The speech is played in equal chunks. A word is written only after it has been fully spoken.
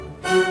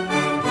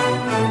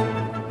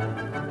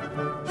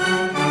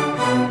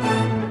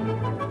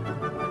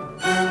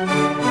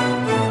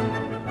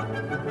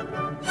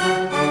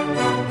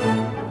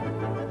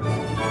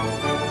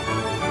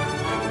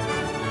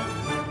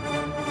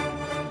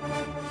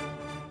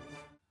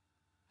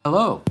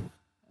Hello,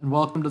 and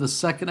welcome to the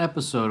second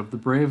episode of the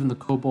Brave and the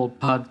Kobold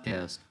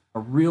podcast, a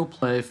real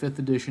play 5th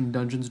edition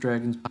Dungeons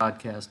Dragons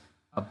podcast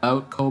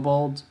about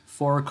kobolds,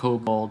 for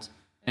kobolds,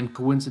 and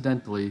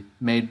coincidentally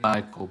made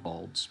by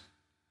kobolds.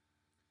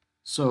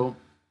 So,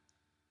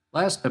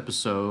 last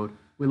episode,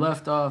 we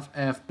left off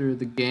after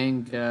the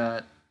gang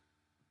got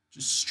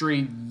just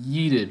straight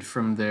yeeted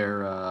from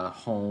their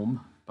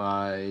home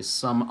by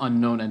some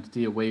unknown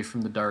entity away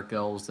from the Dark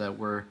Elves that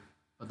were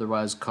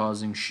otherwise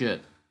causing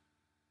shit.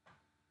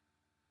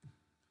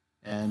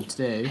 And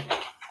today,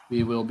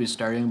 we will be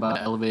starting by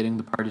elevating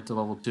the party to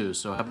level 2.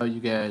 So how about you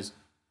guys,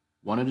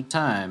 one at a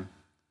time,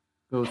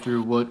 go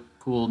through what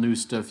cool new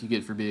stuff you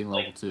get for being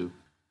level 2.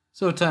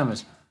 So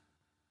Thomas,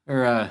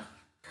 or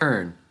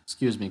Kern,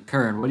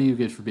 what do you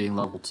get for being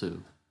level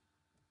 2?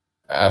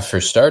 For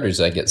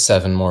starters, I get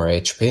 7 more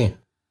HP.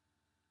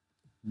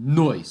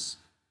 Nice.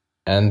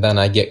 And then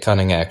I get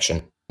cunning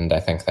action, and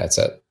I think that's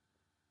it.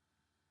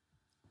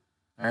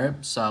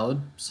 Alright,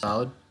 solid.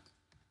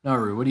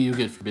 Naru, what do you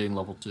get for being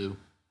level 2?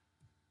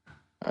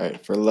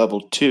 Alright, for level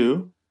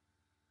 2,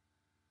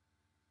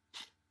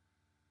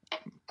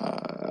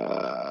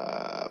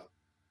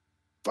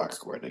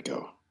 where'd it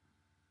go?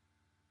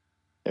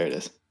 There it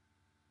is.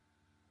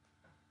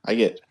 I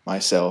get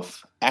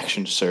myself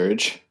Action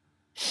Surge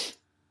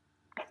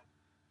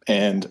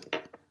and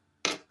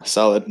a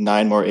solid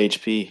 9 more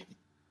HP.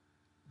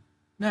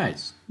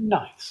 Nice.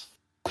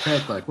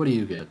 Taklak, what do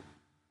you get?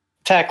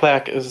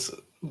 Taklak is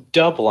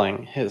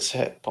doubling his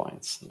hit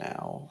points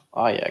now.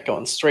 Oh yeah,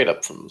 going straight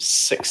up from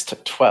 6 to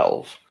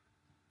 12.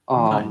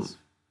 Nice.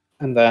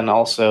 And then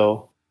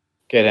also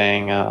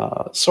getting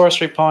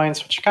sorcery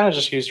points, which I kind of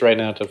just used right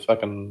now to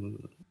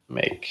fucking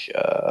make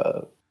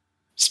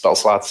spell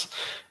slots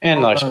and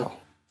another spell.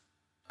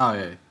 Oh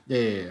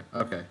yeah.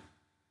 Okay.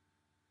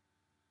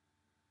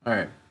 All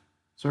right.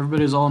 So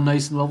everybody's all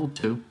nice and level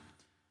 2,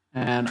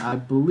 and I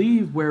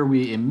believe where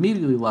we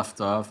immediately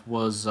left off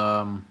was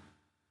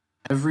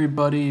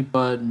everybody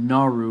but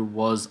Naru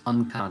was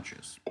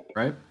unconscious,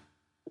 right?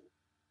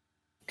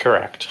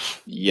 Correct.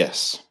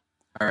 Yes.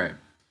 All right.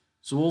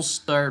 So we'll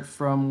start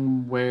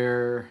from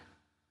where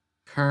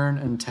Kern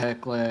and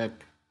Taklak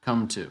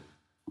come to.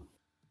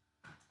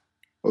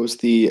 What was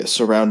the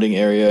surrounding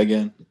area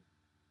again?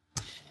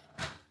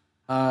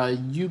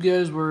 You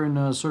guys were in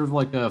a sort of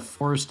like a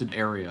forested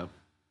area.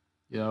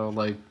 You know,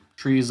 like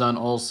trees on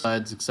all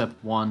sides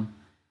except one.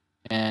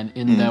 And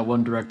in that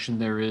one direction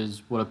there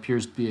is what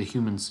appears to be a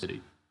human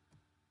city.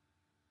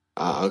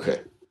 Ah,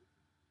 okay.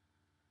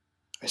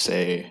 I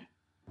say...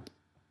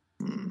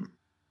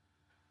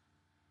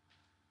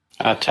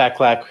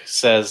 Taklak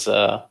says,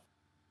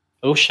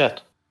 oh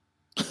shit.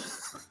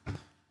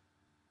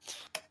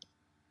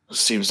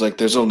 Seems like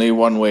there's only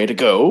one way to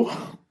go.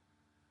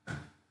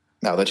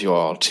 Now that you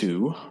are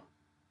two.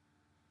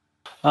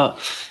 Oh,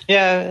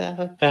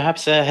 yeah,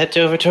 perhaps head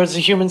over towards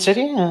the human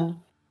city? Might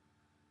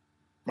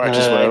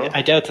as well.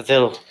 I doubt that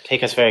they'll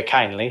take us very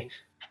kindly.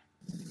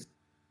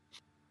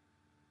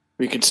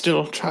 We could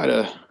still try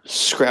to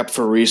scrap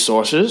for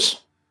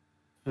resources.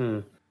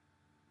 But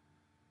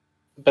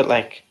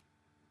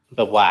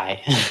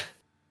why?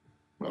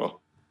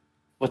 Well,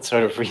 What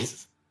sort of reason?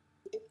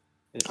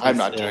 I'm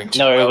not doing too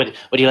No, well.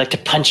 would you like to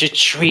punch a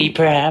tree,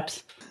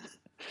 perhaps?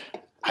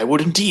 I would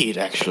indeed,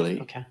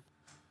 actually. Okay.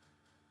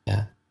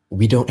 Yeah.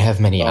 We don't have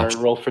many Or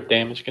options. roll for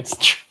damage against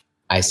the tree.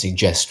 I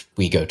suggest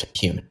we go to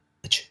human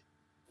village.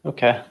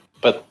 Okay.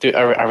 But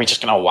are we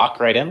just going to walk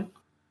right in?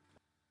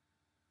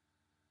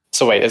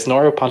 So wait, is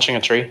Noru punching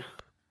a tree?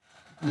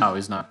 No,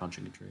 he's not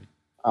punching a tree.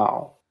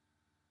 Oh.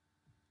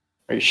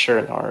 Are you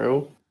sure,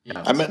 Noru?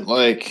 Yeah. I meant,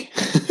 like...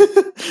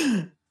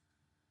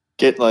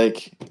 get,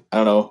 like, I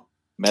don't know,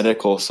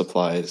 medical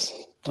supplies.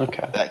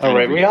 Okay. That kind All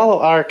right, of we all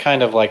are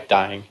kind of like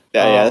dying.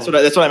 Yeah,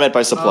 that's what I meant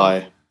by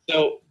supply.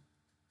 So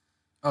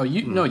Oh,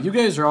 you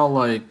guys are all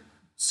like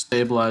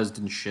stabilized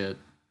and shit.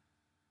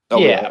 Oh,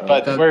 yeah,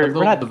 but the we're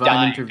little not divine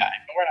dying, interv- but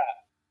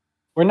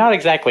we're not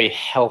exactly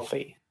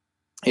healthy.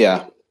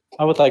 yeah.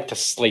 I would like to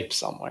sleep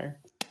somewhere.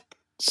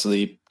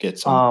 Sleep, get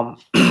some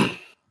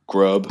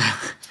grub.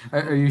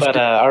 Are you But,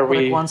 sure are Taklak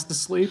we- wants to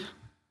sleep?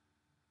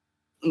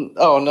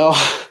 Oh no.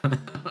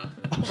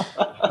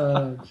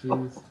 Oh,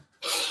 jeez.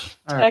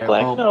 All right, Taklak,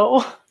 well,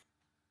 no.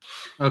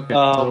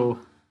 okay,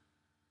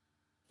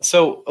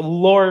 So, a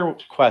lore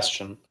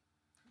question.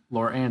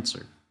 lore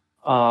answer.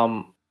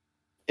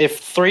 If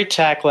three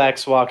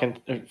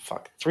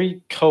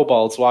three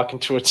kobolds walk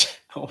into a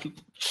town,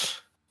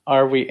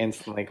 are we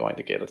instantly going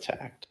to get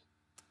attacked?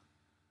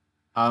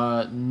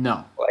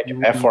 No. Like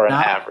You if for an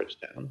not- average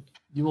town?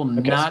 You will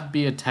Okay. not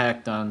be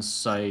attacked on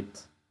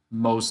sight,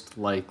 most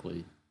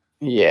likely.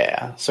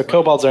 Yeah. So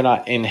kobolds are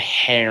not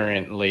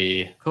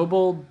inherently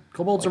Kobolds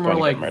Like are more going to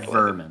like get murdered.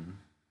 vermin.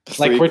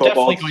 like Three we're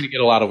definitely kobolds. going to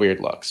get a lot of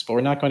weird looks, but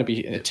we're not going to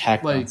be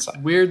attacked on Like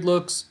sight. weird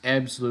looks,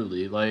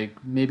 absolutely. Like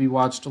maybe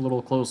watched a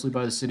little closely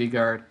by the city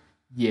guard.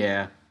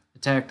 Yeah.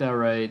 Attacked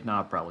outright?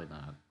 No, probably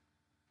not.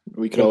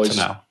 We could Good always to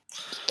know.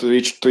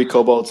 three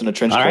kobolds in a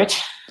trench All coat.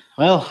 right.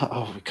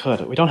 Well, we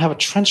could. We don't have a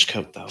trench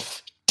coat though.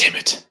 Damn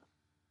it.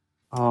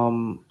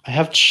 I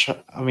have.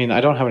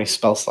 I don't have any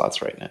spell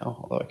slots right now,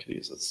 although I could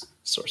use this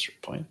sorcery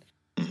point.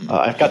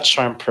 I've got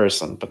charm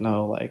person, but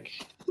no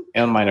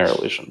and minor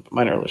illusion. But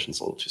minor illusion's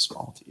a little too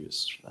small to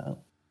use for that.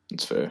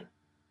 That's fair.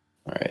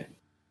 All right.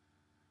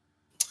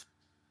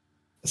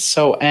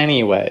 So,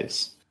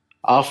 anyways,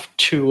 off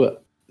to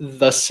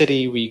the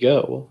city we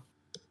go.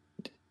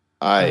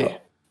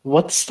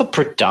 What's the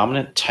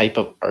predominant type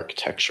of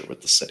architecture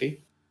with the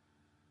city?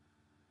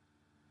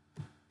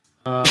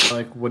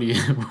 What do you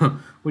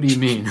what do you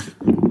mean?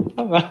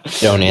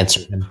 Don't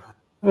answer him.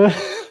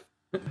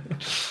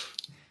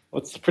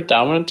 What's the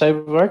predominant type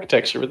of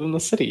architecture within the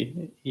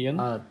city,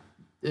 Ian?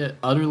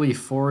 Utterly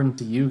foreign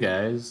to you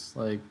guys.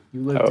 Like,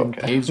 you lived in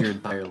caves your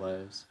entire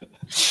lives.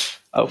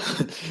 Oh,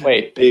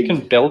 wait, you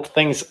can build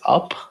things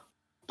up?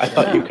 I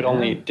thought you could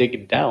only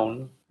dig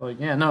down. Like,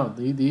 yeah, no,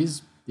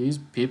 these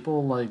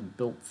people, like,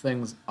 built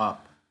things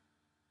up.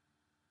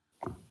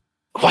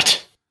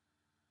 What?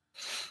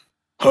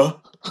 Huh?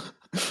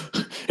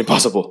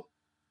 Impossible.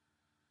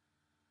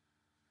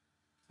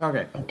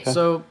 Okay.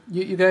 So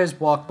you guys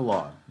walk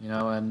along,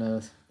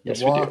 and Yes,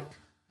 you walk, we do.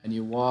 and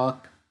you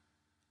walk,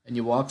 and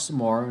you walk some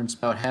more, and it's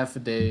about half a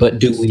day. But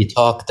do we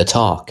talk the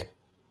talk?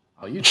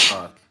 Oh, you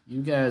talk.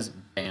 You guys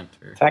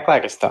banter.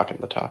 Taklak is talking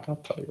the talk, I'll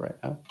tell you right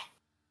now.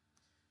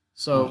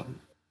 So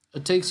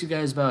it takes you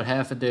guys about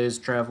half a day's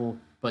travel,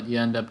 but you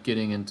end up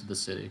getting into the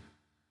city.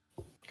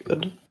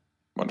 Good.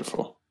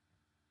 Wonderful.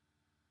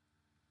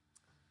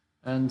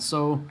 And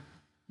so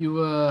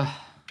you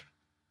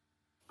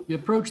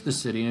approach the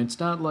city, and it's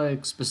not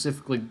like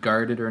specifically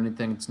guarded or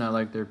anything. It's not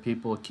like there are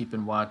people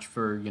keeping watch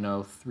for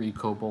 3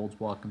 kobolds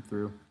walking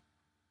through.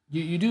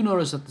 You do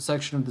notice that the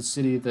section of the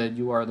city that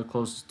you are the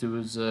closest to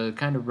is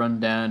kind of run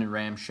down and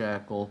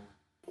ramshackle.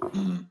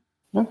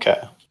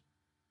 Okay.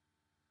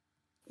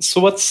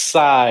 So what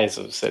size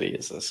of city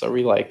is this? Are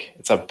we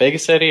it's a big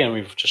city and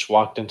we've just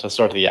walked into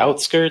sort of the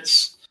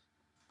outskirts?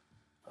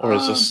 Or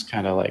is this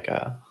kind of like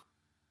a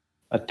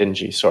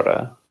dingy sort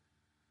of...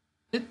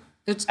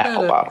 It's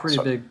got a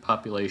pretty big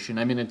population.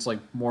 I mean, it's like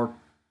more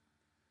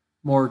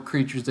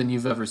creatures than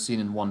you've ever seen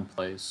in one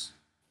place.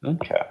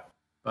 Okay.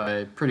 By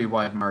a pretty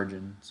wide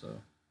margin, so.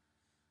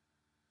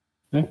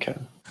 Okay.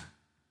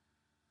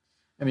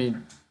 I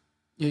mean,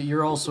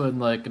 you're also in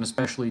like an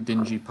especially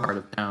dingy part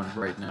of town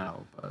right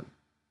now, but.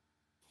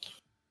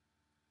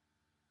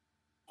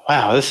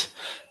 Wow, this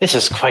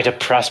is quite a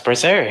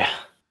prosperous area.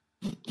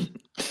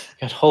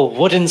 Got whole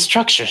wooden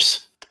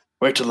structures.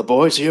 Wait till the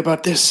boys hear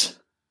about this.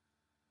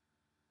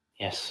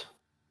 Yes.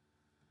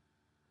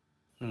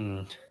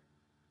 I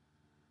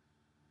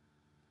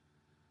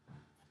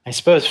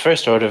suppose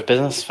first order of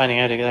business, finding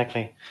out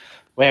exactly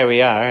where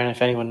we are and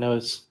if anyone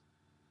knows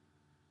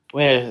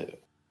where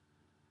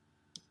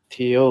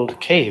the old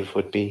cave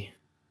would be.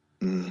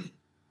 Any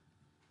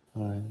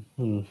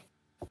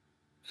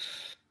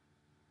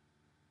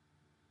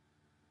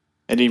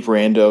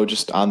rando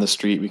just on the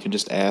street we can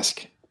just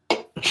ask?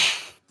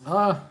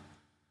 No,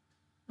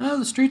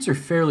 the streets are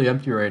fairly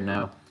empty right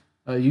now.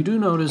 You do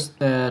notice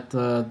that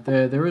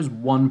there is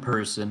one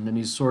person, and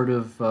he's sort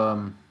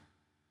of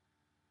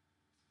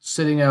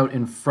sitting out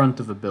in front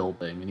of a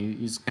building, and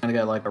he's kind of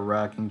got like a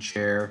rocking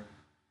chair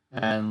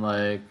and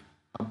like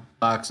a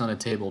box on a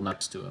table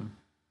next to him.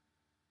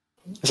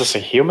 Is this a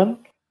human?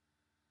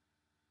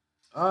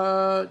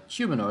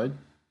 Humanoid.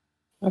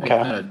 Okay.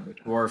 Like, not a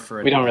dwarf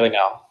or we don't really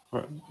know.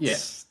 Yeah.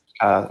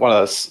 One of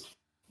those,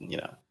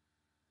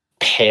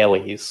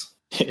 paleys.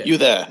 Yeah. You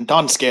there,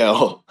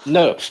 non-scale.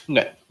 No.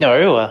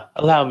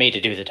 Allow me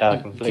to do the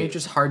talking, You please. can't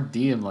just hard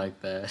D him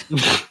like that.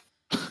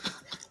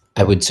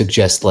 I would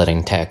suggest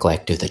letting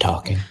Taklak do the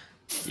talking.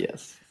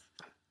 Yes.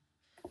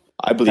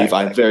 I believe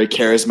I'm very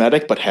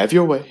charismatic, but have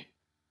your way.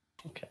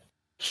 Okay.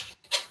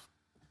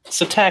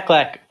 So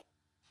Taklak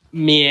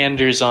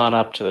meanders on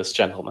up to this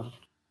gentleman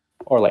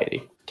or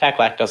lady.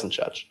 Taklak doesn't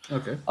judge.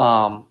 Okay.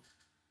 Well,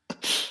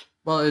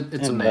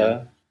 it's a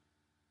man.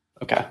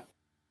 Okay.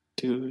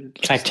 Dude.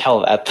 Can I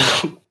tell that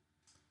though?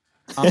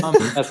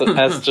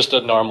 As just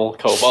a normal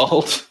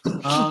kobold.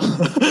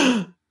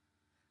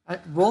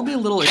 Roll me a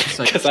little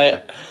insight. Because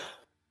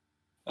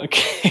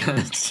okay.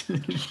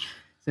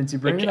 Since you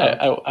bring it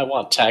up. I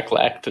want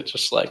Taklak to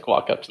just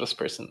walk up to this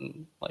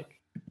person and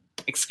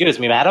excuse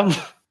me, madam.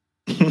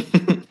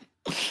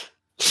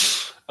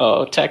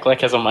 Oh,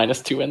 Taklak has a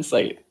 -2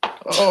 insight.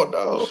 Oh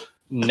no.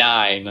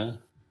 9.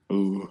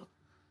 Ooh.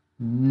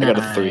 9. I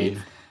got a 3.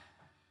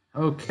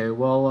 Okay,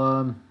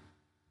 well,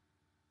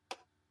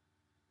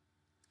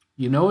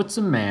 you know it's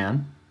a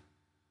man.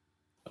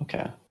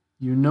 Okay.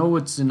 You know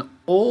it's an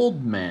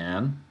old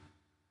man.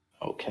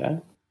 Okay.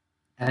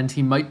 And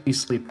he might be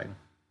sleeping.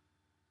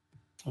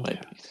 Okay.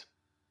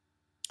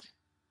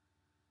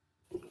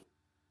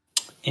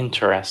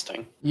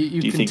 Interesting.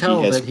 You can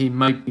tell that he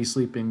might be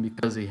sleeping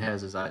because he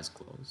has his eyes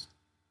closed.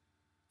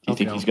 Do you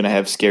think he's going to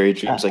have scary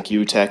dreams like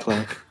you,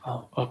 Taklak?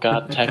 Oh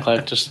God,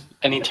 Taklak just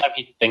anytime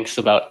he thinks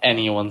about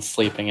anyone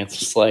sleeping, it's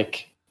just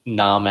like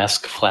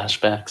Nam-esque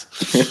flashbacks.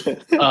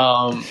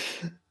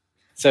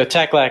 So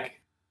Taklak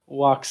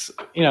walks,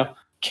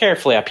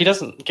 carefully up. He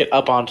doesn't get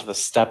up onto the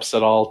steps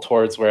at all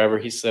towards wherever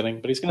he's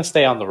sitting, but he's going to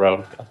stay on the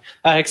road.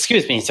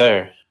 Excuse me,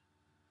 sir.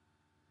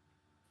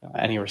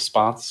 Any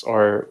response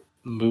or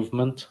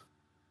movement?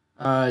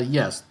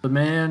 Yes, the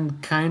man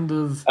kind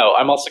of. Oh,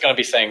 I'm also going to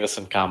be saying this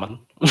in common.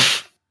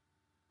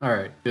 All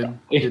right,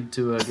 good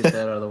to get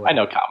that out of the way. I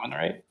know common,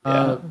 right?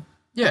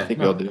 Yeah, I think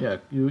no, I'll do. Yeah,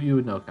 you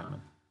would know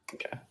common.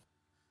 Okay.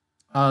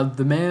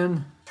 The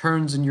man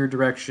turns in your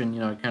direction.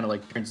 Kind of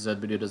like turns his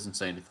head, but he doesn't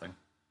say anything.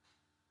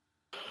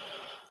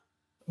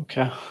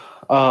 Okay.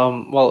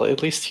 Well,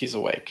 at least he's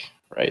awake,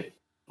 right?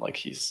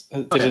 Like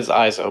did his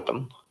eyes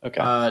open?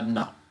 Okay.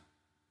 No.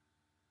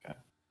 Okay.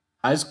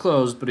 Eyes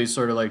closed, but he's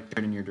sort of like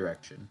turning your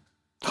direction.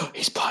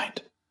 He's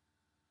blind.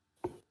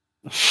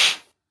 Say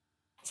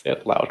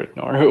it louder,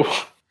 Noru.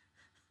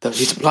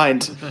 He's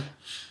blind.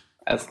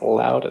 As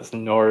loud as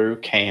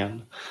Noru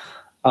can.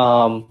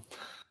 So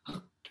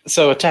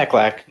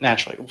Taklak,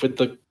 naturally, with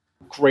the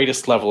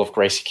greatest level of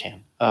grace he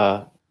can,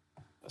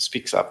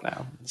 speaks up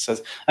now and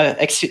says,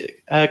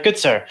 good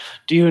sir,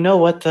 do you know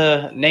what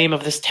the name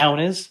of this town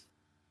is?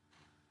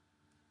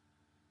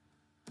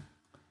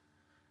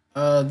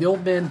 The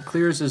old man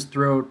clears his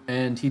throat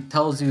and he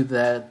tells you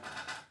that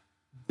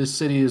this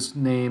city is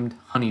named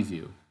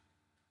Honeyview.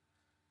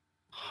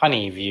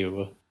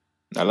 Honeyview.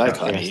 I like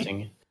honey.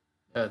 Interesting.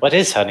 What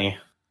is honey?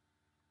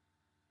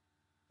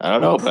 I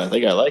don't know, but I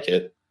think I like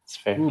it. It's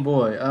fair. Oh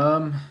boy.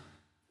 Ooh,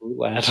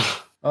 lad.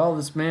 Well,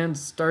 this man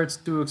starts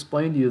to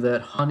explain to you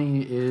that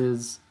honey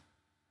is,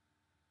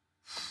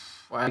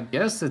 well, I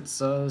guess it's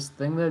this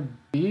thing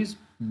that bees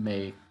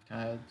make.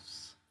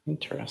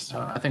 Interesting.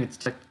 I think it's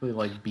technically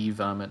like bee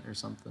vomit or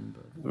something,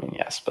 but I mean,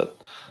 yes,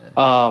 but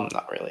yeah.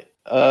 not really.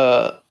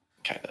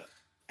 Kind of.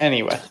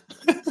 Anyway,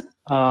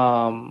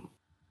 so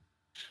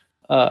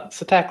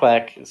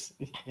Taklak is,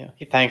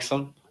 he thanks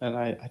him, and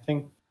I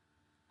think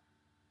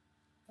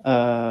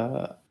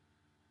Taklak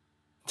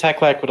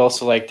would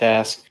also like to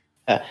ask,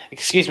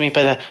 excuse me,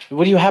 but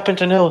would you happen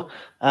to know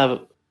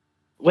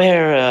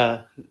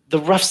where the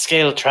Rough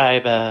Scale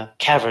Tribe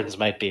caverns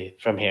might be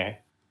from here?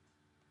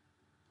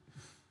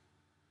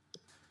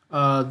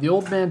 The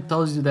old man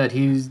tells you that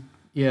he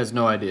has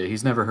no idea.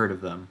 He's never heard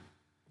of them.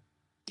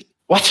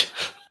 What?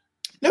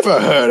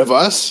 Never heard of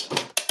us.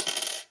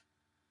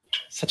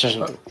 Such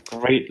a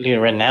greatly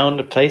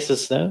renowned place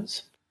as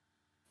those?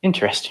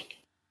 Interesting.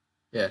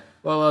 Yeah.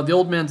 Well, the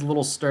old man's a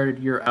little started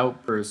your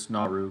outburst,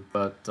 Naru,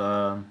 but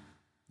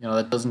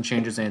that doesn't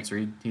change his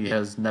answer. He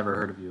has never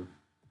heard of you.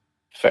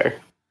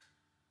 Fair.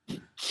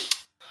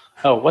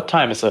 Oh, what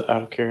time is it,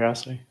 out of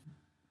curiosity?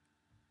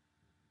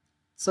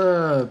 It's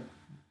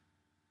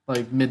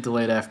like mid to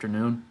late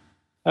afternoon.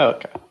 Oh,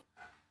 okay.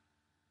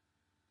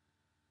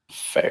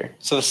 Fair.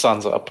 So the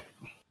sun's up.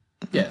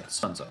 Yeah, the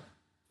sun's up.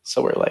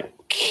 So we're like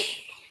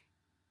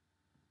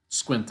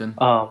Squinting.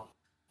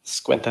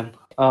 Squinting.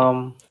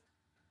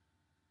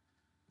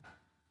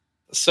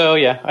 So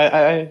yeah,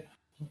 I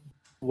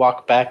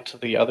walk back to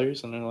the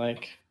others and they're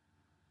like,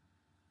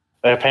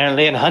 they're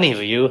apparently in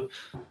Honeyview,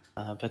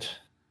 but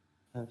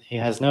he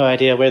has no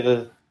idea where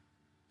the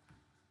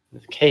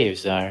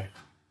caves are.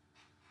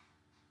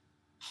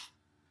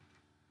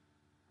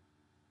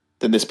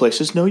 Then this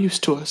place is no use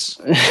to us.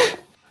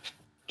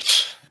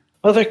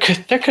 Well, there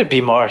could be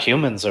more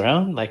humans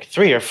around, like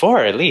 3 or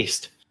 4 at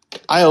least.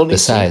 I only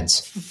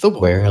Besides, see the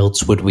where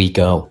else would we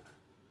go?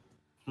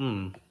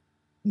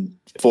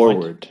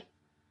 forward.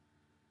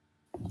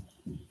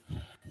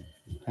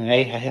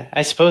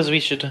 I suppose we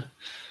should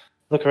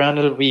look around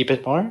a wee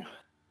bit more.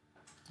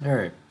 All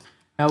right.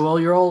 Now, while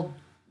you're all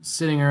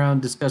sitting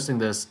around discussing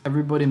this,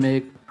 everybody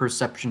make a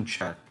perception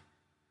check.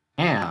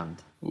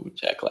 And Ooh,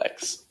 Jack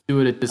Lex.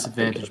 do it at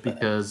disadvantage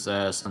because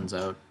sun's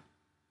out.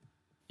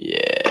 Yeah.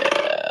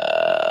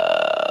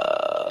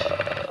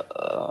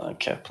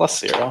 Okay,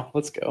 +0.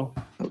 Let's go.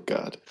 Oh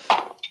God.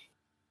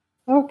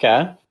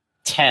 Okay.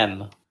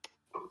 10.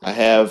 I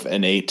have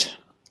an 8.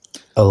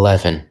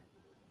 11.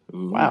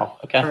 Ooh, Wow.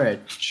 Okay. All right.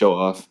 show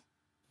off.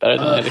 Better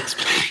than I'd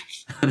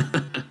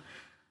expected.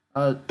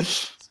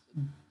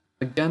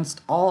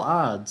 Against all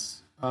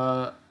odds,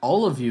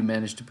 all of you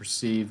managed to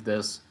perceive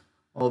this,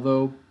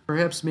 although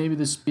perhaps maybe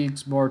this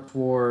speaks more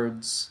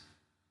towards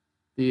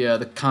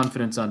the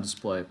confidence on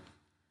display.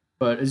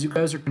 But as you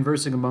guys are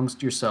conversing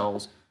amongst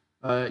yourselves,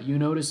 you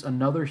notice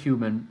another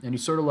human, and he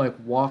sort of like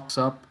walks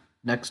up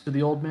next to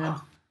the old man,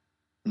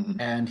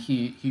 and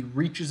he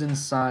reaches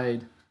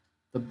inside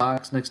the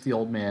box next to the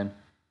old man,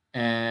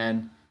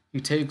 and he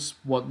takes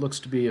what looks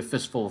to be a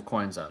fistful of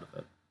coins out of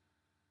it.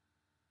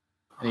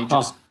 And he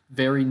just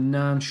very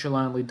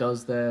nonchalantly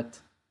does that,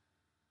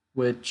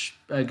 which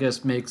I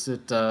guess makes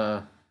it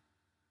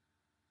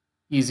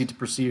easy to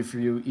perceive for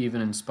you,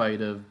 even in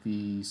spite of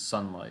the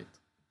sunlight.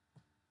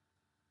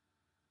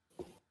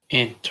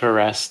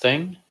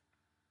 Interesting.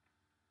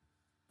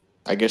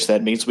 I guess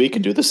that means we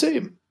can do the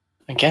same.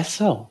 I guess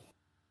so.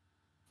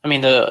 I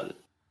mean,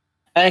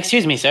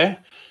 excuse me, sir.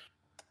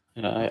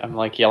 I'm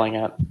like yelling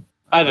at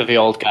either the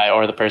old guy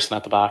or the person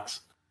at the box.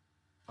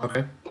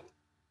 Okay.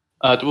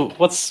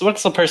 What's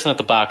the person at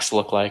the box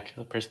look like?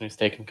 The person who's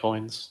taking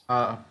coins.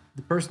 The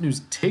person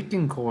who's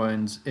taking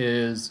coins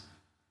is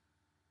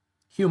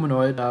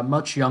humanoid,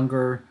 much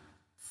younger.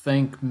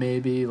 Think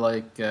maybe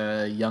like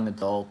a young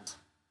adult.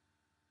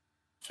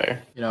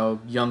 Fair.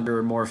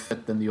 Younger, more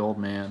fit than the old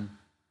man.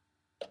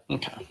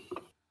 Okay.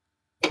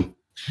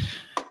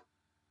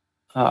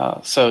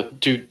 So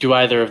do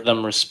either of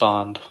them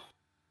respond?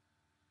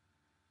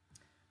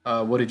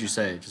 What did you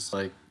say? Just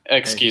like,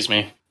 Excuse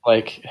me.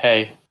 Like,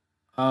 hey.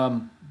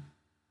 The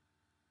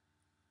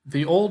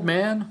old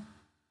man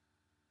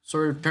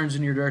sort of turns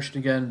in your direction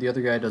again. The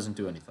other guy doesn't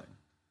do anything.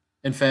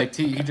 In fact,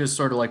 he just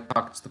sort of like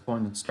pockets the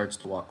coin and starts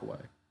to walk away.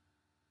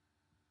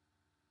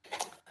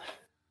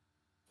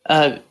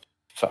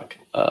 Fuck.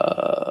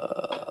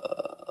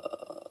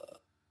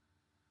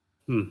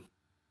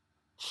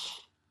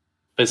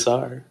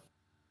 Bizarre.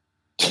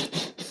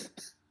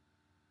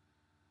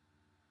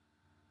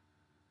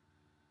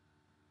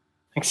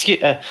 Excuse,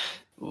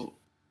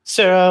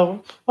 sir,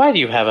 why do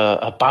you have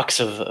a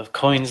box of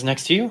coins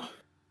next to you?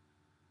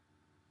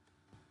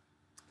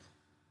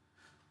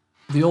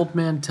 The old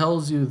man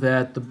tells you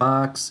that the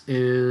box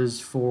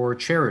is for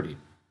charity.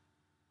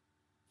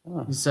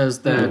 Oh. He says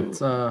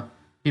that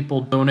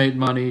people donate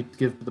money to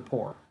give to the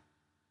poor.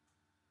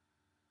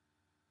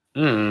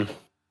 I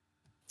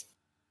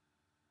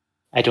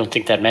don't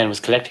think that man was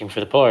collecting for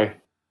the poor.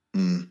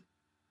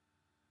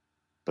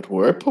 But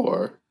we're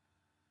poor.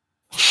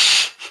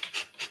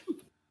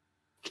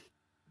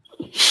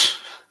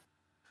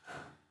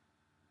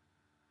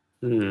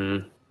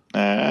 I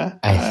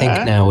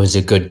think now is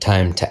a good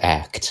time to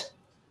act.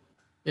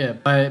 Yeah,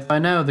 by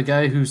now the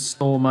guy who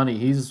stole money,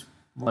 he's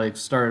like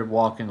started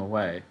walking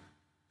away.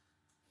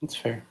 That's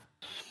fair.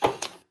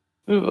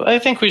 Ooh, I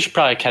think we should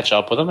probably catch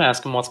up with him,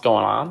 ask him what's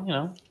going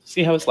on,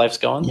 see how his life's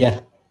going. Yeah.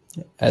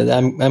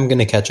 I'm going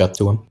to catch up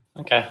to him.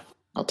 Okay.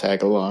 I'll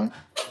tag along.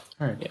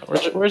 All right. Yeah,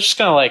 we're just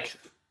gonna like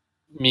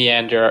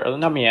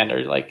not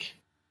meander, like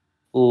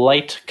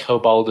light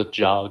kobold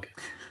jog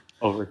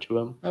over to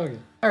him. Okay.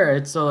 All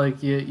right. So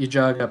like you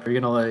jog up. Are you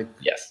gonna like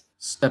Yes.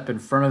 step in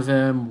front of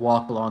him,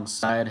 walk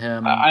alongside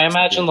him? I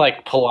imagine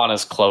like pull on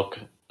his cloak.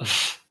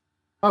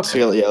 Okay.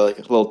 So yeah, like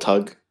a little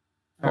tug.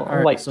 All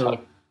right. Light So tug.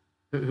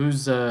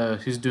 who's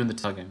doing the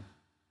tugging?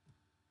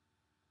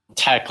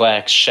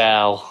 Taklax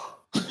shall.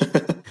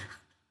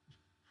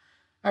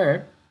 All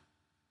right.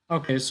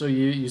 Okay. So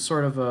you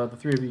sort of the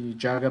three of you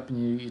jog up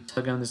and you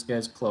tug on this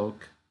guy's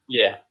cloak.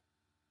 Yeah.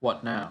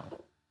 What now?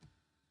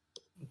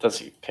 Does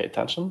he pay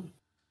attention?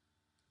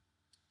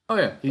 Oh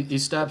yeah. He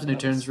stops and he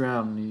turns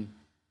around and he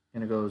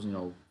kind of goes,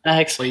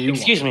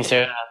 Excuse me,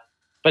 sir,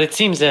 but it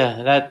seems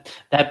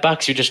that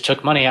box you just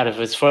took money out of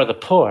is for the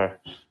poor.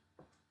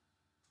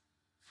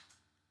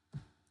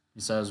 He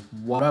says,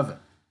 "What of it?"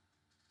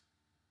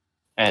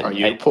 And Are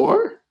you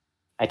poor?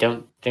 I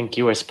don't think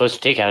you were supposed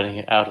to take out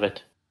of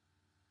it.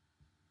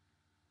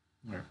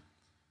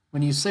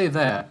 When you say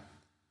that,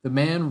 the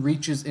man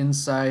reaches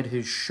inside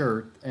his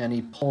shirt and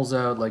he pulls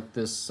out like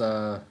this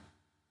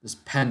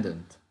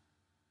pendant.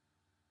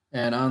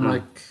 And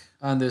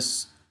on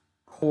this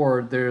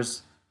cord,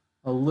 there's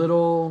a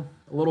little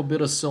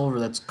bit of silver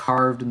that's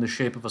carved in the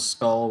shape of a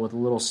skull with a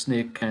little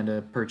snake kind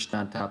of perched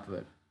on top of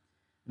it.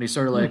 And he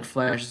sort of like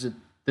flashes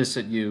this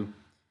at you,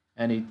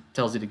 and he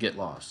tells you to get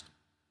lost.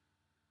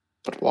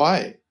 But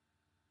why?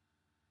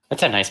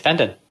 That's a nice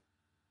pendant.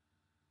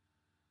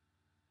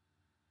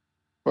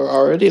 We're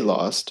already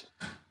lost.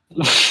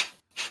 All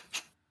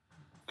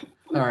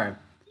right.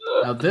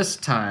 Now this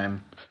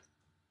time,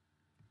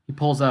 he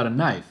pulls out a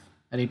knife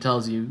and he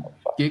tells you,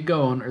 "Get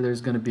going, or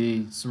there's going to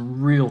be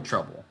some real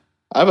trouble."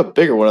 I have a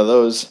bigger one of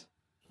those.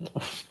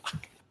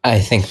 I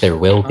think there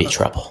will be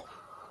trouble.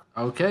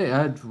 Okay,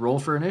 I'd roll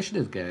for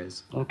initiative,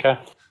 guys. Okay.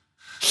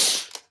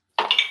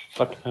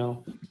 Fucking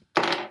hell.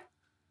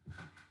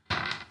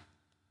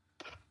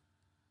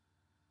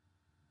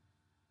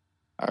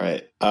 All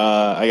right.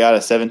 I got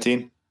a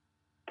 17.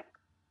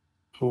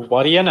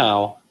 What do you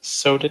know?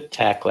 So did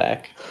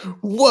Taklak.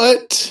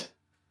 What?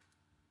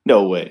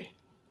 No way.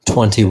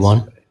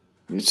 21.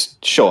 You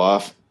just show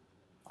off.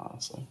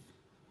 Honestly.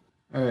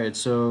 All right,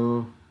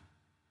 so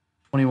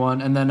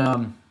 21, and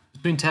then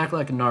between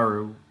Taklak and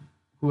Naru,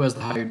 who has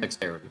the higher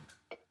dexterity?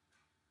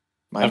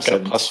 Mine's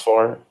I've got a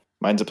 +4.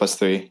 Mine's a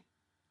 +3.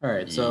 All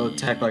right, so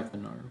Taklak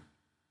and Naru.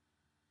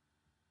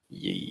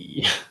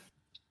 Yee.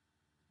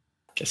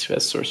 Guess who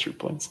has sorcery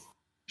points?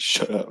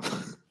 Shut up.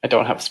 I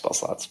don't have spell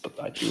slots, but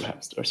I do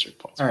have sorcery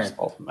points. All right,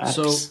 All the max.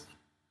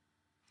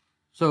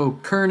 So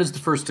Kern is the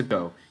first to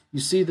go. You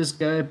see this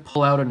guy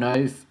pull out a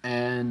knife,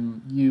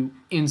 and you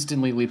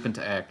instantly leap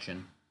into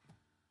action.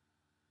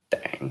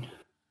 Dang.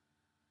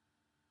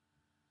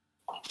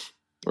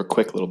 We're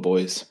quick little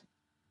boys.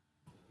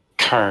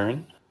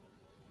 Kern.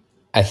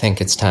 I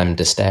think it's time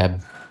to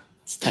stab.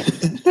 It's time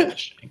to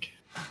shank.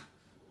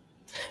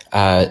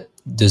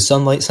 Does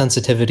sunlight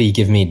sensitivity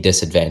give me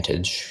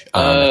disadvantage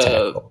on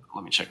attack roll?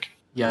 Let me check.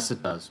 Yes,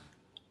 it does.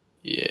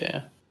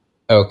 Yeah.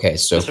 Okay,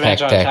 so pack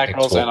Disadvantage on attack tactics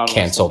rolls and will on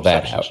cancel wisdom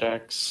that perception out.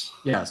 checks.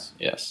 Yes.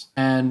 Yes.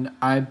 And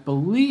I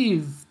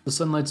believe the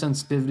sunlight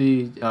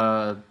sensitivity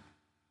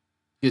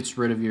gets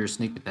rid of your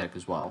sneak attack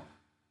as well.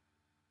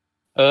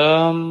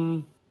 I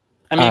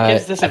mean, it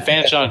gives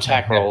disadvantage on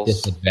attack I have rolls.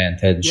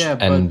 disadvantage, Yeah,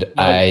 but and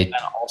no, And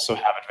also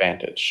have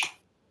advantage.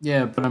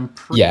 Yeah, but I'm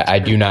pretty yeah, I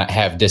do sure- not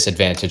have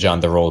disadvantage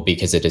on the roll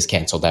because it is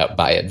canceled out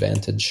by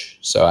advantage.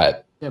 So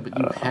Yeah, but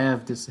you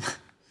have this.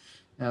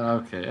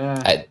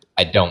 Okay.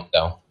 I don't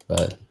though,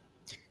 but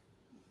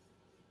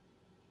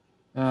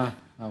Oh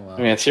well. I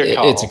mean, it's your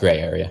call. it's a gray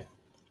area.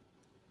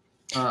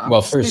 I'm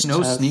well, just saying first-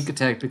 no sneak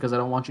attack because I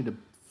don't want you to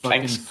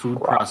fucking Thanks, food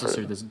Crawford.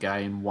 processor this guy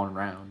in one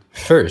round.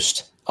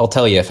 First, I'll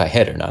tell you if I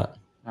hit or not.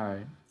 All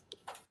right.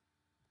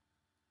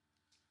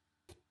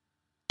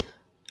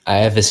 I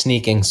have a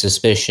sneaking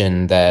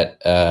suspicion that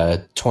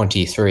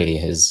 23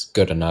 is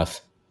good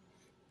enough.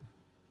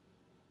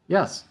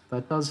 Yes,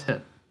 that does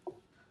hit.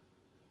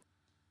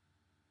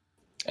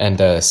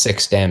 And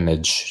 6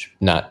 damage,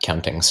 not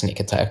counting sneak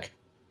attack.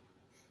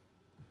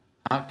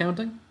 Not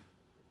counting?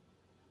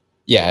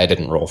 Yeah, I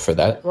didn't roll for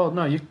that. Well,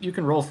 no, you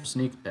can roll for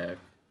sneak attack.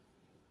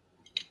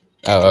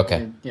 Oh,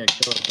 okay. Yeah,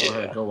 go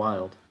ahead, go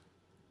wild.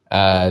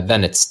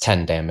 Then it's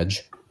 10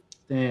 damage.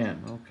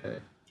 Damn. Okay.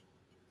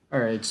 All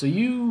right. So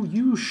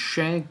you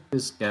shank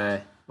this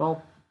guy.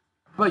 Well,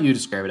 how about you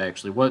describe it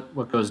actually?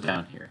 What goes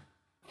down here?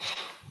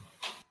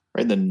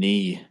 Right in the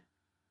knee.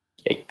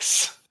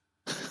 Yikes.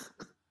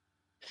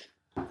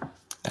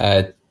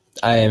 I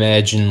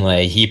imagine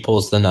like he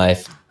pulls the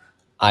knife,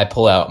 I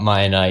pull out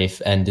my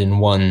knife, and in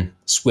one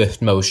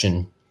swift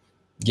motion,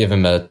 give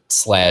him a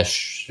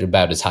slash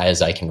about as high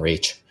as I can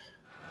reach.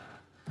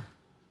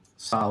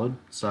 Solid.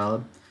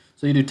 So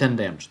you do 10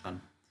 damage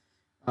then.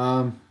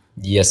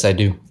 Yes, I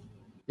do.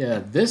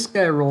 Yeah, this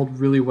guy rolled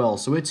really well,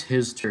 so it's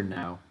his turn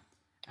now.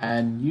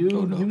 And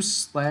you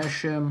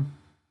slash him,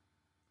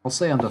 I'll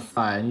say on the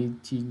thigh, and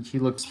he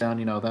looks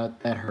down,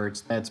 that hurts,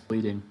 that's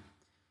bleeding.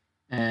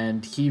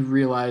 And he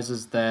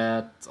realizes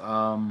that,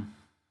 no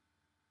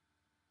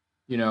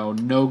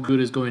good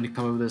is going to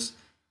come of this.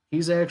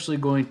 He's actually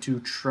going to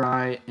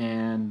try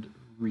and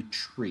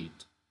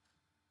retreat.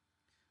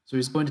 So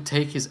he's going to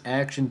take his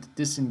action to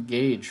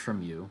disengage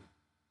from you.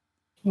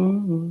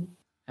 Mm-hmm.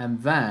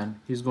 And then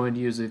he's going to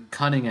use a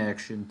cunning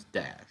action to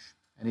dash.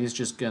 And he's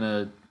just going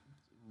to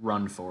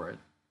run for it.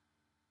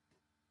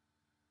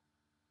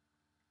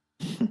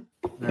 All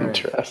right.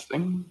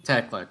 Interesting.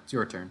 Tacklek, it's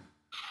your turn.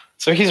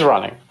 So he's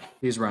running.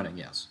 He's running,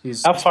 yes.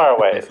 How far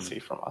away is he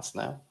from us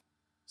now?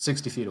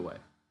 60 feet away.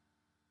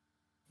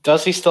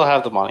 Does he still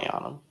have the money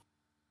on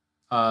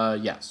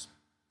him? Yes.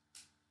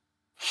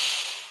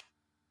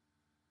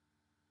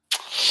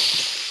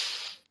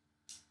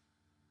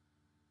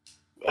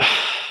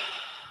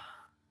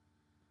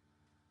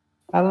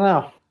 I don't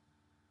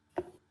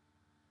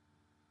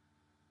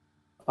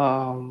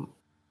know.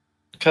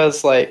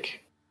 Because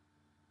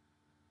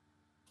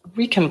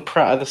we can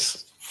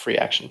this free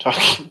action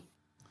talking,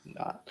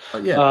 not.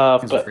 But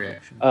free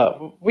action.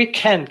 We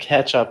can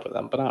catch up with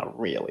them, but not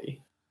really.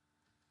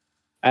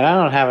 And I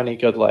don't have any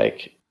good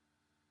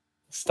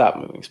stop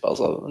moving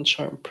spells other than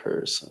charm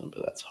person,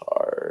 but that's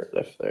hard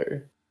if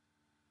they're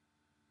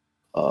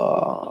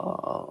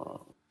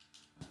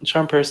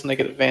charm person. They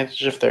get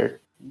advantage if they're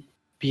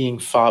being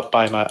fought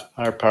by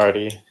our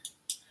party.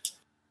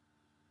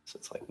 So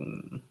it's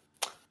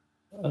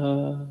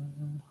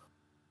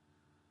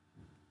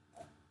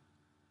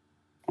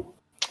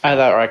I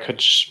thought I could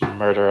just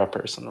murder a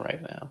person right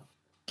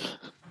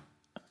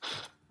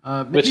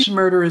now. Maybe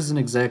murder isn't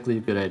exactly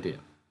a good idea.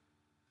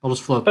 I'll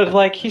just float.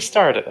 But he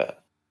started it.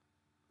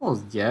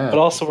 Well, yeah. But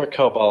also we're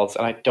kobolds,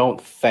 and I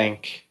don't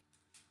think.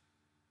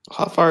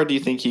 How far do you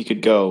think he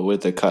could go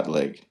with a cut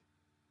leg?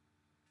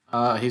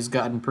 He's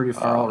gotten pretty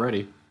far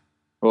already.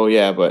 Well,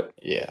 yeah, but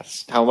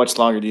yes. How much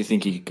longer do you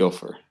think he could go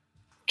for?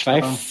 Can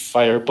I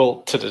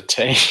firebolt to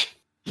detain?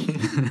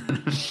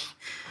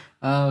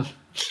 I'll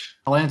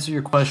answer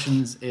your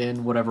questions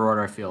in whatever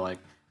order I feel like.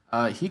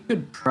 He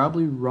could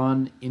probably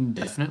run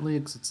indefinitely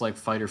because it's like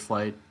fight or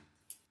flight.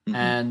 Mm-hmm.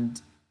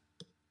 And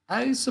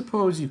I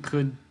suppose you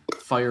could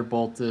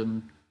firebolt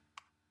him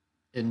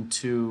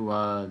into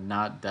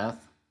not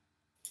death.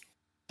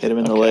 Hit him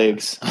in the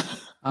legs.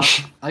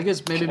 I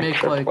guess maybe make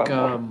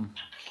Can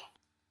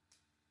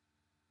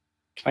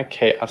I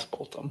chaos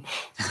bolt him?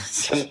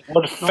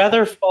 Would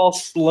feather fall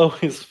slow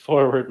his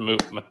forward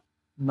movement?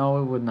 No,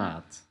 it would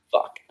not.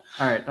 Fuck.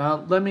 All right,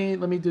 let me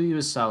do you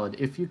a solid.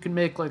 If you can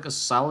make a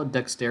solid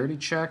dexterity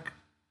check,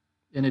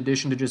 in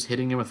addition to just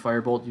hitting him with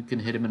firebolt, you can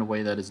hit him in a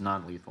way that is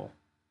non-lethal.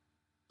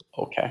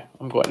 Okay,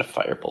 I'm going to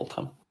firebolt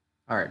him.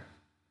 All right.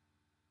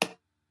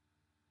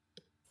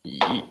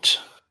 Yeet.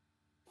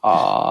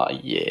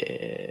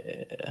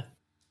 Yeah.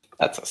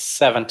 That's a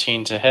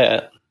 17 to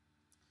hit.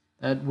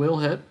 That will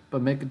hit,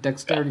 but make a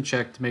dexterity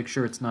check to make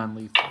sure it's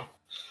non-lethal.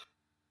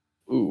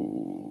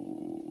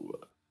 Ooh.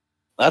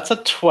 That's a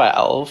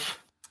 12.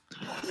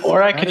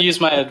 Or I could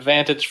use my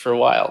advantage for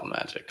wild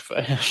magic if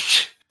I have.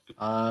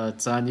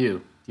 It's on you.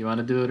 Do you want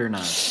to do it or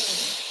not?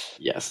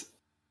 Yes.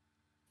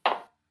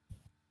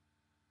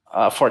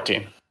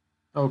 14.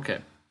 Okay.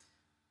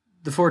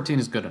 The 14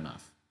 is good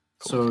enough.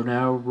 So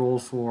now roll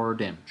for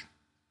damage.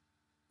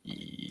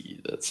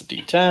 That's a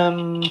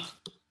D10.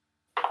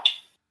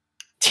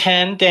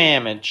 10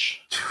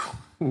 damage.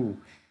 Ooh.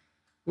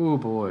 Ooh,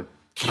 boy.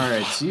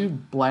 Alright, so you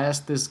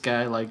blast this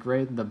guy like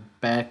right in the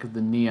back of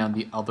the knee on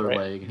the other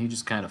leg, and he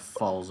just kind of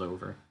falls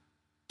over.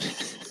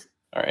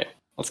 Alright,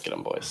 let's get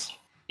him, boys.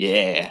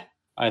 Yeah.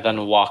 I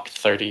then walk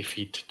 30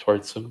 feet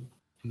towards him,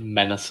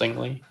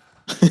 menacingly.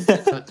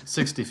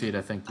 60 feet,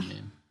 I think you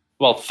mean.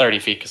 Well, 30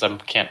 feet, because I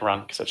can't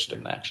run, because I just did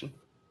an action.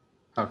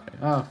 Okay.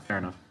 Oh, fair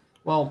enough.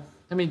 Well,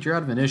 I mean, you're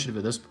out of initiative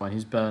at this point.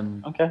 He's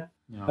been... Okay.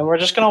 You know, And we're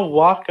just going to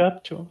walk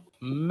up to him,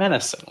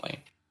 menacingly.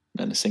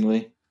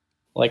 Menacingly?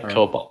 Like Right.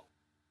 Kobold.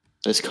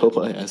 As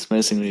kobold, as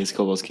menacingly as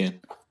kobolds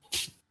can.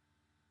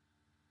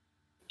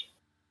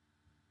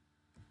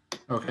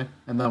 Okay,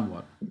 and then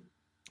what?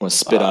 Want to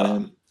spit on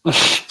him?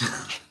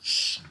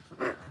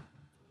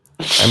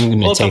 I'm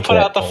going to take put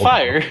that out the gold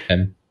fire. off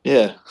him.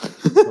 Yeah.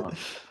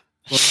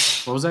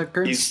 What was that,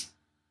 Kurt?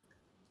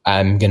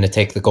 I'm going to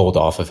take the gold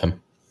off of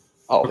him.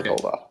 All Okay. the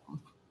gold off.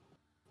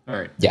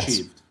 Alright, Yes.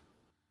 achieved.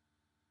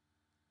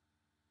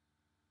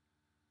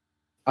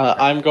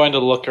 I'm going to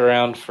look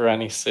around for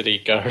any city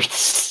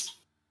guards.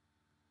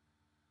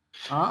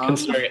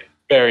 Considering it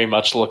very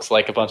much looks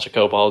like a bunch of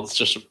kobolds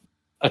just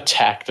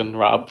attacked and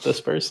robbed this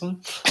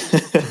person.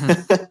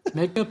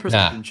 Make a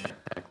perception check.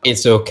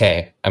 It's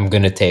okay. I'm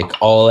going to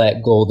take all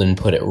that gold and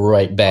put it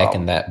right back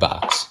in that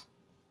box.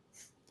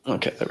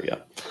 Okay, there we go.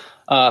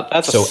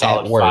 That's a So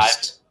solid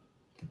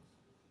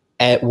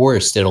at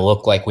worst, it'll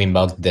look like we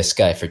mugged this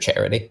guy for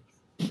charity.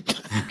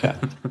 5. Okay.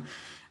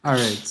 Alright,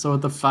 so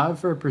with the 5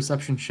 for a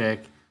perception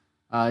check,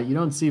 you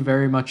don't see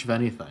very much of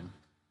anything.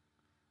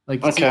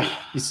 Like,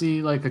 you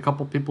see, like, a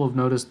couple people have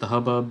noticed the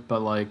hubbub,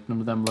 but, like, none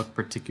of them look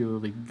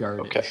particularly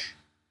guardish. Okay.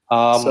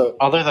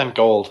 Other than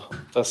gold,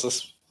 this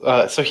is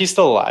so he's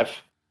still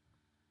alive.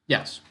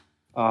 Yes.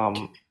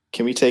 Can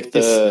we take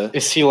the...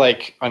 Is he,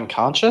 like,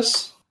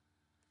 unconscious?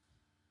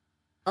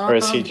 Or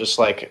is he just,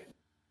 like,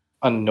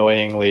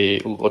 annoyingly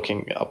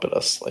looking up at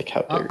us? Like,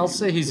 how dare I'll you?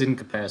 say he's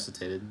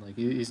incapacitated. Like,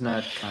 he's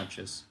not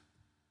conscious.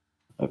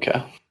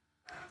 Okay.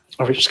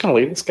 Are we just going to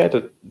leave this guy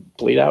to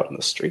bleed out in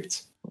the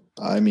streets?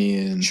 I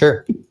mean...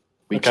 Sure.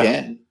 We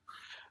Okay.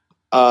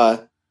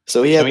 can.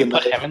 So he had Can we the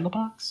put knife. him in the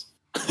box?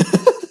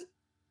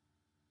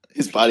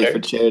 His body for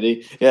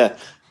charity. Yeah.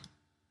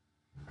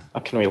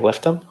 Can we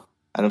lift him?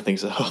 I don't think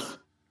so.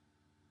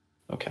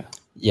 Okay.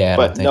 Yeah, I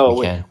But don't think no,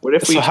 we can. what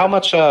if we... So how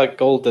much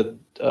gold did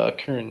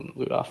Kern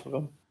loot off of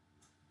him?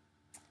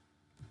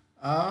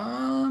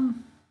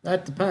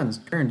 That depends.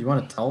 Karen, do you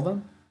want to tell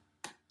them?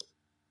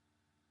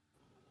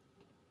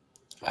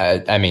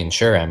 I mean,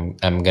 sure, I'm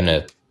going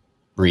to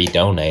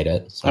redonate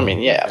it. So I mean,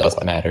 yeah, it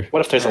doesn't matter. What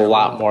if there's a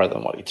lot more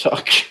than what he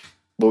took?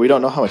 But we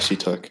don't know how much he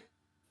took.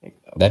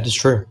 That is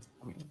true.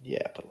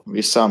 Yeah, but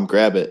We saw him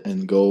grab it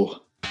and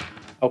go...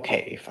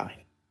 okay, fine.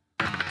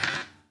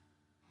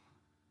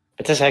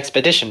 But this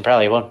expedition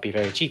probably won't be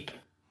very cheap.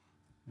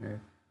 Right.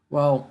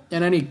 Well,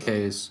 in any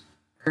case,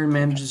 Karen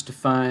manages to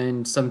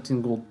find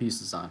 17 gold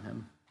pieces on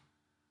him.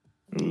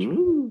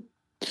 Ooh.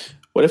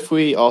 What if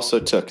we also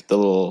took the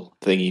little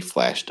thing he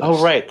flashed us?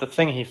 Oh, right, the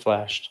thing he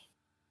flashed.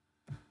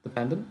 The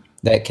pendant?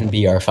 That can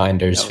be our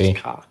finder's That was fee.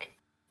 cock.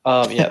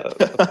 Yeah,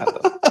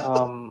 the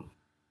pendant.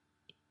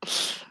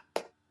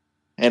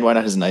 And why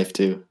not his knife,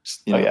 too?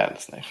 Just, you know, yeah,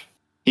 it's knife.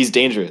 He's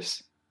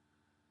dangerous.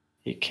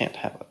 You can't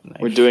have a knife.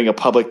 We're doing a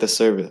public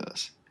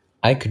disservice.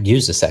 I could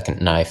use a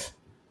second knife.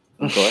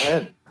 Go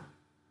ahead. I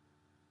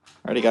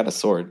already got a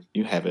sword.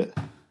 You have it.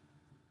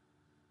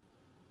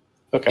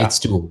 Okay. It's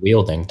dual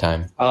wielding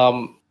time.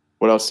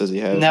 What else does he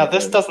have? Now,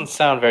 this doesn't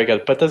sound very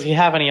good, but does he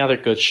have any other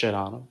good shit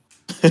on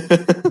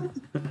him?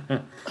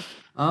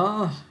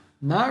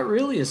 Not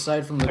really,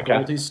 aside from the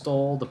gold he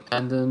stole, the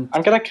pendant.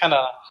 I'm gonna kind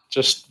of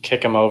just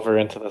kick him over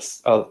into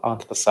this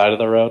onto the side of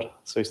the road,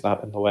 so he's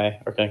not in the way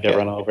or gonna get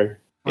run over.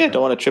 Yeah,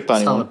 don't want to trip on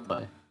anyone. Solid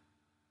play.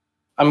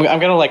 I'm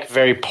gonna like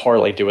very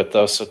poorly do it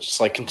though, so just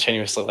like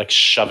continuously like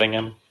shoving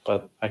him,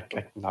 but I'm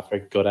not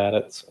very good at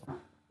it. So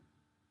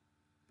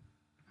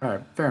All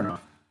right, fair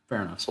enough.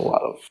 Fair enough. it's a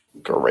lot of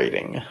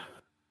grating.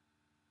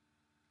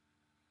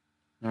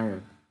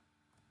 All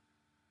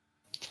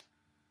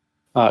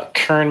right.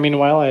 Kern,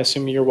 meanwhile, I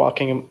assume you're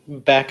walking him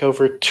back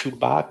over to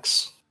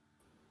box.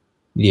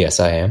 Yes,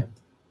 I am.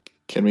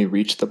 Can we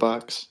reach the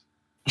box?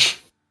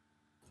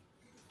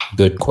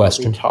 Good Are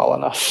question. you tall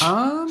enough?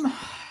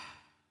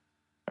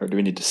 Or do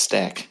we need to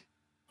stack?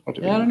 Or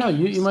do we Yeah, I don't need- know.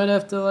 You might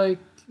have to like.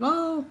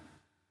 Well,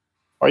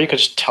 Or you could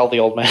just tell the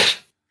old man.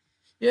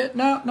 yeah,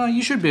 no,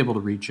 you should be able to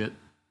reach it.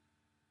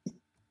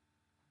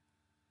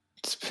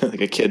 It's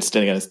like a kid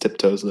standing on his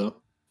tiptoes, though.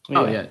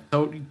 Oh yeah,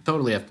 you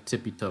totally have to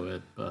tippy toe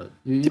it, but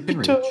you can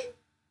reach. Tippy-toe.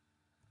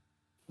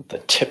 The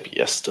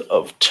tippiest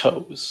of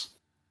toes.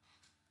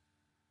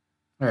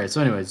 All right.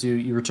 So, anyways,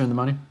 you return the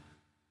money.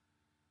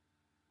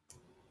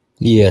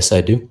 Yes,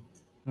 I do.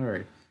 All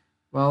right.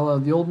 Well,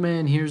 the old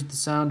man hears the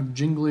sound of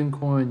jingling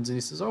coins, and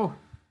he says, "Oh,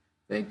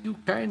 Thank you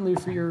kindly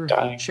for your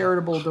Dying.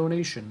 charitable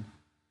donation.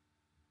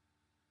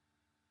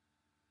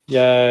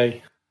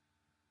 Yay.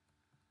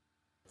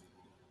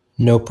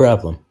 No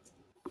problem.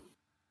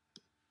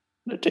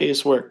 A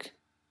day's work.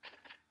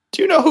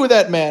 Do you know who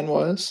that man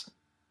was?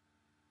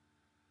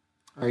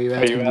 Are you Are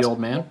you asking the old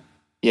asking man? him?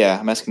 Yeah,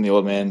 I'm asking the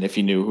old man if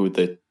he knew who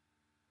the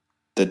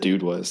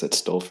dude was that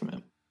stole from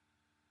him.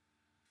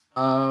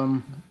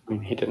 Um, I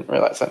mean, he didn't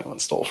realize anyone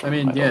stole from I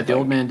him. mean, yeah, don't the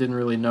old think. man didn't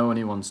really know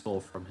anyone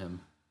stole from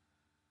him.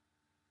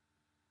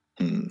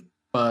 Hmm.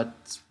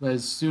 But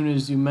as soon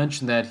as you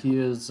mention that,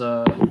 he's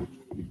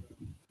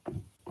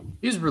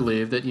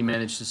relieved that you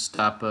managed to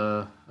stop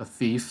a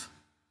thief.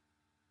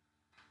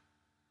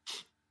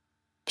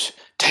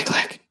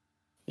 Teklak,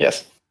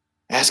 Yes.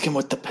 ask him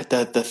what the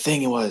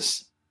thing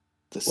was.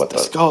 What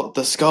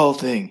The skull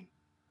thing.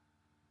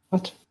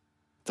 What?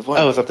 The one.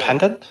 Oh, the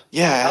pendant?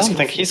 Yeah, I ask don't him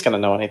think if he's going to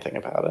know anything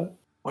about it.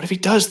 What if he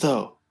does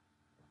though?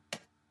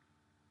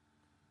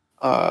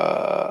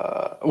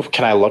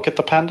 Can I look at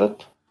the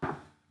pendant?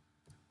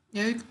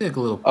 Yeah, you can take a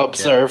little.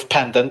 Observe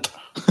pendant.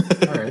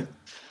 Yeah. All right.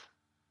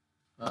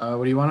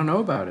 What do you want to know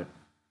about it?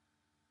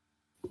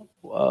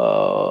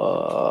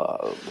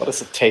 What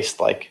does it taste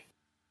like?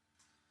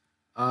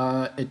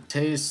 It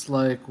tastes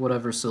like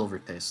whatever silver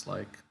tastes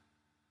like.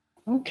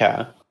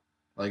 Okay.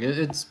 Like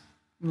it's,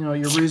 you're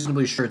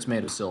reasonably sure it's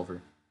made of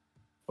silver.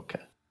 Okay.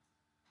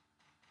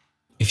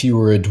 If you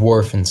were a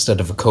dwarf instead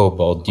of a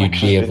kobold, you'd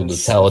Okay, be able to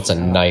tell it's a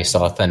it's- nice,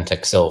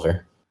 authentic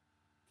silver.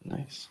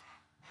 Nice.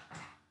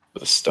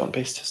 With a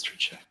stone-based history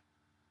check.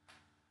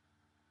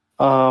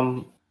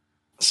 So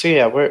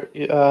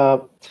yeah,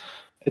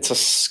 it's a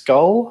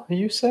skull,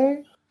 you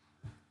say?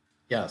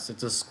 Yes,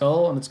 it's a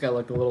skull, and it's got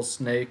like a little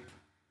snake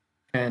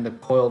kind of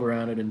coiled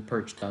around it and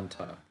perched on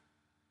top.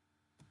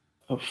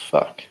 Oh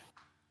fuck.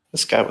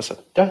 This guy was a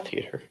Death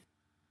Eater.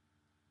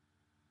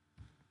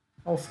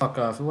 Oh, fuck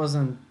off. It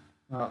wasn't...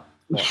 Oh,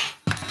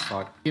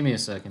 fuck. Give me a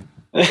second.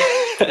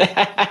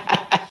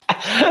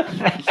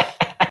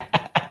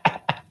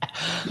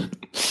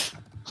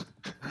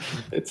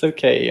 It's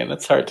okay, and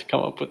it's hard to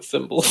come up with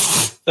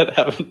symbols that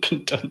haven't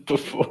been done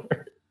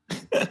before.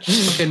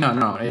 Okay,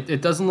 no.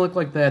 It doesn't look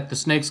like that. The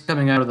snake's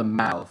coming out of the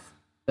mouth.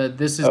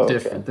 This is Okay.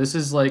 different. This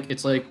is like...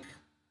 It's like...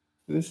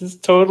 This is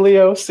totally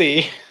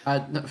OC.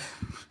 No,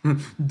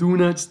 do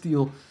not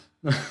steal.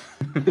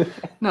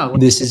 No,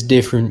 This is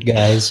different,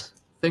 guys.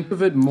 think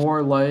of it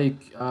more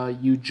like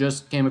you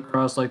just came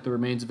across like the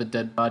remains of a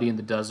dead body in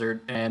the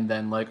desert, and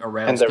then like a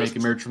rattlesnake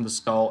emerged from the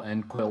skull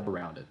and coiled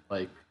around it.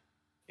 Like,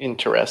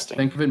 interesting.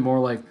 think of it more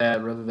like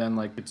that rather than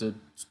like it's a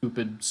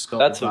stupid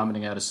skull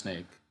vomiting out a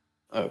snake.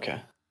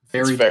 Okay.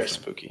 Very very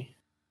different. spooky.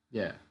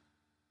 Yeah.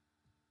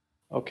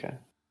 Okay.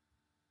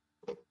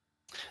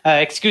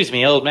 Excuse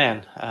me, old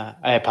man.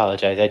 I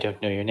apologize. I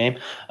don't know your name.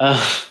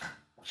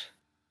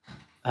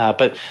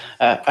 But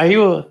are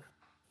you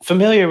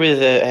familiar with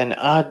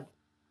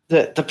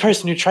the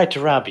person who tried to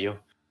rob you?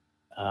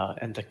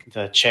 And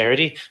the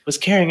charity was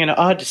carrying an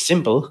odd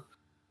symbol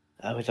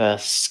with a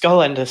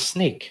skull and a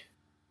snake.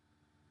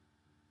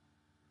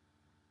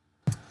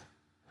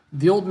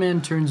 The old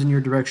man turns in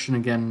your direction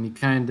again, and he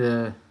kind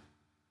of...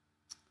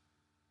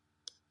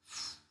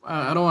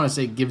 I don't want to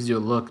say gives you a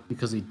look,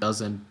 because he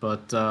doesn't,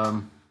 but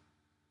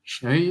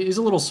he's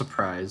a little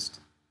surprised.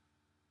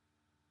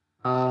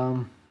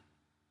 And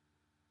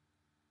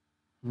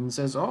he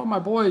says, "Oh, my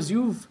boys,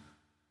 you've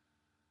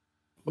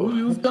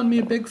done me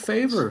a big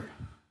favor.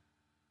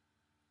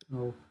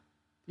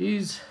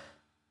 These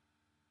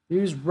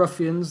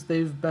ruffians,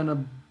 they've been a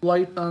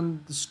blight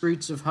on the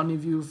streets of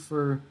Honeyview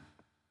for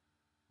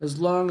as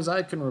long as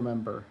I can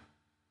remember.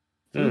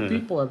 Few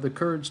people have the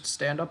courage to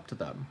stand up to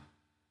them."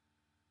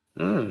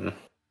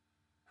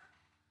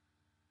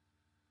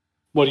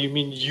 What do you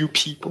mean, you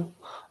people?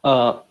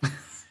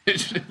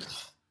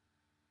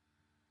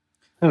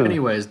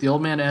 Anyways, the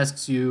old man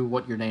asks you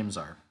what your names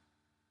are.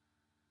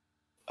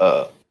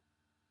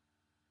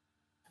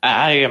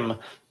 I am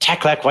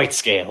Taklak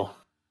Whitescale,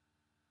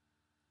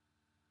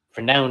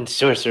 renowned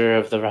sorcerer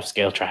of the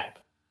Roughscale tribe.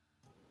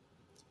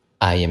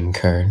 I am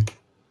Kern.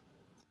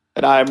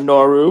 And I'm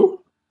Noru.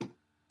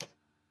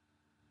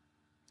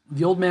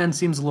 The old man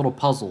seems a little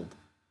puzzled.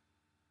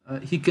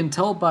 He can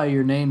tell by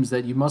your names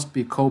that you must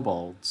be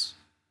kobolds.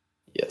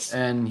 Yes.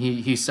 And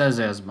he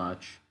says as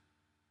much.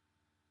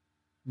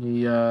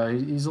 He's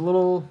a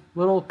little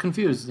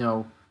confused.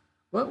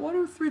 What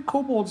are 3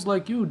 kobolds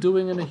like you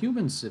doing in a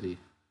human city?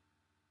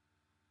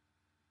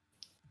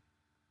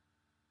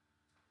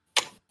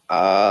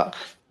 To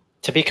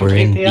be We're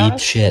in completely deep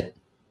honest, shit.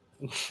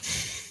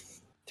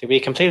 to be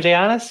completely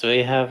honest,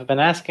 we have been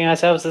asking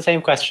ourselves the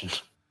same question.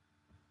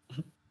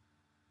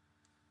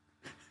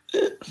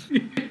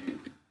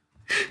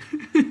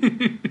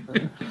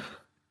 Okay.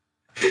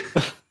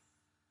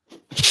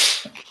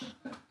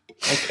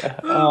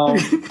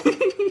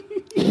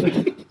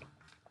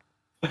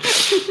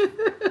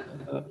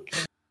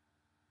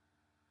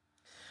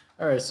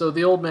 All right, so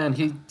the old man,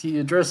 he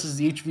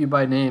addresses each of you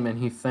by name, and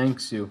he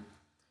thanks you.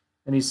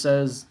 And he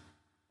says,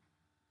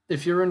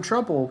 "If you're in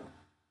trouble,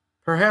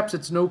 perhaps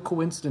it's no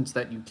coincidence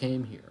that you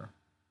came here.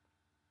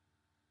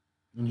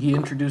 And he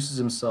introduces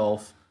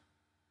himself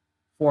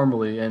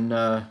formally, and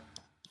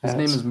his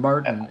name is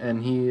Martin,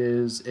 and he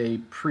is a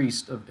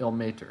priest of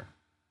Ilmater.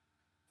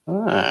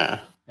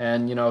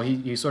 And,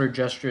 he sort of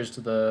gestures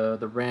to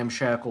the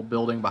ramshackle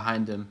building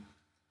behind him,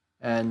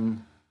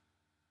 and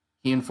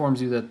he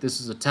informs you that this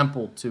is a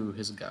temple to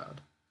his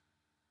god.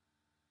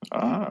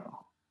 Oh.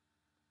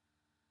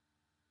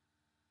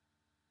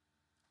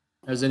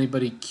 Is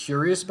anybody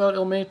curious about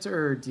Ilmater,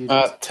 or do you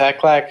just...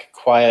 Taklak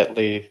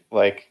quietly,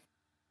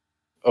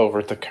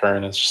 over to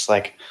Kern is just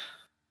like,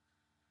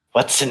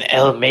 what's an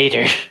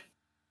Ilmater?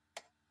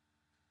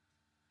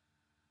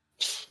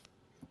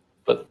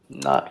 But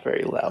not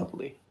very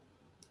loudly.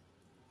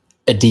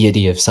 A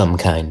deity of some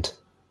kind.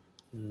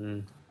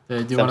 Do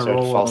you want to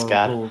roll a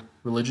little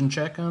religion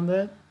check on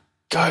that?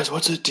 Guys,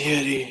 what's a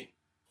deity?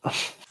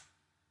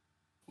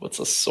 What's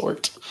a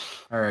sort?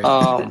 All right.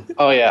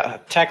 Oh yeah,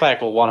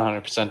 Taklak will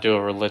 100% do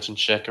a religion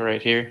check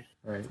right here.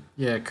 Right.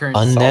 Yeah, current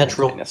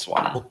Unnatural.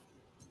 -1.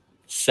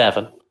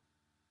 7.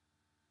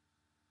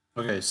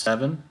 Okay,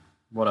 7.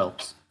 What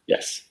else?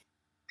 Yes.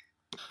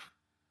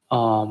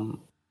 I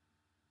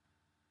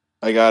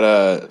got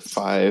a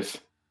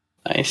 5.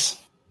 Nice.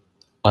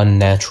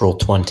 Unnatural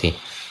 20.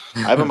 I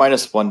have a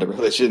 -1 to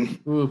religion.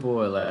 Ooh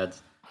boy,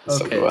 lads.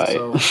 So Okay, do I.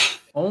 so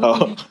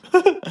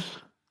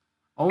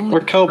only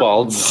We're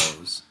kobolds. Kern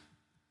knows.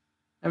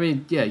 I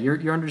mean, yeah,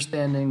 your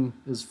understanding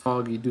is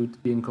foggy due to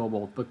being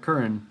kobold, but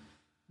Kern,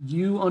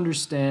 you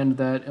understand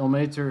that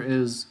Ilmater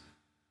is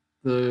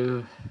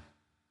the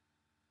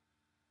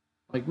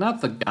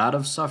not the god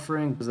of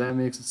suffering, because that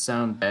makes it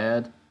sound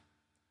bad,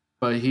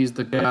 but he's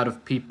the god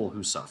of people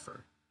who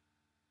suffer.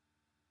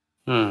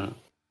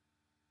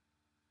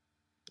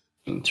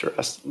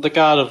 Interesting. The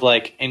god of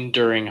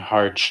enduring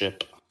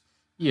hardship.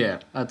 Yeah,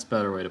 that's a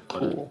better way to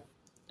put it. Cool.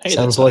 Hey,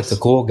 Sounds that's like nice. a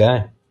cool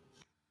guy.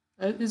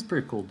 He's a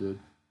pretty cool dude.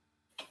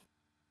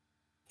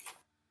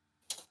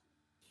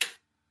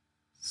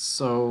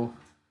 So,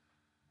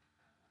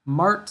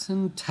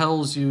 Martin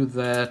tells you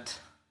that,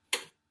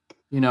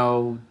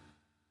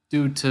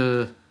 due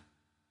to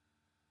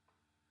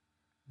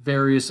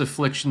various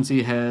afflictions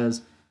he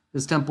has,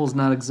 his temple's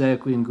not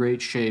exactly in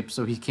great shape,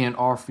 so he can't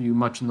offer you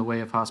much in the way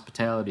of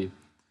hospitality.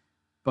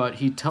 But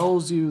he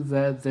tells you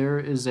that there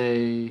is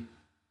a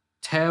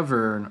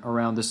tavern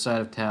around this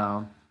side of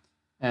town,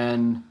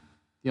 and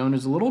the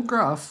owner's a little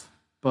gruff,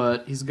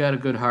 but he's got a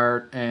good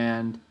heart,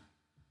 and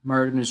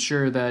Martin is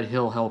sure that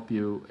he'll help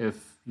you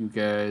if you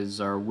guys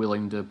are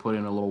willing to put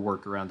in a little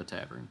work around the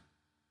tavern.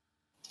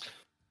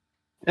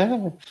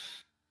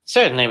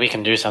 Certainly we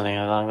can do something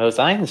along those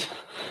lines.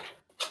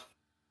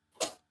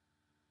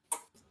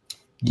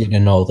 Get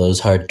in all those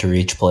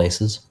hard-to-reach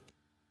places.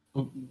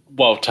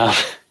 Whoa, Tom.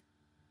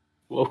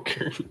 Whoa,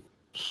 Kern.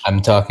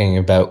 I'm talking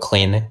about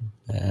cleaning.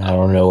 I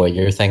don't know what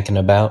you're thinking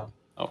about.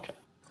 Okay.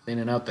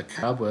 Cleaning out the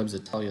cobwebs, I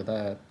tell you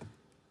that.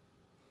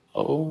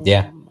 Oh.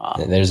 Yeah,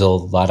 there's a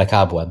lot of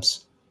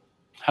cobwebs.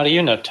 How do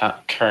you know,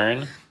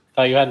 Kern?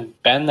 Thought you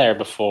hadn't been there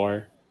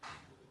before.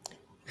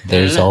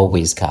 There's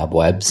always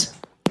cobwebs.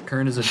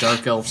 Kern is a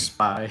dark elf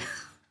spy.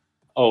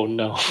 Oh,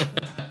 no.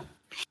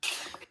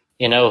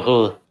 You know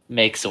who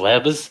makes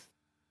webs?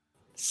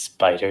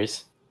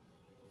 Spiders.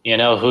 You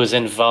know who's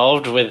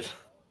involved with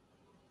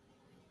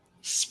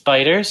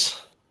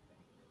spiders?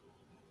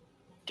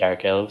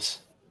 Dark elves.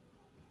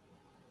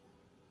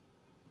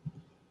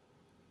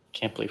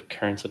 Can't believe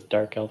Kern's a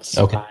dark elf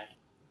spy. Okay.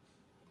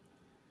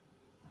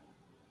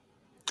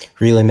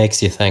 Really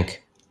makes you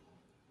think.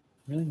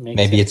 Really makes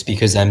Maybe it- it's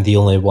because I'm the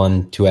only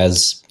one who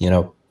has,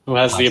 who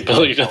has the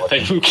ability to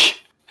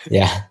think.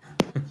 yeah.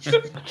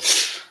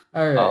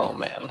 All right. Oh,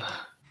 man.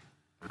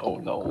 Oh,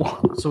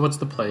 no. So what's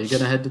the play? You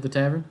gonna head to the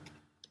tavern?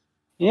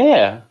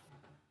 Yeah.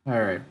 All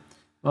right.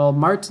 Well,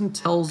 Martin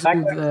tells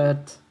you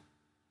that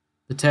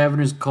the tavern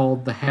is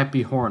called the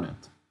Happy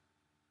Hornet,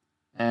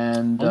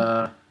 and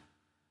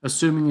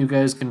assuming you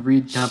guys can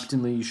read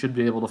competently, you should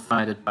be able to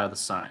find it by the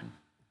sign.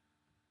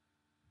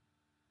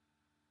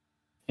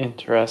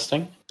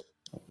 Interesting.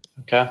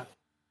 Okay.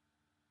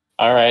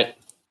 All right.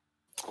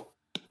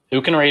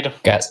 Who can read?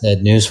 Got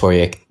sad news for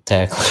you,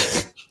 Tack.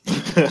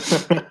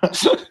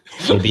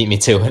 You beat me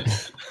to it.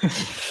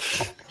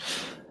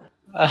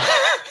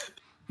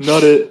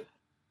 Not it.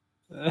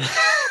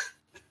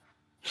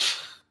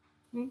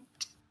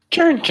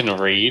 Karen can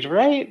read,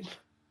 right?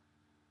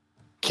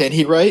 Can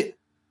he write?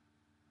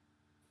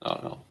 Oh,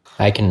 no.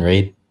 I can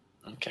read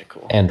Okay,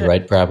 cool. and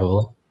write,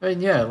 probably. I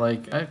mean, yeah,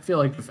 I feel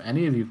like if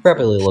any of you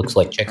Probably looks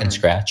like chicken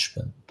scratch,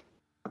 but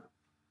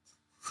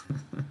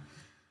I'm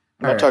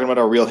not talking about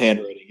our real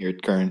handwriting here,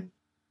 Kern.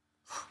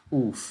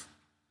 Oof.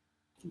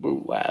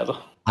 Boo, lad.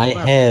 I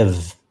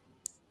have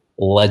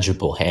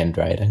legible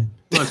handwriting.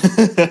 Look,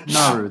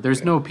 Naru,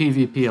 there's no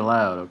PvP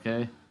allowed,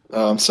 okay?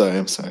 Oh, I'm sorry.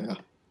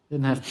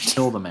 Didn't have to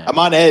kill the man. I'm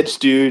on edge,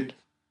 dude.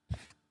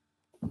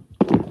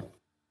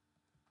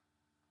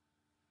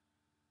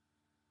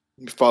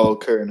 You follow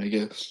Kern, I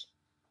guess.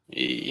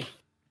 E.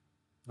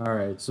 All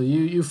right, so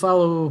you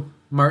follow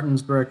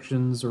Martin's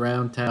directions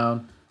around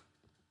town,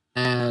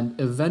 and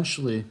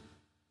eventually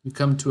you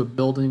come to a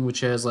building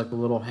which has like a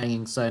little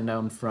hanging sign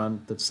out in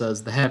front that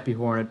says the Happy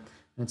Hornet,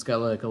 and it's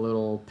got like a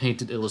little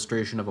painted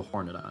illustration of a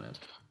hornet on it.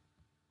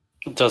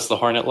 Does the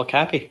hornet look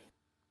happy?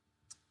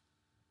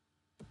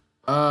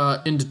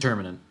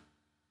 Indeterminate.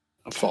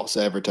 False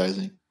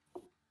advertising.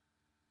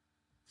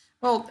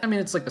 Well, I mean,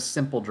 it's like a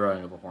simple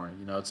drawing of a hornet.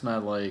 It's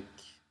not like.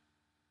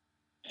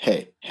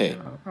 Hey. I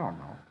don't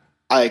know.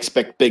 I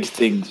expect big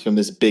things from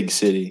this big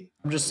city.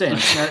 I'm just saying,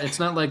 it's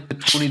not like the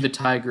Tony the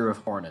Tiger of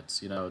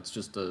hornets. It's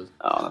just a.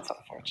 Oh, that's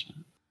unfortunate.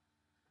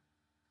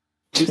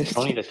 Who's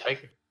Tony the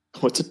Tiger?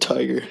 What's a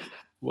tiger?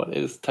 What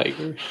is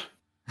Tiger?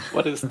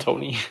 What is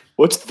Tony?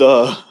 What's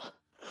the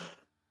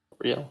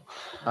Real.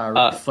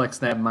 Flex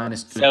that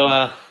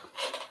 -2.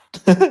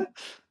 So,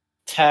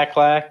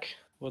 Taklak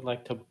would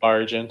like to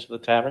barge into the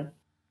tavern.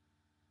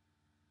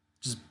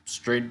 Just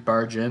straight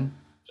barge in.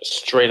 Just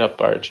straight up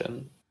barge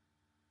in.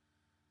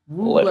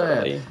 Woo,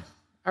 Literally. lad.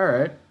 All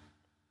right.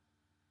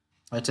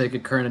 I take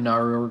it Kern and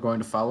Naru are going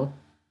to follow.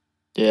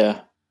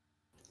 Yeah.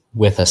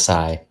 With a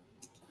sigh.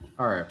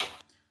 All right.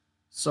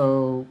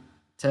 So,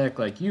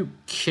 Taklak, you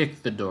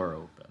kick the door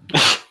open.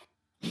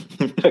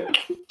 Do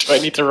I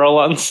need to roll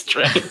on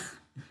strength?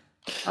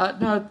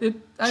 No,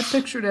 I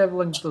pictured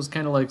having those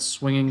kind of like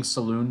swinging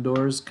saloon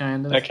doors,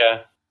 kind of.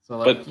 Okay. So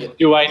like, But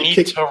do I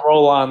need to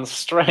roll on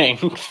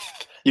strength?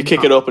 You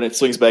kick it open, it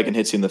swings back and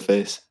hits you in the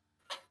face.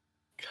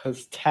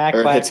 Because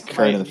Or it hits Taklak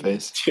Kern in the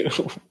face.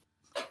 too.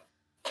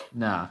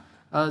 nah.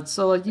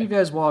 So like you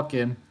guys walk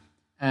in,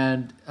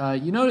 and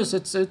you notice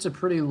it's a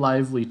pretty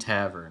lively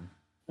tavern.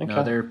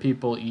 Okay. There are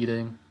people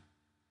eating,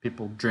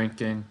 people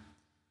drinking,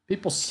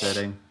 people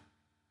sitting.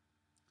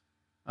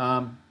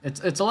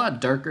 It's a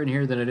lot darker in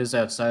here than it is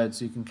outside,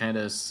 so you can kind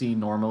of see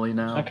normally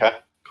now. Okay.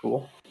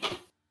 Cool.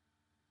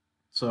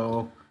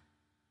 So,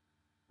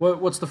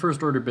 what's the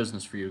first order of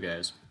business for you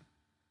guys?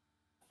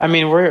 I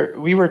mean,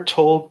 we were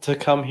told to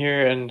come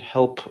here and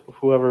help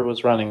whoever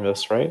was running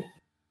this, right?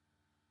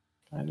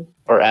 Kind of,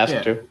 or asked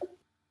Yeah. to.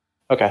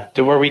 Okay.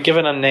 Were we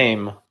given a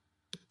name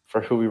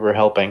for who we were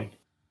helping?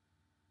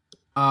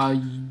 Or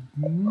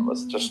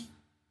was it just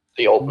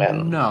the old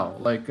man? No,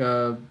 like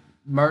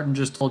Martin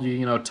just told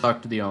you,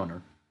 talk to the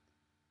owner,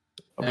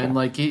 Okay. and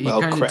like he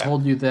Well, kind of crap.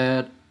 told you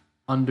that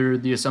under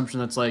the assumption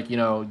that's like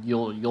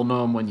you'll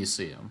know him when you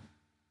see him.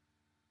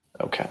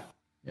 Okay.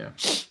 Yeah.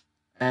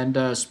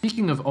 And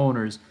speaking of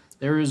owners,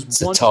 there is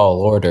It's one. a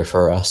tall order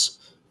for us.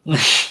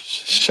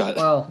 Shut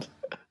up.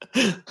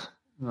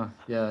 Well,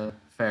 yeah,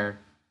 fair.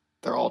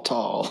 They're all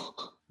tall.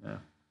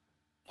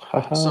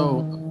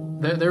 So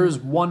there is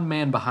one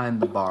man behind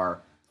the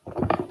bar,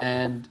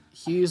 and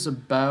he's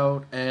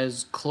about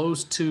as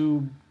close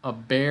to a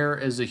bear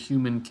as a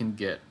human can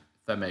get,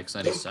 if that makes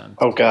any sense.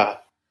 Oh God.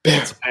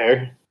 It's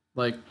fair.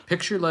 Like,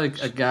 picture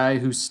like a guy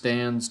who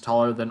stands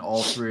taller than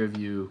all three of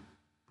you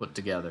put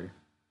together.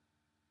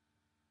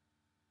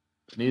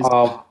 And he's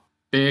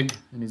big,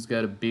 and he's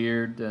got a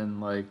beard and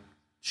like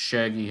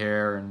shaggy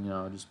hair, and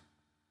just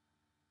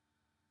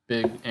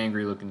big,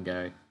 angry-looking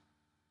guy.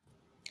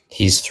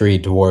 He's 3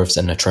 dwarves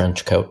in a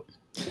trench coat.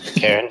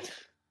 Karen,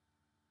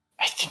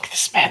 I think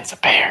this man's a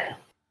bear.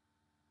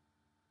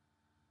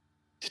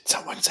 Did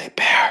someone say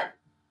bear?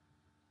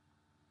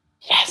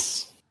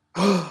 Yes.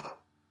 I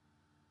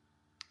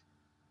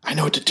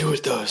know what to do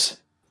with those,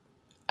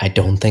 I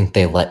don't think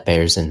they let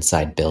bears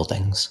inside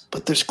buildings.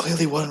 but there's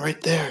clearly one right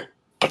there.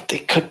 But they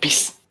could be.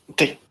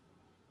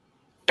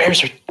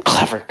 Bears are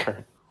clever,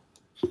 Kurt.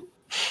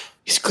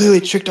 He's clearly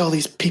tricked all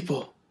these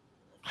people.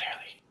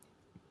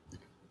 Clearly.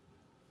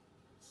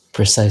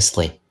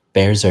 Precisely.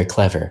 Bears are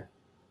clever.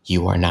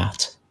 You are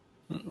not.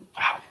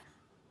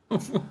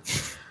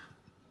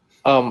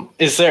 Wow.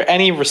 Is there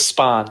any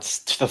response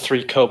to the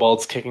 3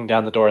 kobolds kicking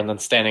down the door and then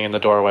standing in the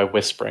doorway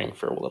whispering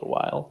for a little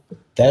while?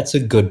 That's a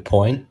good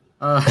point.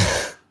 I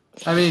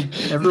mean,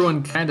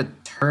 everyone kind of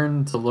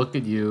turned to look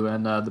at you,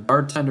 and the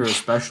bartender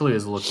especially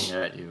is looking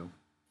at you.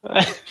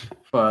 But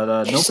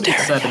He's nobody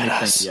staring said at anything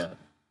us. yet.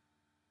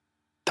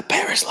 The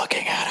bear is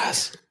looking at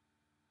us.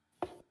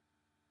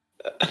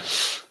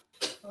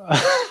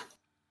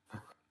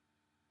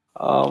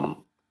 All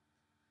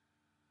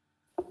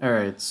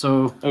right,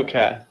 so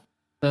Okay.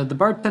 the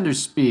bartender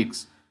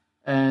speaks,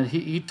 and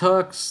he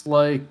talks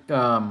like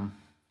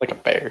Like a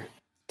bear.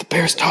 The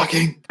bear's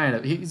talking. kind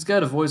of. He's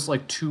got a voice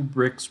like 2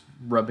 bricks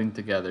rubbing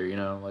together.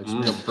 Like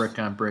some real brick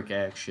on brick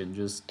action.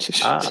 Just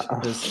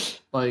this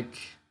like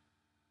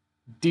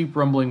deep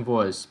rumbling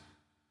voice.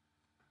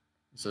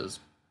 He says,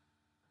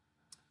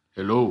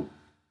 "Hello,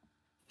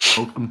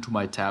 welcome to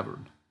my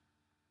tavern.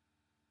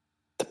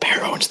 The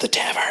bear owns the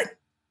tavern.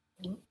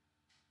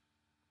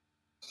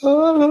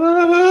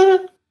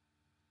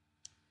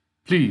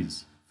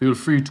 Please feel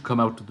free to come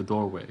out to the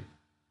doorway."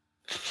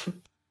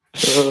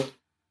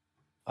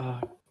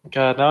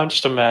 God, now I'm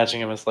just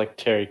imagining him as like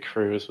Terry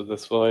Crews with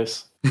this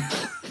voice.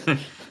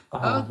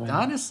 Oh, man.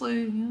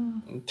 Honestly,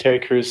 yeah. Terry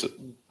Crews,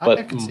 I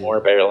but can see more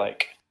that.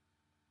 bear-like.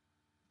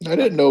 I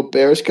didn't know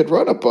bears could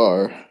run a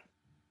bar.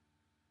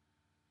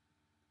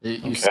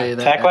 You say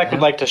that. Taklak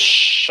would like to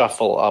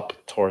shuffle up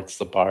towards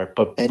the bar,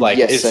 but And like,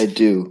 yes, I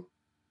do.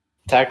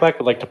 Taklak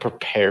would like to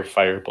prepare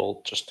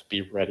Firebolt just to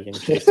be ready in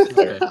case the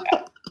bear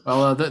Okay.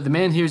 Well, the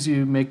man hears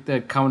you make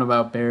that comment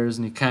about bears,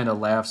 and he kind of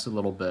laughs a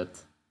little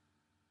bit.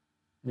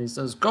 And he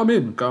says, "Come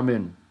in, come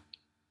in.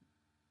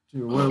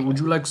 Would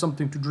you like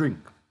something to drink?"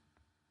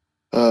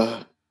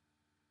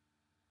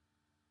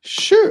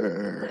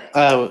 Sure.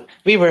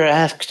 We were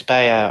asked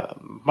by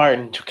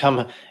Martin to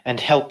come and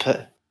help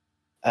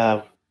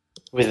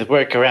with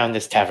work around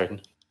this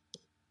tavern.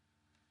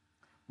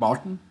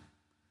 Martin,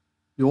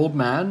 the old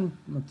man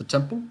at the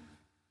temple.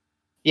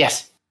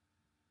 Yes.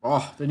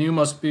 Oh, then you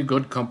must be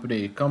good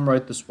company. Come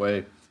right this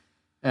way.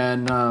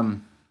 And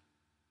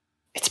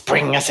It's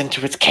bringing us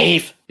into its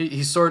cave.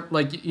 he's sort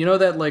like, you know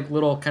that like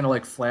little kind of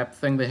like flap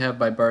thing they have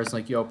by bars,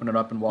 like you open it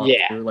up and walk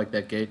through like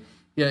that gate.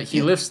 Yeah,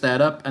 he lifts that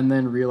up and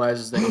then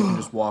realizes that you can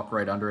just walk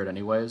right under it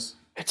anyways.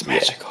 It's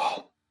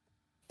magical.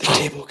 The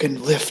table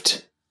can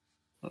lift.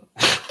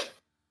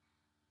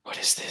 What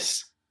is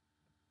this?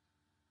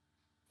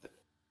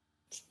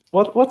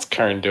 What's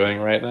Kern doing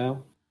right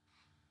now?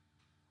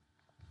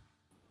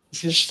 Is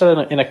he just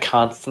in a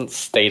constant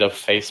state of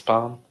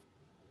facepalm?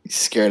 He's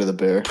scared of the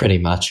bear. Pretty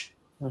much.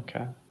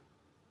 Okay.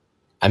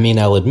 I mean,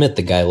 I'll admit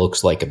the guy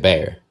looks like a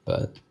bear,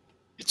 but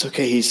It's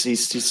okay.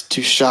 He's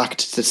too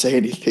shocked to say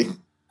anything.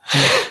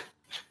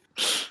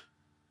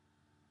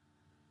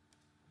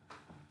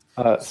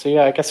 So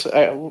yeah, I guess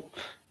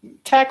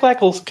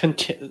Taklak will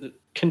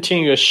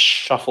continue to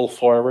shuffle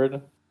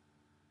forward.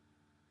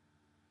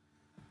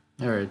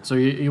 All right, so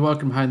you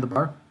walk him behind the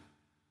bar?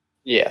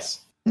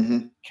 Yes.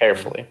 Mm-hmm.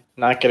 Carefully.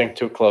 Not getting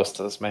too close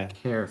to this man.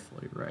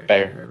 Carefully, right.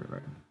 Bear.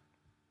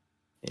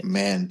 Right.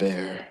 Man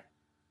bear.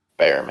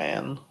 Bear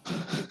man.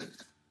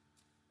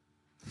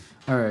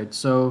 All right,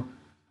 so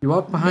you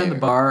walk behind the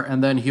bar,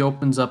 and then he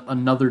opens up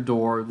another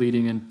door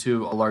leading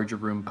into a larger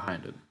room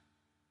behind it.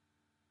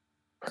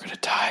 We're gonna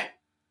die.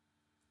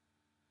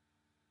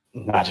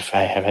 Not if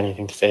I have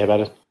anything to say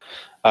about it.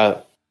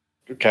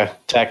 Okay.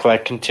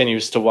 Taklak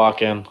continues to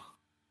walk in.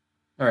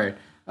 All right.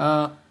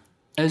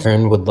 As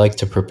Kern would like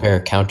to prepare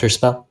a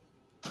counterspell.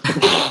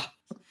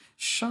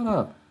 Shut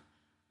up.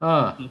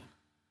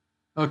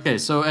 Okay,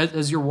 so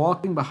as you're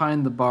walking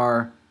behind the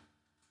bar,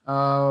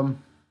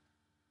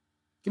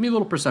 give me a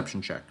little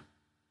perception check.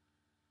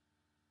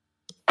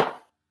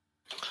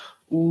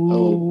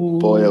 Oh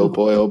boy, oh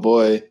boy, oh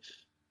boy.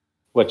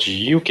 What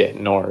you get,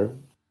 Nor?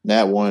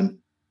 Nat 1.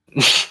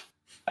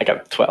 I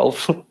got a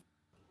 12.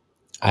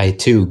 I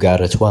too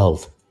got a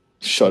 12.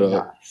 Shut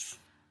up. Nice.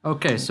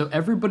 Okay, so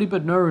everybody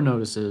but Noru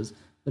notices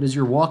that as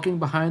you're walking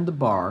behind the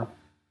bar,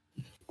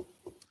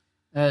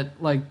 at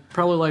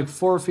probably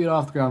 4 feet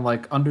off the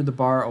ground, under the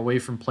bar, away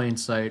from plain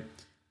sight,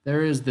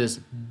 there is this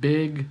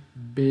big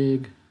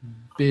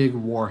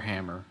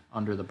warhammer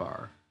under the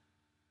bar.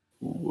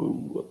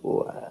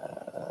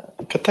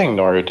 Good thing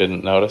Noru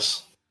didn't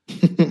notice.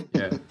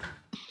 Yeah.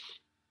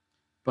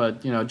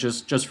 But,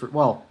 just for,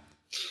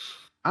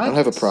 I don't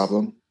have a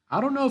problem. I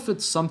don't know if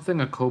it's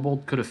something a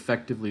kobold could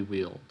effectively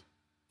wield.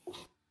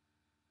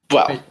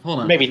 Well, Wait, hold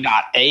on. maybe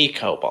not a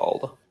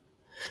kobold.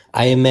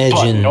 I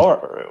imagine But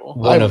Noru.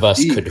 one of us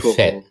the could kobold.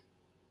 fit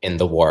in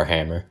the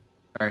Warhammer.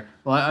 All right.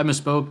 Well, I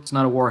misspoke. It's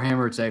not a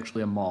warhammer. It's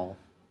actually a maul.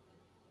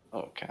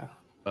 Okay.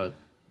 But,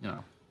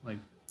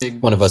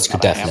 big. One of us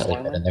could Not a definitely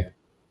hammer. fit in there.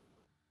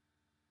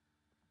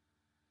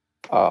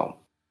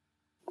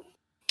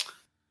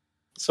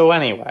 So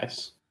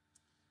anyways,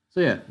 So,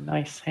 yeah.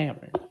 nice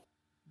hammer.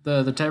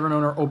 The tavern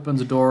owner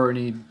opens a door and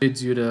he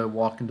bids you to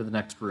walk into the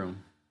next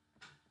room.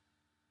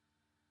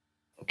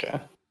 Okay.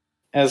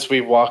 As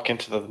we walk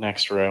into the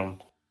next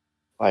room,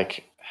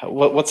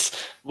 what's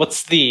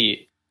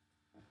the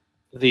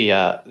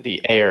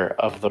air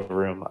of the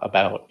room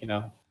about?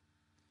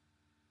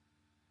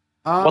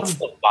 What's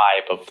the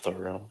vibe of the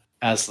room,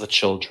 as the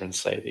children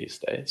say these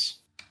days?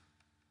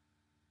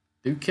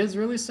 Do kids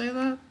really say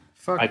that?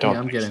 Fuck I don't me,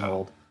 I'm think getting so.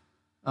 old.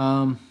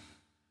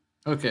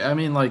 Okay, I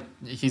mean,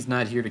 he's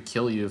not here to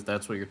kill you if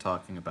that's what you're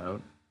talking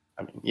about.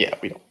 I mean, yeah,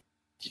 we don't,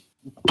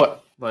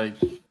 but Like,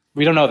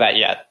 we don't know that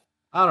yet.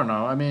 I don't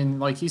know. I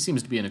mean, he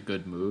seems to be in a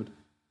good mood.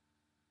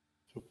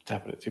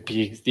 That would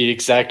be the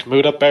exact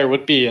mood a bear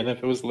would be in if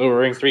it was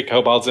luring 3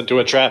 kobolds into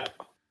a trap.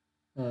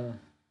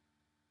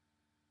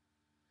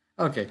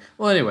 Okay,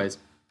 well, anyways,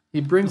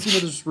 he brings you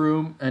to this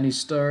room and he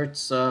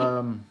starts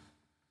sort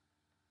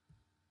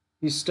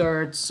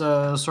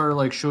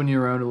of showing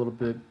you around a little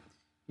bit.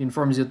 He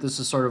informs you that this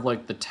is sort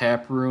of the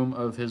tap room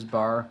of his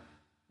bar.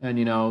 And,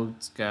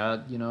 it's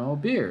got,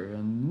 beer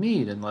and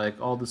meat and,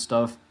 all this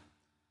stuff.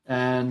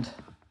 And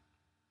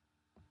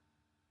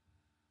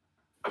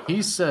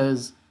he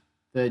says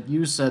that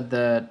you said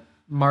that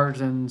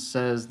Martin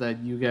says that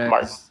you guys,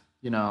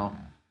 Martin.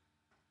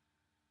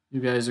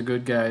 You guys are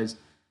good guys.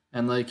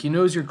 And, he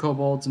knows you're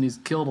kobolds and he's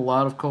killed a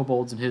lot of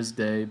kobolds in his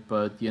day,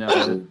 but,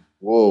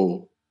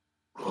 Whoa.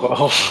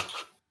 Whoa.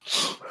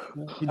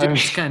 he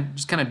just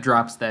kind of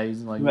drops that.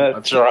 He's like,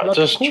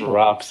 Just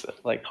drops it.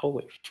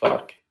 Holy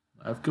fuck.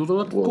 I've killed a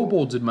lot of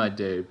kobolds in my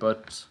day,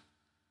 but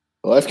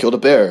Well, I've killed a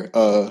bear.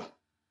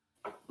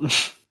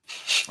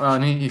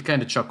 And he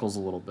kind of chuckles a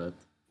little bit.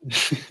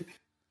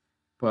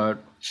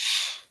 But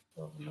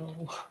Oh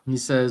no. he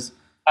says,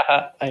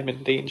 I'm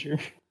in danger.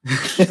 he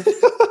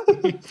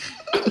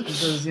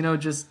says,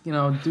 just,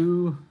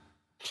 do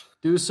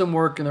some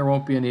work and there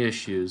won't be any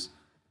issues.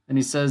 And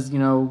he says,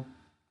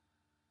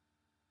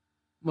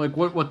 like,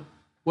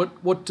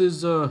 what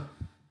is it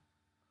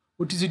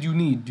you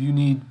need? Do you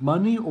need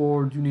money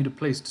or do you need a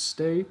place to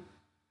stay?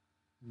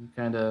 You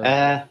kind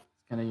of,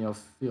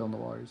 feeling the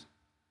waters.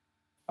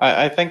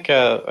 I think,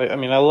 I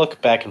mean, I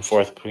look back and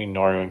forth between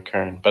Noru and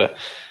Kern, but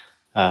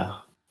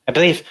I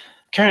believe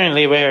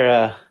currently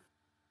we're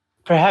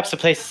perhaps a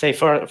place to stay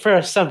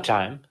for some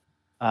time,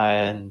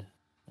 and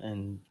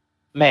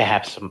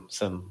mayhaps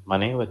some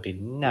money would be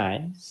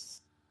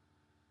nice.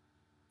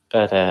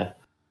 But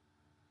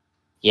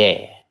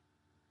yeah.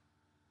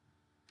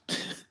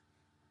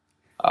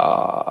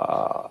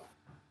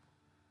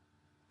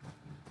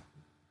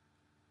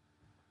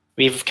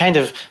 We've kind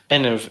of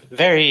been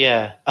very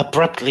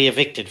abruptly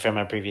evicted from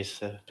our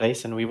previous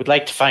place, and we would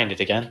like to find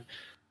it again.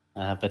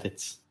 But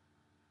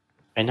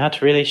we're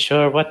not really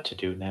sure what to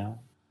do now.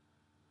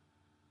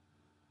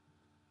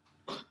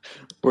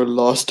 We're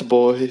lost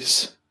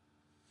boys.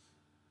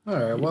 All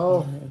right.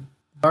 Well,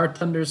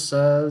 bartender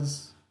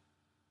says,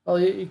 well,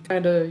 he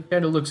kind of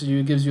looks at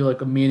you, gives you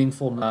like a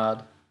meaningful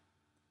nod.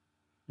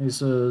 He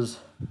says,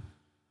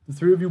 "The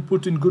three of you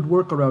put in good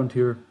work around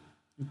here.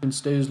 You can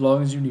stay as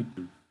long as you need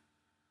to."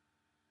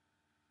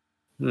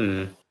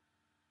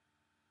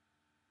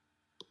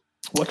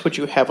 What would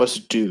you have us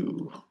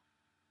do?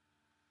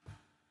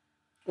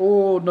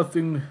 Oh,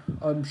 nothing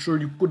I'm sure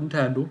you couldn't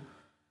handle.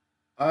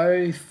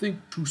 I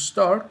think to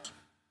start,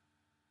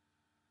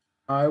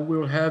 I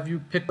will have you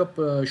pick up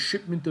a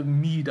shipment of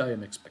mead I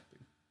am expecting.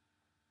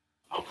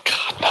 Oh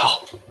God,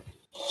 no!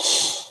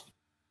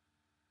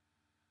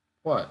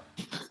 What?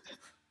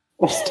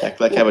 Does Tech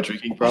like have a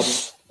drinking problem?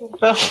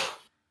 No.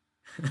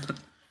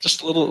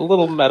 Just a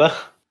little meta.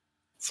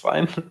 It's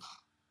fine.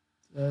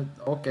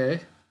 Okay.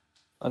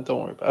 Don't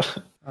worry about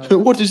it.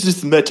 What is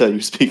this meta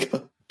you speak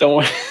of? Don't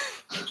worry.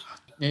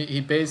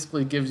 He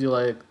basically gives you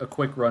like a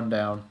quick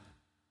rundown.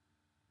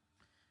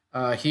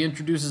 He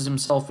introduces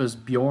himself as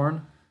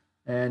Bjorn,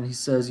 and he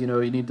says, you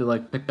need to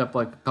like pick up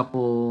like a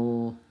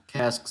couple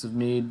casks of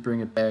mead, bring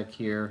it back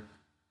here,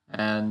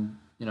 and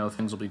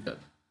things will be good.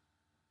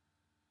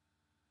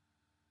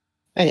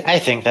 I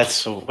think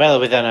that's well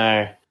within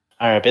our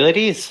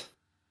abilities.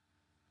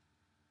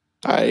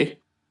 Aye.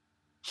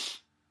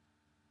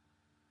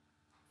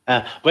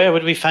 Where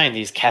would we find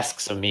these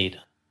casks of mead?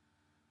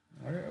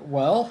 All right,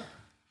 well,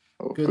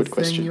 good thing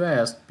question. you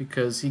asked,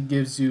 because he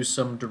gives you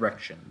some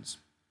directions.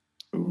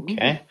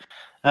 Okay.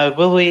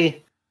 Will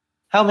we?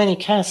 How many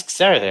casks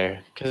are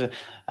there? Because,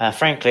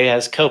 frankly,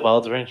 as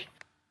kobolds,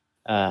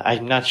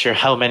 I'm not sure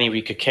how many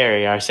we could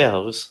carry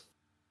ourselves.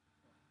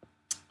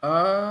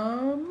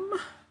 1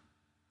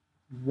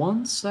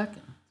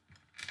 second.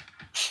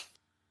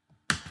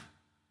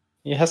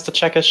 He has to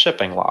check his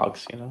shipping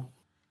logs,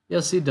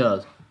 Yes, he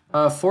does.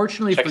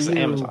 Fortunately Check for his you,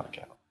 Amazon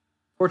account.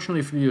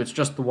 Fortunately for you, it's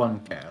just the one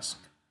cask.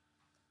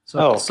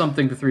 So it's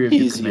something the three of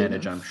you can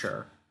manage, I'm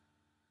sure.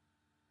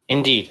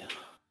 Indeed.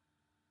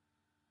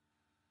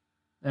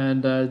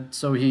 And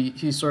so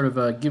he sort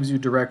of gives you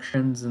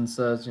directions and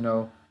says,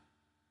 go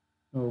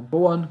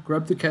on,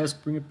 grab the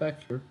cask, bring it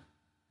back here.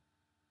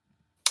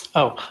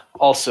 Oh,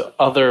 also,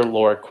 other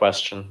lore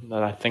question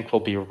that I think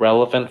will be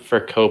relevant for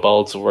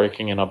kobolds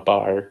working in a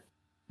bar.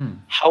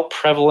 How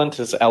prevalent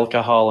is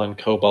alcohol in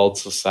kobold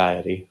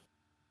society?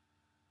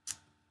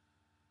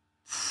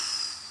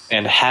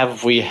 And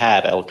have we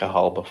had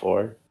alcohol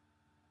before?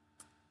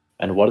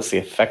 And what is the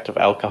effect of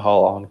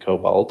alcohol on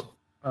kobold?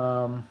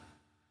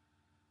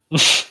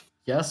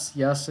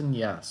 Yes, and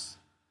yes.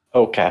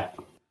 Okay.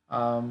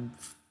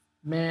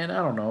 Man, I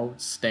don't know.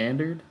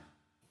 Standard.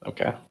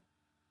 Okay.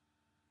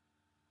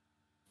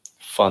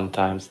 Fun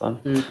times then.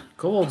 Dude,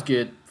 kobolds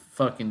get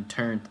fucking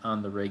turned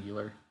on the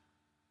regular.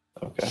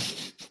 Okay.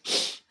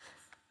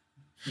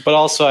 But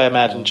also, I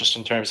imagine just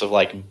in terms of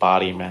like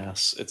body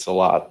mass, it's a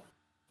lot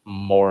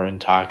more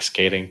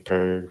intoxicating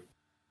per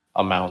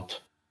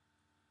amount.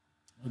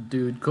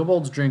 Dude,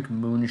 kobolds drink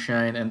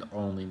moonshine and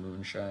only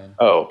moonshine.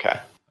 Oh, okay.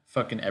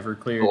 Fucking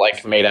Everclear.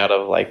 Like made out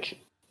of like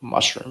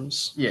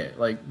mushrooms. Yeah,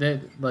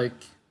 they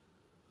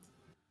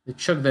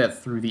chug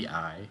that through the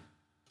eye.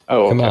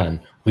 Oh, okay. Come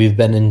on. We've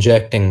been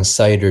injecting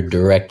cider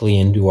directly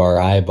into our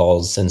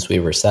eyeballs since we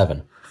were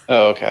 7.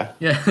 Oh, okay.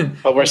 Yeah.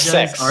 But we're you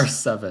guys 6. are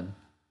 7.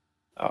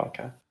 Oh,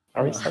 okay.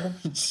 Are we 7? I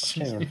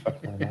can't even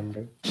fucking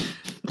remember.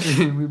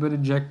 We've been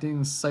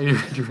injecting cider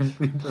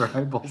directly into our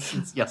eyeballs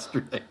since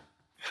yesterday.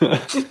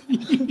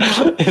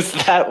 Is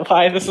that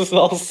why this has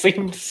all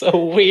seemed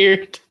so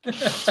weird?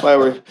 That's why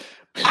we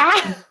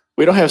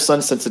don't have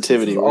sun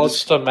sensitivity. We're All just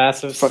just a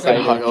massive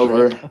fucking cider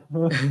hungover.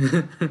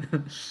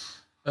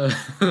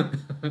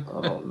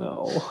 Oh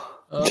no.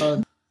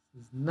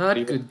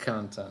 Not good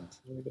content.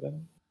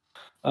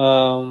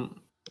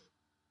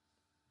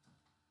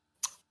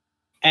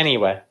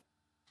 Anyway,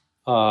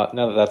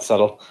 Now that that's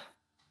settled.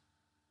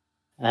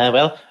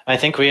 Well, I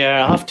think we are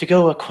off to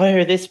go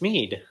acquire this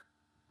mead.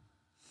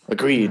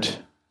 Agreed. Right.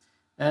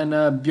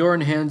 And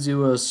Bjorn hands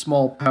you a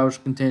small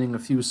pouch containing a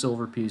few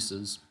silver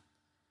pieces.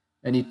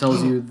 And he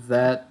tells you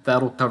that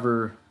that'll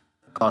cover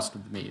the cost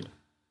of the mead.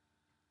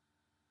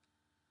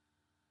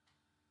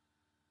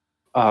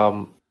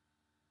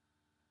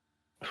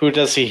 Who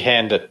does he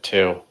hand it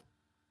to?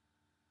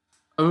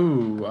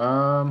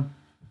 Oh,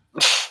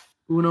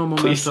 uno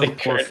Please momento say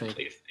por Kern. favor.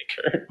 Please say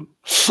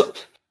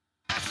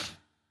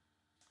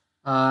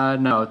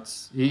Kern. No,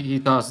 he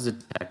tosses it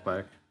to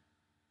Tackback.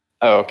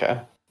 Oh,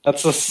 okay.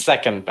 That's the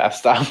second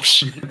best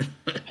option.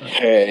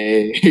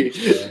 Hey.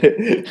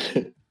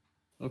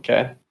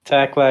 Okay.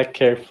 Taklak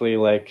carefully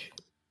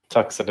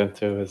tucks it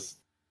into his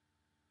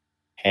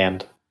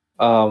hand.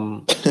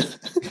 What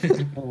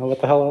the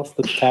hell else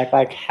did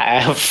Taklak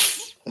have?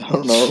 I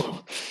don't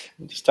know.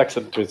 He just tucks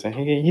it into his hand.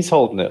 He's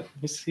holding it.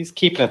 He's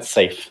keeping it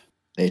safe.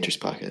 Nature's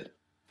pocket.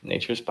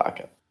 Nature's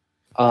pocket.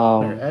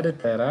 Edit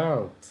that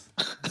out.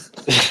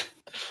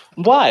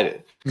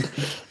 What?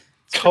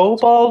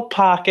 Kobold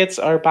pockets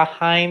are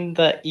behind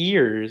the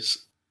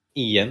ears,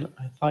 Ian.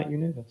 I thought you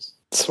knew this.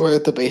 That's where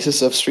the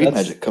basis of street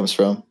magic comes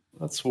from.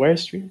 That's where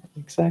street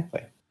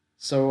exactly.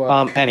 So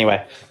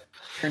anyway.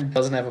 Kern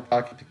doesn't have a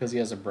pocket because he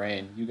has a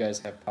brain. You guys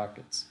have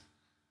pockets.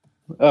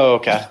 Oh,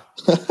 okay.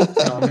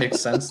 It all makes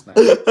sense now.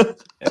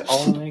 It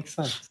all makes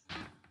sense.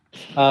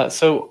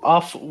 So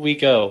off we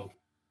go.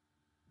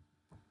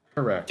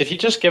 Correct. Did he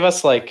just give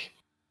us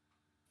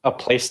a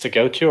place to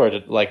go to,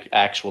 or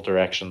actual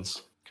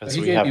directions? Because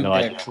He we gave have you no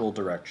idea. actual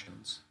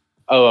directions.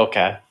 Oh,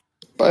 okay.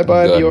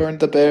 Bye-bye, Good. Bjorn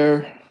the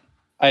bear.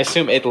 I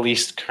assume at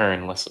least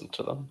Kern listened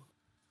to them.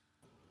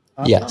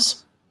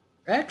 Yes.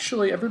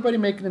 Actually, everybody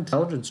make an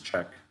intelligence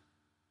check.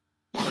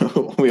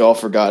 We all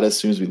forgot as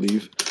soon as we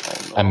leave.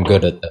 I'm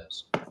good at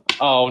this.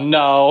 Oh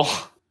no.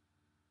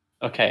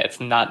 Okay, it's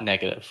not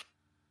negative,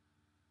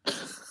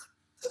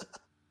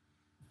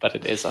 but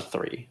it is a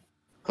 3.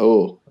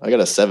 Oh, I got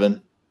a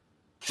 7.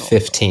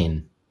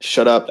 15.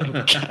 Shut up.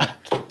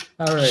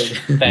 All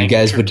right. You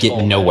guys would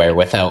get nowhere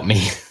without me.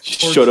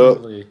 Shut up.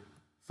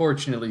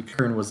 Fortunately,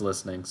 Kern was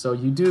listening. So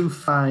you do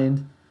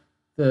find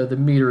the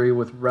meadery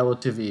with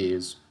relative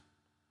ease.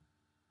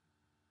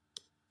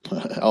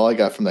 All I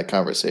got from that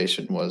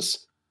conversation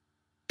was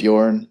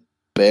Bjorn,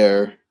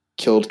 bear,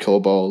 killed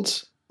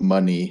kobolds,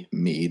 money,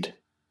 mead.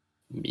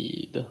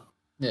 Mead.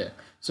 Yeah.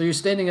 So you're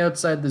standing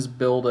outside this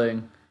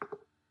building,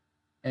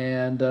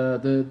 and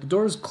the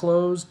door's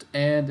closed,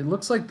 and it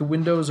looks like the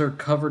windows are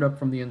covered up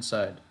from the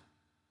inside.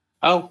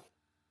 Oh.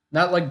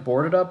 Not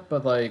boarded up,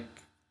 but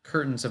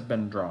curtains have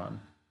been drawn.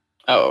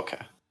 Oh, okay.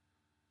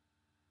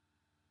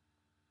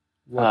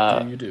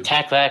 What do you do?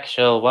 Taklak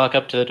shall walk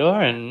up to the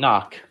door and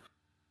knock.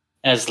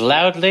 As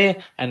loudly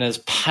and as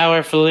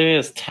powerfully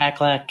as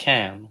Taklak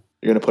can.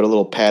 You're gonna put a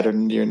little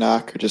pattern into your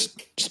knock, or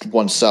just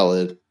one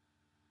solid?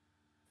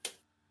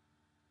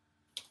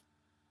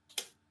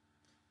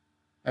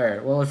 All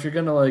right. Well, if you're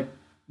gonna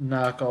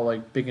knock all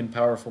big and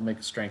powerful, make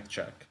a strength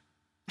check.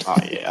 Oh,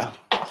 yeah.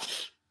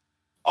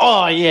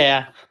 Oh,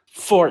 yeah.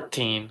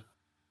 14.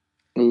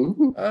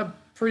 Ooh.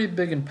 Pretty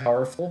big and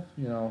powerful,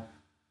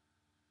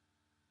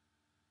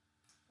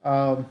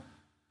 but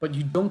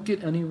you don't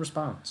get any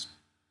response.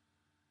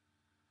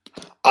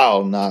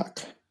 I'll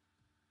knock.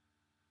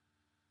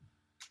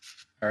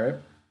 All right.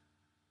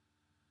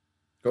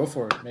 Go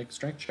for it. Make a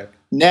strength check.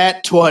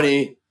 Nat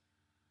 20.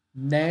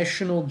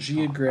 National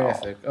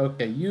Geographic.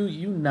 Okay,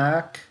 you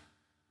knock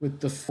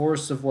with the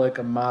force of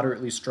a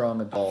moderately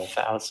strong adult.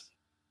 1,000.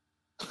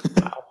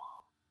 Wow.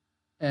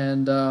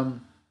 And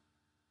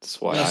That's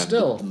why I'm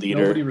still the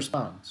leader. nobody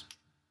responds.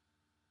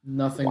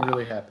 Nothing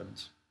really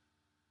happens.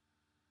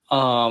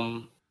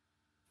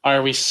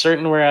 Are we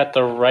certain we're at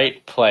the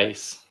right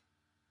place?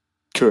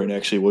 Kern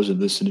actually wasn't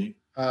listening.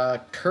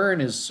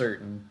 Kern is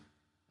certain.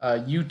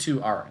 You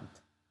two aren't.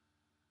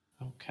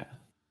 Okay.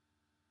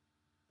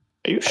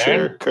 Are you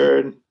sure,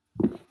 Kern?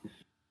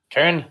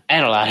 Kern,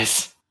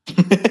 analyze.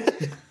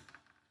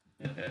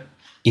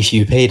 If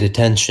you paid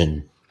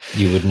attention,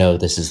 you would know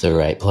this is the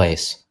right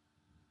place.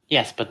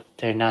 Yes, but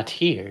they're not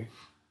here.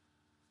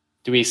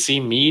 Do we see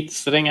Mead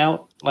sitting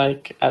out,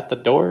 at the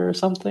door or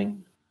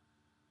something?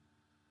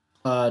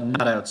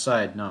 Not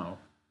outside, no.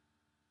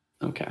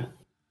 Okay.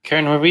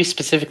 Kern, were we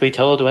specifically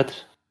told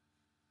what,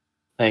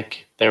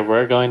 there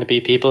were going to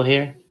be people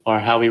here? Or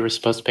how we were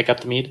supposed to pick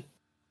up the mead?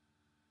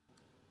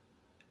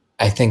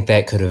 I think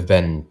that could have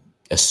been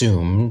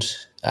assumed.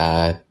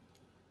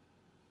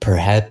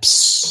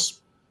 Perhaps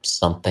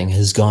something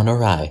has gone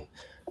awry.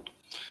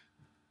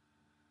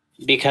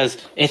 Because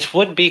it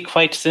would be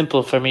quite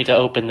simple for me to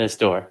open this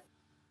door.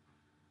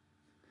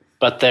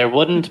 But there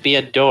wouldn't be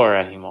a door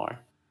anymore.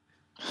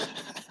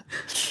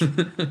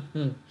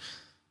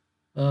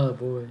 Oh,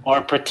 boy.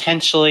 Or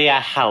potentially a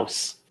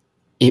house.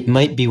 It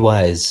might be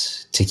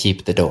wise to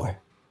keep the door.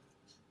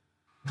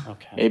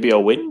 Okay. Maybe a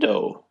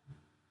window.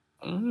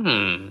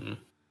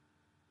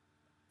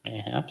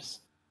 Perhaps.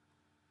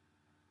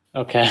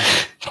 Okay.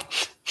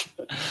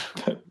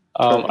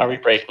 Are we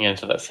breaking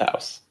into this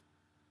house?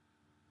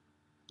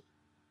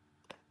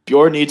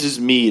 Bjorn needs his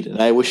mead,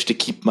 and I wish to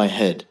keep my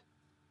head.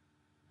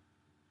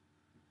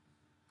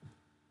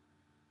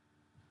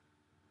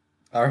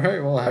 All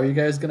right. Well, how are you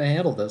guys gonna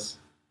handle this?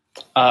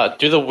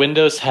 Do the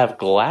windows have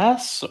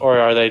glass, or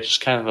are they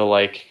just kind of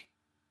like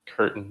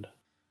curtained?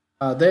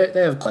 They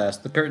have glass.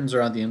 The curtains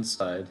are on the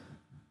inside.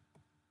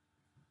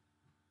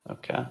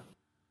 Okay.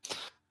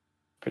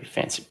 Pretty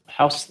fancy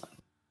house then,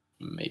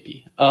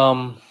 maybe.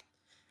 Well,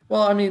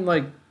 I mean,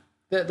 like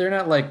they're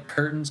not like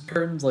curtains.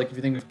 Curtains. Like if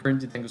you think of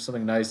curtains, you think of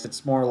something nice.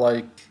 It's more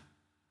like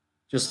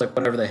just like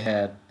whatever they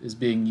had is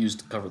being used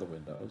to cover the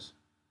windows.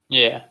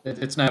 Yeah.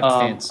 It's not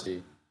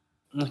fancy.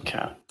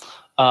 Okay.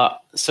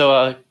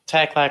 So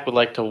Taklak would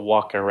like to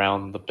walk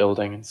around the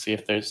building and see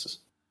if there's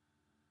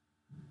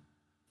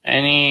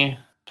any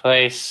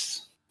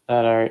place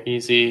that's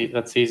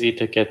easy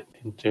to get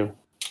into.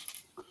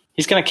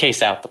 He's gonna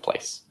case out the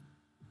place.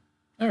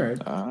 All right.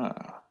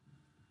 Ah.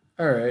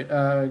 All right.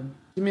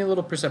 Give me a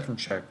little perception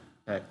check,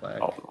 Taklak.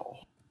 Oh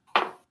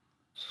no.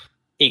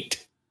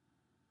 8.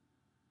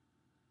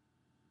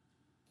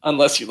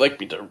 Unless you'd like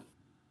me to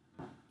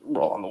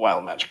roll on the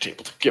wild magic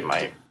table to get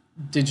my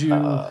Did you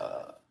advantage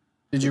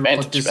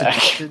put back.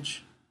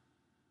 disadvantage?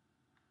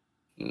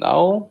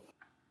 No?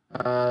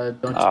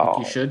 Don't you think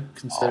you should,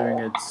 considering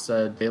it's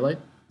daylight?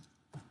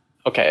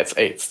 Okay, it's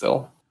 8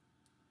 still.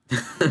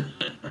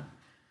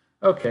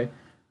 Okay.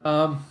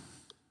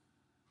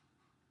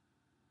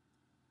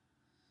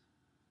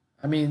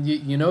 I mean,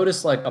 you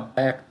notice like a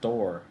back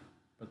door,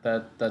 but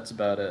that's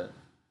about it.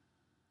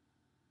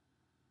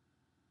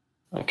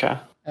 Okay.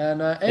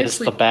 And Is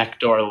actually, the back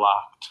door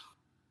locked?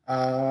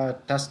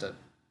 test it,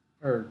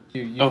 or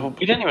you. Oh,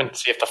 we didn't even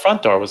see if the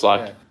front door was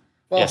locked. Yeah.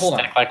 Well, Yes, hold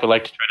on. Taklak would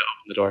like to try to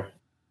open the door.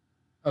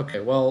 Okay.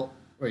 Well,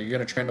 wait. You're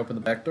gonna try and open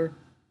the back door?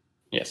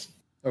 Yes.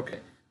 Okay.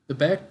 The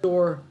back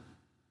door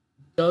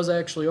does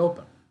actually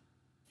open,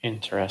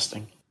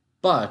 Interesting.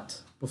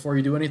 but before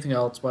you do anything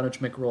else, why don't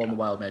you make a roll on the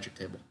wild magic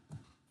table?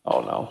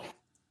 Oh no.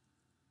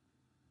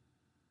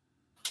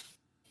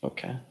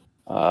 Okay.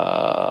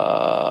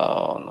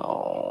 Oh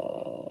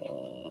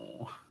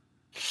no.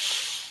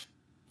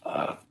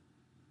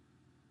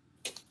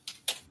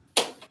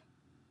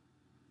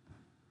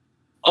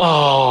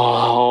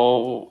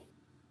 Oh.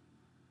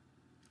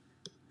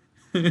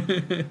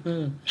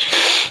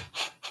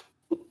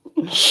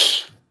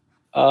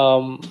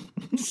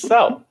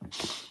 So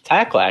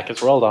Taklak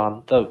has rolled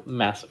on the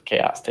massive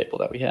chaos table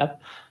that we have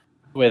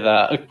with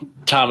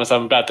Thomas.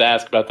 I'm about to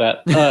ask about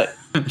that.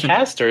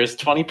 Caster is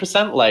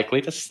 20%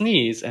 likely to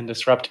sneeze and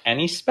disrupt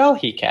any spell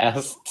he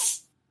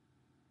casts.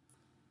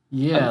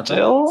 Yeah,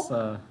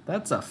 Until?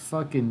 that's a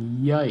fucking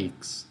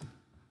yikes.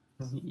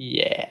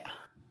 Yeah.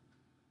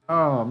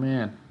 Oh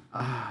man.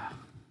 I'm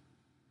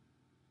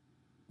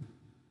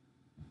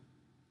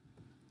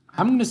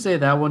gonna say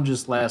that one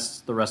just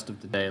lasts the rest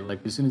of the day. Like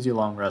as soon as you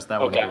long rest,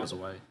 that one Okay. goes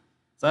away.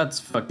 So that's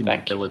fucking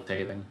Thank you.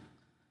 debilitating.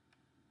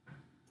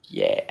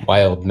 Yeah.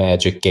 Wild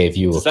magic gave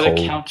you Does a that cold.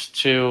 account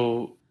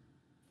to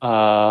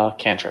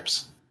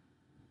cantrips?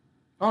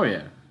 Oh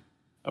yeah.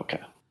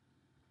 Okay.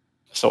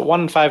 So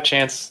 1 in 5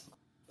 chance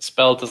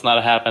spell does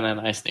not happen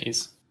and I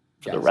sneeze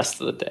for the Yes.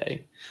 rest of the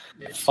day.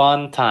 Yes.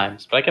 Fun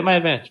times, but I get my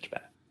advantage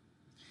back.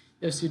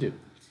 Yes, you do.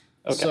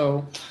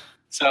 Okay.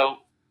 So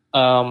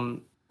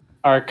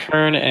Are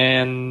Kern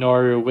and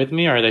Noru with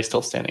me, or are they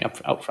still standing up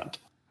out front?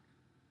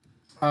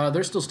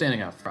 they're still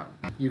standing out front.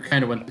 You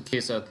kind of went the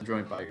case out the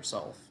joint by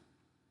yourself.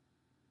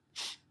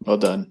 Well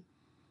done.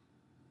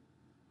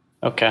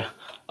 Okay.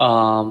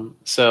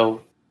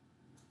 So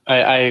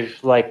I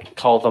like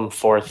call them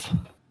forth.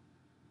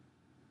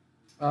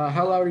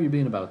 How loud are you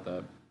being about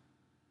that?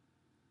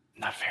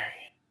 Not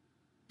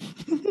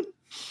very.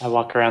 I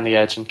walk around the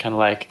edge and kind of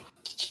like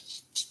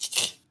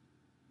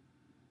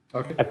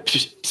Okay. I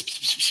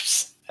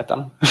at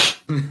them.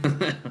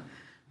 They're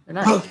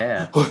not a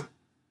cat. Who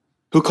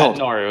At called?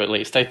 Noru, at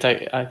least.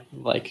 I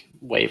like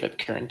wave at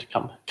Kern to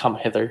come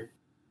hither.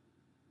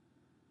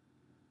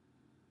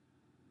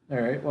 All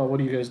right. Well, what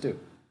do you guys do?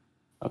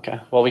 Okay.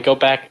 Well, we go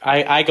back.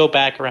 I go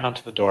back around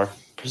to the door,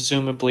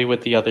 presumably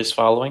with the others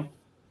following.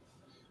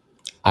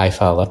 I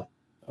follow.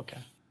 Okay.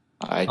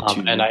 I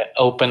too. And I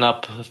open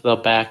up the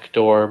back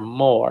door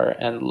more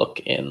and look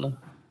in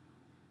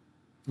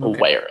Okay.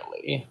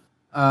 warily.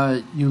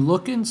 You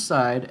look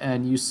inside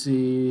and you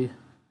see.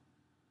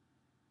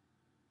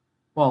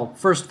 Well,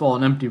 first of all,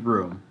 an empty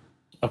room,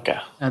 Okay.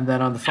 and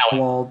then on the far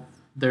wall,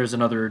 there's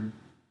another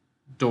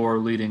door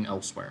leading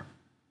elsewhere.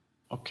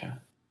 Okay.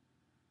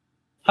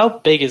 How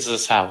big is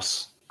this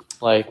house?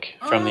 Like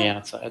from the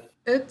outside?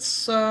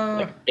 It's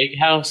Like big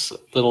house,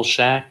 little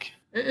shack.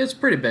 it's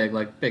pretty big,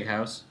 like big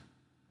house,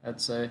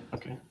 I'd say.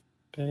 Okay.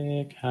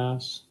 Big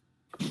house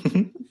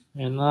in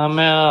the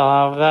middle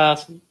of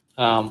the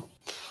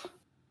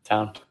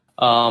town.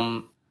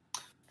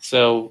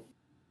 So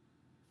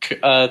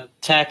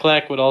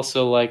Taklak would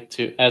also like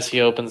to, as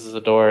he opens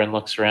the door and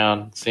looks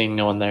around, seeing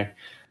no one there,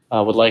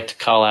 would like to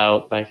call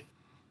out like,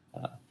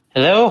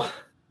 "Hello,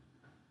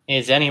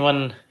 is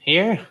anyone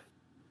here?"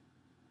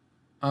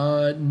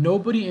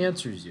 Nobody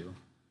answers you.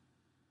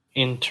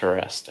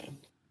 Interesting.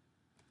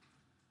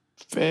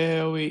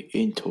 Very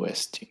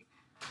interesting.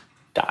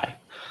 Die.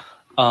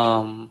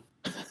 I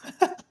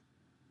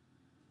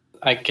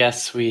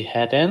guess we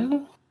head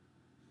in.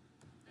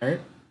 All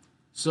right.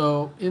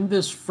 So in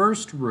this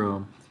first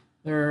room,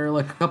 there are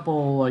like a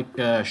couple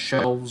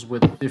shelves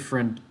with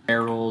different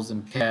barrels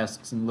and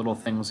casks and little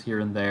things here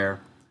and there,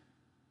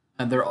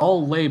 and they're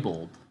all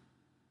labeled,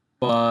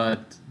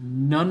 but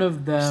none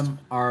of them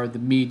are the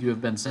mead you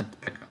have been sent to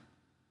pick up.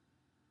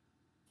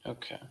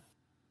 Okay.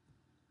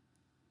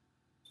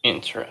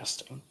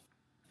 Interesting.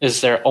 Is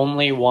there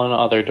only one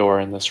other door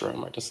in this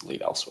room, or does it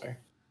lead elsewhere?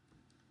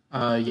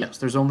 Yes,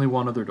 there's only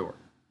one other door.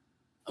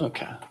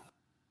 Okay.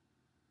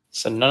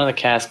 So none of the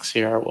casks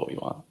here are what we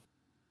want.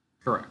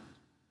 Correct.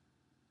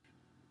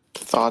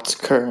 Thoughts,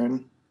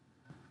 Kern?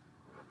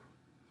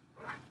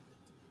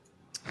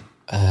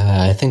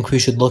 I think we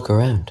should look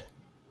around.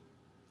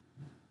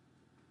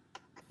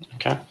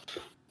 Okay.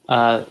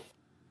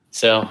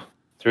 So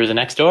through the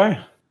next door?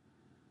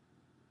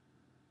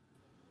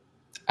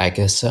 I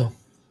guess so.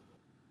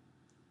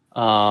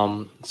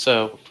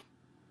 So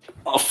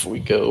off we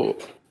go.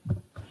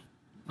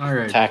 All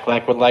right.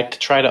 Taklak would like to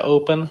try to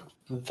open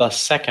the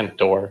second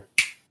door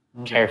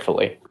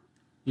carefully.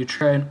 You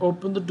try and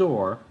open the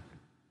door,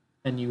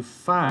 and you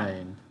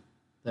find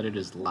that it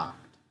is locked.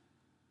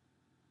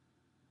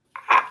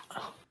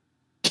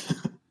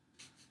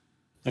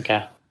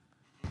 Okay.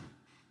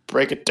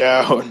 Break it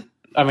down.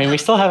 I mean, we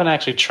still haven't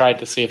actually tried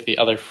to see if the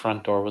other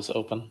front door was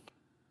open.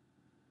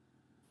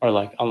 Or,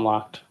 like,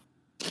 unlocked.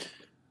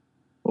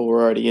 Well,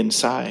 we're already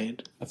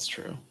inside. That's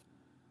true.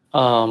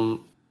 Well,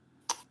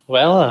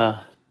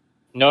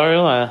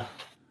 Noru,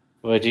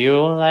 would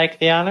you like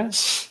the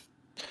honors?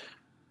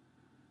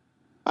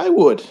 I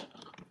would.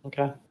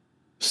 Okay.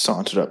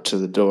 Sauntered up to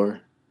the door.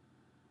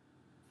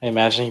 I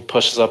imagine he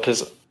pushes up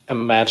his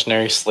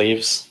imaginary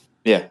sleeves,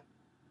 Yeah.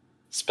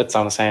 spits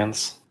on his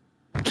hands,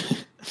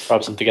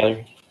 rubs them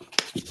together.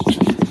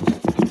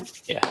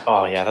 Yeah.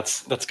 Oh, yeah.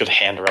 That's good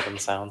hand rubbing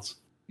sounds.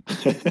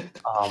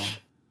 All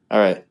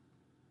right.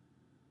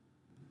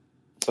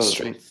 So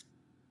Strength.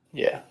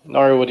 yeah.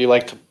 Noru would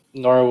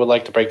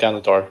like to break down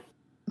the door.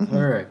 Mhm.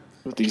 All right.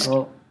 With these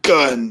Well,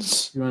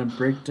 guns. you want to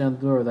break down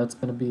the door? That's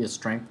going to be a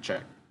strength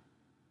check.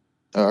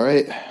 All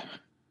right.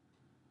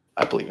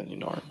 I believe in you,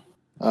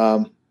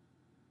 Noru.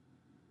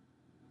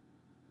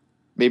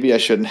 Maybe I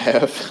shouldn't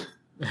have.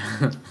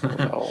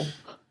 No.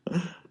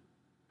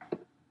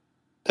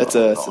 That's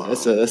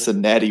a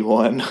natty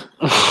one.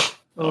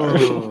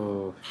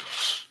 Oh.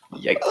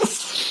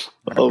 Yikes.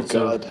 Oh So-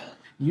 god.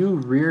 You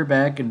rear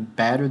back and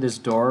batter this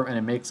door, and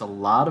it makes a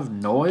lot of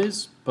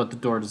noise, but the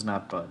door does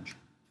not budge.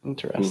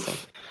 Interesting.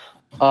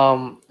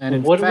 And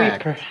in would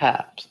fact- we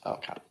perhaps?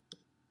 Okay.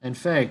 In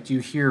fact, you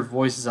hear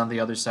voices on the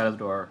other side of the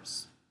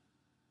doors.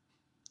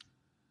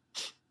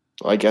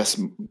 Well, I guess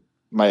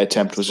my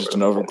attempt was just an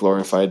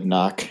overglorified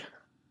knock.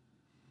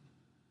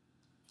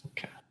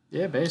 Okay.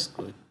 Yeah,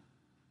 basically.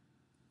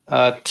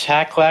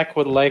 Taklak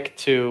would like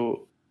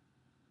to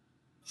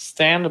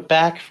stand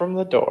back from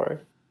the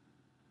door,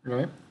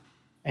 Right?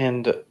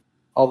 and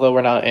although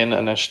we're not in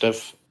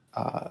initiative,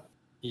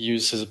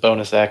 use his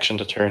bonus action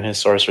to turn his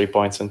sorcery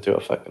points into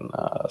a fucking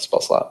spell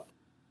slot.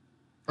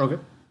 Okay.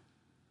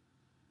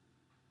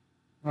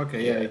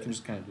 Okay, yeah, you can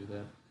just kind of do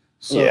that.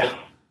 So Yeah.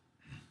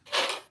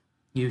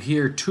 you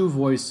hear two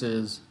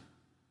voices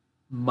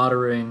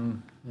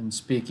muttering and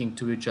speaking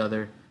to each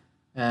other,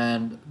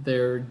 and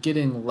they're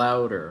getting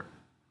louder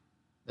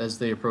as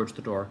they approach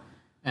the door.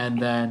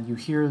 And then you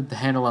hear the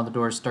handle on the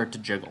door start to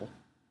jiggle.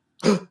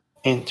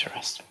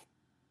 Interesting.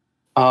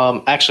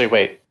 Actually,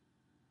 wait.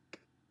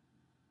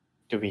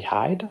 Do we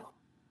hide?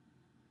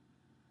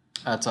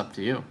 That's up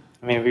to you.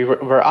 I mean,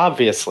 we're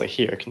obviously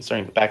here,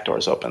 considering the back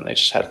door's open. They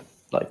just had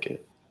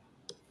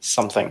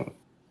something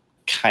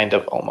kind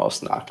of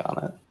almost knocked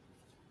on it.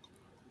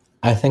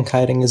 I think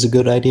hiding is a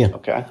good idea.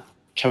 Okay.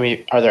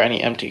 Are there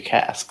any empty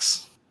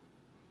casks?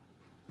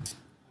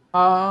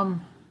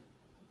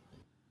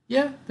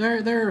 Yeah,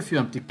 there are a few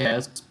empty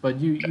casks, but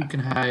you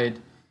can hide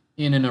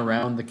in and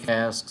around the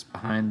casks,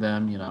 behind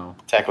them, you know.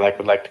 Taklak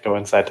would like to go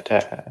inside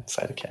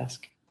inside a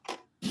cask.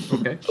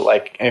 Okay.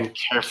 And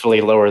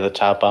carefully lower the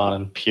top on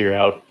and peer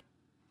out.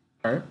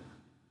 All right.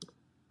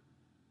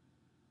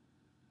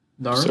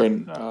 Nara?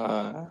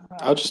 Sir,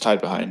 I'll just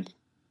hide behind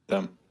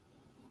them.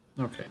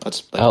 Okay.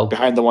 That's Oh.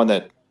 behind the one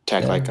that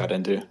Taklak Yeah. got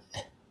into.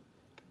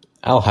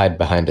 I'll hide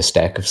behind a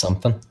stack of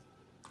something.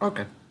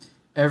 Okay.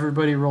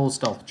 Everybody roll a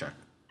stealth check.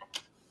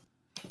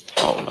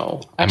 Oh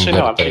no. I'm Actually, good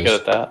no, at I'm pretty those.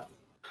 good at that.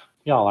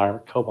 Y'all are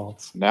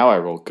kobolds. Now I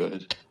roll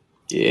good.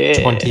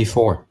 Yeah.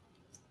 24.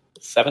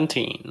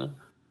 17.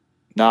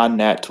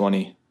 Non-nat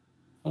 20.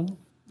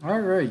 All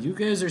right, you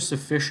guys are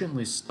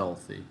sufficiently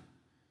stealthy.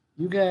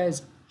 You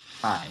guys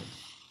hide.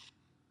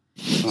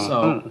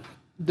 So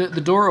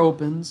the door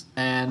opens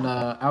and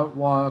out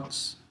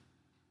walks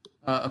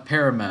a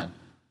pair of men.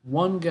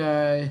 One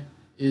guy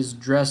is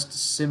dressed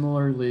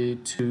similarly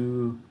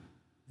to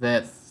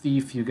that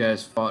thief you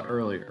guys fought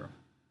earlier.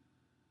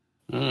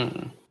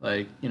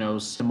 Like,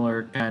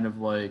 similar kind of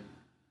like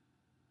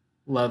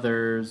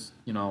leathers,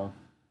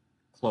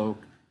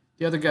 cloak.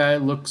 The other guy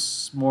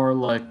looks more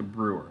like a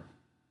brewer.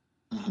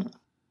 Mhm.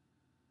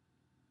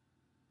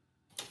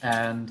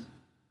 And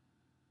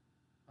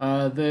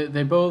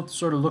they both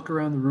sort of look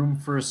around the room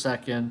for a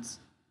second,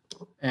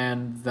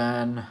 and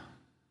then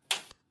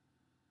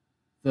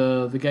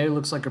the guy who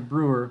looks like a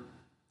brewer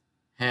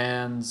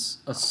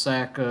hands a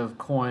sack of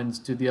coins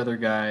to the other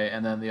guy,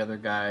 and then the other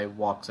guy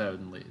walks out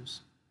and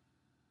leaves.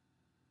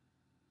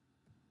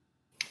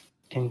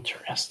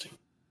 Interesting.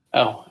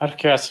 Oh, out of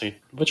curiosity,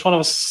 which one of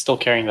us is still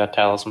carrying that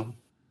talisman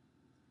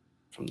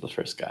from the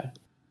first guy?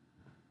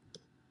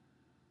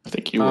 I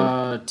think you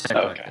were. Tech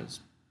Okay.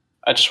 is.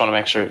 I just want to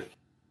make sure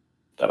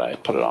that I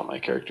put it on my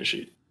character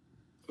sheet.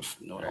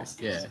 If no one else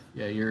does.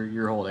 Yeah,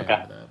 you're holding Okay.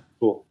 on to that.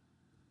 Cool.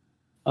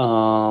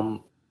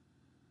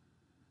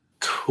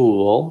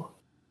 Cool.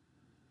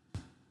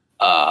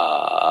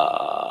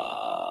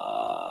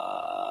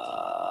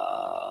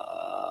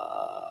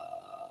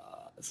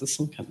 Is this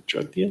some kind of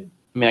drug deal?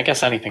 I mean, I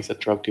guess anything's a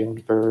drug deal in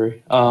a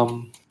brewery.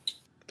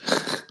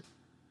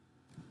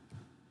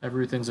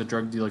 Everything's a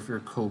drug deal if you're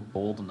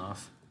kobold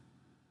enough.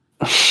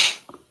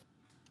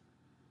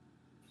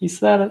 He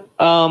said it.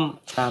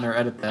 Connor,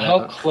 edit that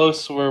How out.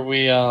 close were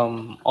we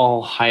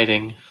all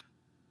hiding?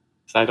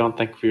 'Cause I don't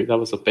think that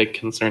was a big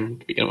concern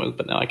to begin with,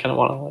 but now I kind of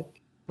want to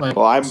Like,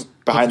 Well, I'm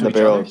behind to the each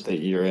barrel other? that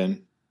you're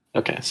in.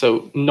 Okay,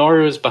 so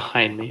Noru is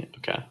behind me.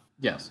 Okay.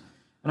 Yes.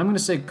 And I'm going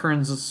to say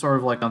Kern's sort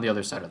of like on the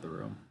other side of the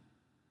room.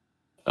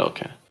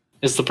 Okay.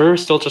 Is the brewer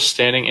still just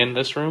standing in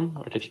this room,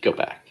 or did he go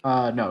back?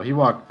 No, he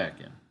walked back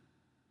in.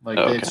 Like,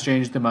 Oh, they okay.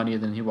 exchanged the money,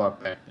 and then he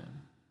walked back in.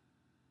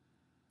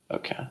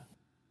 Okay.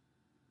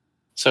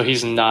 So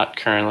he's not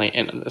currently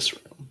in this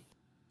room.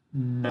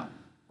 No.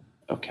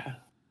 Okay.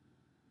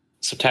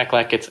 So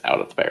Taklak gets out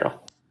of the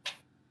barrel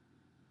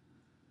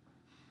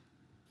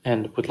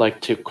and would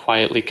like to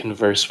quietly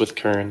converse with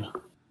Kern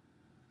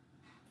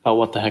about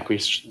what the heck we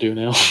should do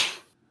now.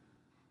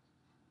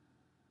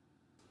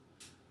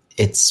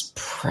 It's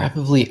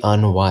probably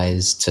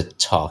unwise to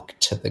talk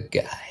to the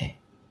guy.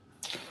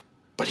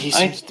 But he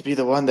seems to be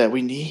the one that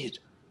we need.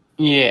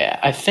 Yeah,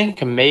 I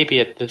think maybe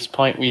at this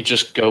point we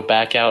just go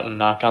back out and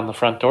knock on the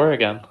front door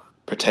again.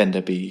 Pretend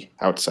to be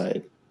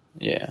outside.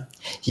 Yeah.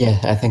 Yeah,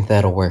 I think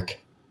that'll work.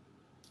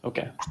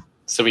 Okay.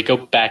 So we go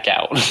back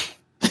out.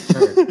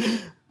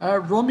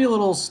 Roll me a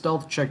little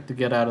stealth check to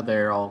get out of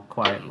there all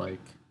quiet like.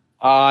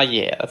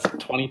 Yeah, that's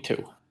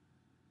 22.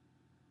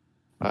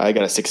 I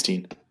got a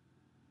 16.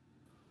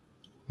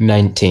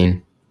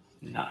 19.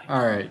 Nice.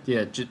 Alright,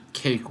 yeah, just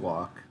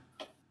cakewalk.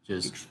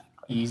 Just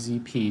easy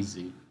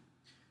peasy.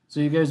 So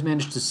you guys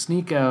managed to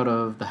sneak out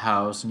of the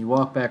house, and you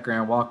walk back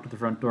around, walk to the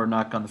front door,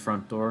 knock on the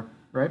front door,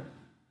 right?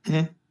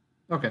 Mhm.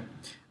 Okay.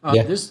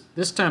 Yeah.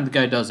 This time the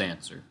guy does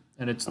answer,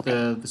 and it's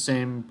the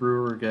same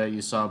brewer guy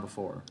you saw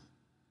before.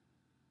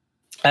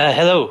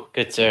 Hello,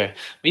 good sir.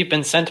 We've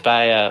been sent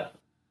by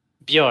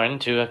Bjorn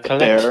to collect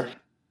Bear.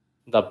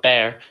 the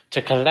bear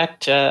to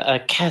collect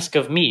a cask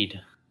of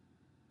mead.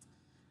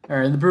 All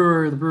right, and the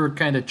brewer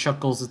kind of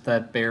chuckles at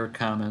that bear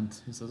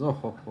comment. He says, "Oh,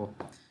 ho, ho."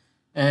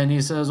 And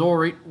he says, "All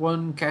right,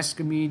 one cask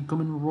of mead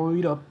coming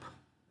right up."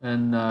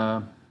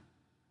 And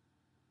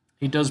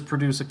he does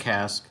produce a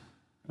cask,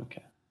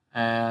 Okay.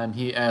 and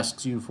he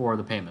asks you for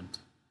the payment.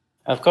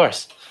 Of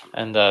course.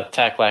 And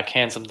Taklak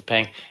hands him the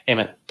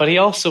payment. But he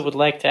also would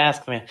like to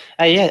ask me,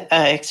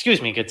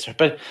 excuse me, good sir,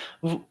 but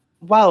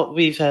while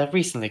we've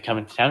recently come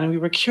into town, and we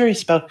were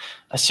curious about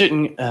a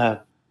certain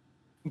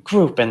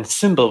group and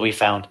symbol we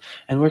found,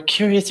 and we're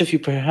curious if you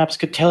perhaps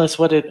could tell us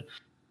what it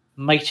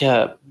might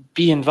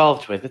be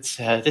involved with. It's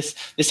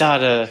this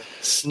odd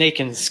snake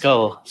and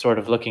skull sort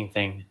of looking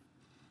thing.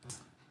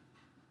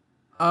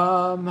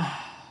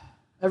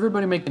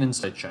 Everybody make an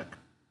insight check.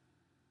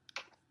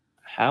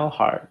 How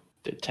hard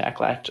did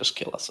Taklak just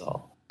kill us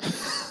all?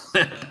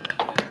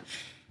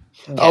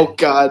 Oh,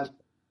 God.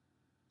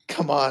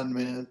 Come on,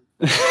 man.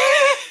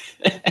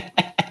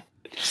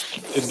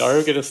 Did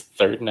Naru get his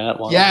third nat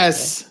one?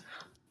 Yes! Okay.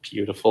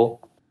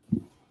 Beautiful.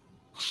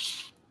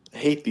 I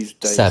hate these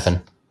dice.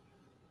 7.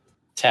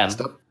 10.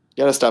 You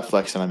gotta stop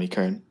flexing on me,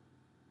 Kern.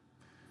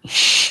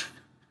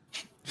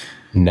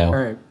 No. All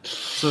right,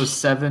 so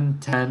 7,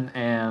 10,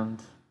 and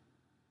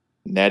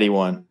Natty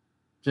 1.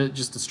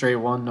 just a straight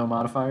 1, no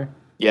modifier?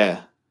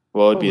 Yeah.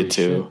 Well, it'd be a Holy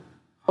 2. shit.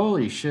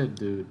 Holy shit,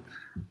 dude.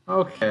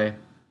 Okay.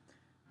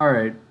 All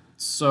right.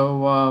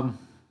 So,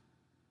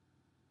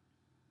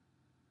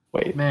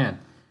 Wait. man,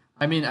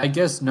 I mean, I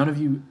guess none of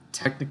you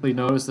technically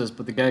noticed this,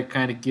 but the guy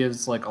kind of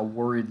gives like a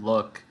worried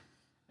look,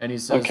 and he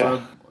says, Okay.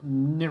 "I've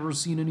never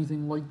seen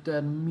anything like that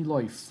in my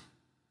life."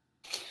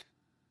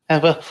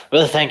 Well,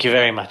 thank you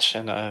very much.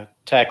 And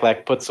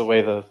Taklak puts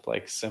away the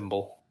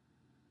symbol.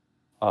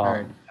 All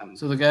right. and-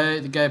 So the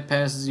guy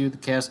passes you the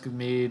cask of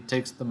mead,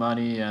 takes the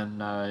money, and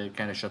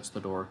kind of shuts the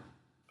door.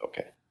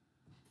 Okay.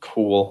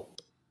 Cool.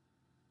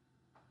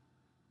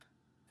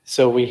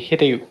 So we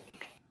hit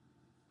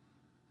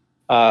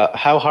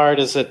How hard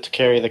is it to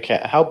carry the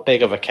cask? How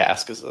big of a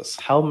cask is this?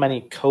 How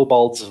many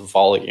kobolds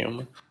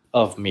volume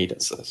of meat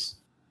is this?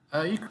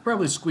 You could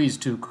probably squeeze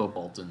 2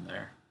 kobolds in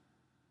there.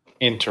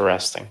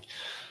 Interesting.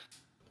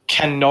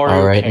 Can Noru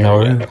All right, carry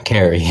Noru, it?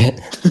 carry it.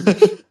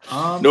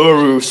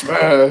 Noru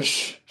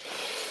smash.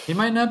 He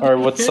might not be Or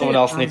able to would carry someone it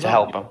else on need his to own.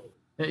 help him?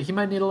 Yeah, he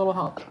might need a little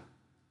help.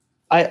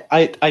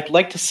 I'd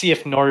like to see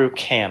if Noru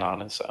can on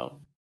his own.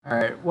 All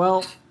right.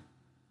 Well,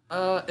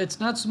 it's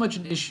not so much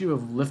an issue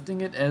of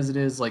lifting it as it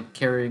is like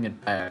carrying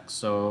it back.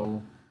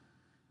 So,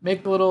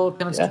 make a little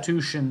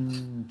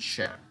Constitution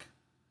check.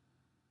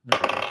 No.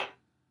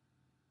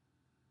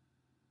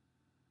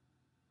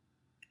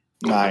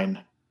 9.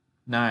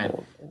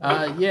 9.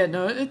 Yeah,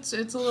 no, it's a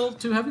little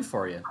too heavy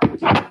for you.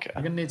 Okay.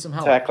 You're gonna need some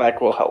help.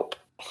 Taklak will help.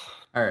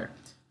 All right.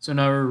 So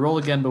now roll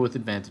again, but with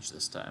advantage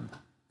this time.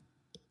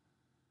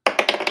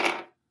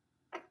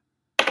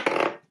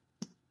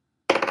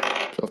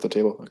 Off the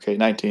table. Okay,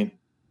 19.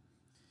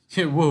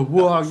 Yeah,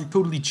 whoa, you're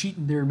totally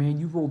cheating there, man.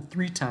 You rolled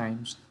 3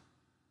 times.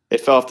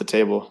 It fell off the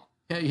table.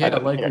 Yeah, you I had a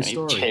didn't hear likely any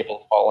story.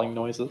 table falling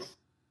noises.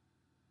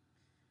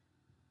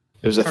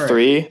 It was a All right.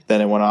 3,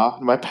 then it went off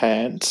in my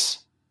pants.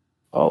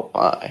 Oh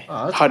my.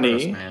 Oh, that's Honey.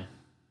 gross, man.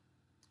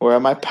 Where are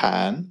my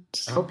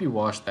pants? I hope you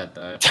washed that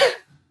die.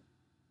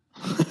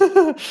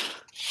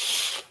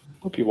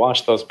 Hope you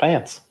washed those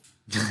pants.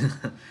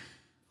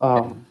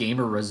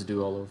 Gamer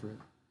residue all over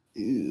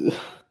it.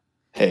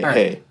 Hey, All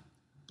right.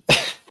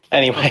 hey.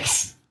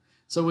 Anyways.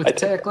 So with I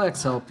did.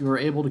 Taklak's help, you were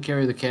able to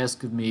carry the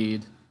cask of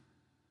mead,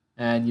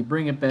 and you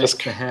bring it back Just-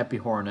 to Happy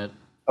Hornet.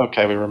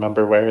 Okay, we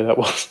remember where that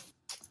was.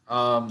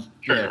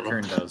 Yeah,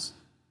 Kern does.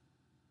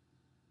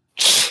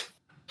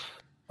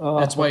 Oh,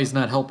 That's why he's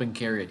not helping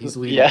carry it. He's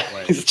leading yeah, the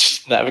way. he's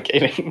just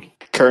navigating.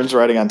 Kern's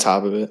riding on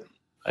top of it.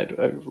 I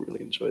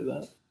really enjoy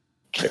that.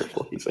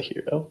 Careful, he's a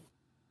hero.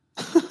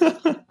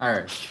 All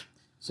right.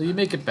 So you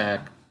make it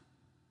back,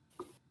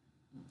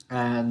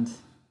 and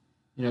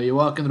you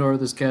walk in the door with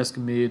this cask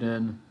of mead,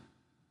 and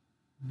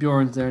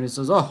Bjorn's there, and he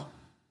says, "Oh,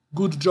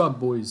 good job,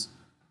 boys.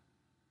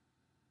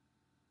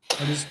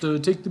 I just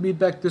take the mead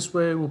back this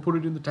way, and we'll put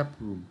it in the tap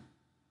room."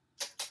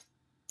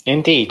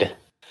 Indeed.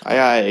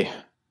 Aye,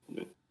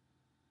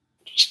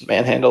 Just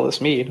manhandle this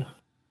mead.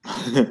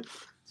 aye.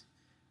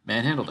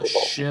 Manhandle the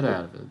shit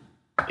out of it.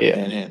 Yeah.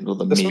 And handle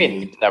the This meat.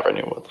 mead never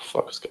knew what the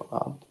fuck was going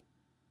on.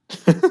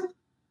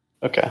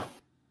 Okay.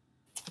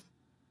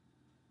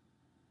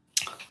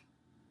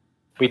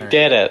 We Alright.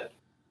 did it.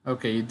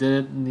 Okay, you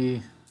did it,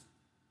 and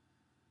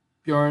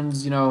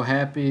Bjorn's,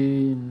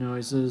 happy, and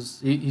he says,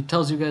 he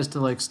tells you guys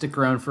to, stick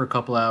around for a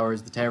couple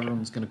hours. The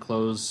tavern's going to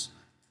close,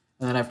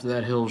 and then after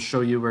that, he'll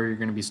show you where you're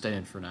going to be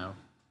staying for now.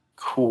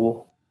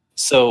 Cool.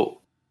 So,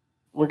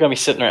 we're going to be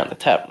sitting around the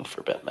tavern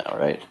for a bit now,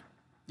 right?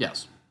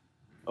 Yes.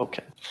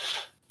 Okay.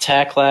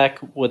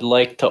 Taklak would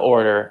like to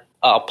order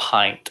a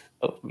pint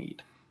of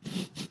mead.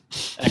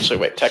 Actually,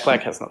 wait.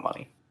 Taklak has no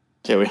money.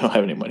 Yeah, we don't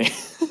have any money.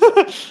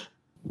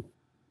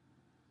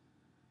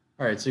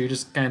 All right, so you're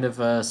just kind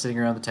of sitting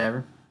around the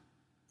tavern?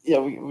 Yeah,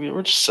 we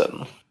were just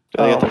sitting.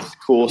 I got this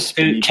cool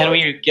speed. Can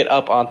we get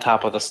up on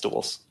top of the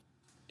stools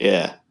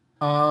Yeah,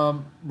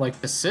 To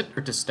sit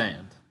or to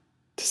stand?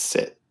 to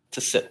sit. to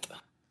sit?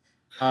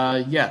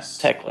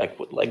 Yes. Taklak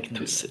would like do to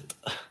that. sit.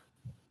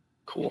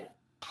 Cool.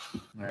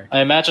 All right. I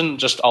imagine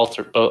just all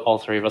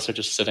three of us are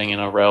just sitting in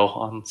a row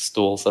on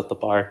stools at the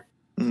bar,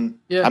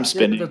 Yeah, I'm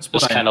spinning. that's what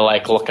just I- kind of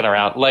like looking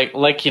around, like a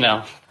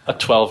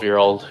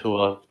 12-year-old who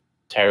a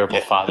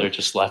terrible father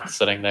just left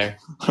sitting there.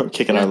 We're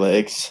kicking our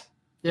legs.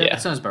 Yeah, Yeah.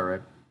 that sounds about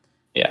right.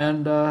 Yeah.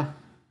 And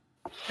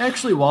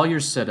actually, while you're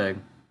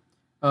sitting,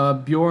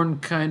 Bjorn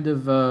kind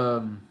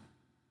of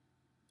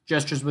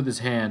gestures with his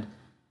hand,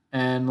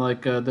 and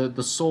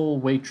the sole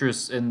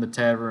waitress in the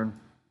tavern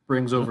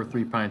brings over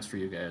 3 pints for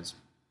you guys.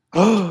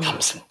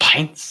 Comes in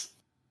pints.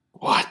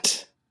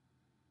 What?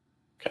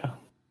 Okay.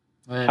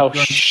 And How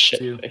Bjorn shit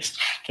tells faced.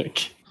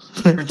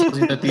 Bjorn tells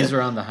you that these are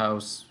on the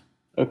house.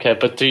 Okay,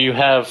 but do you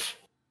have?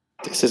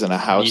 This isn't a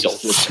house. This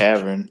is Needles. a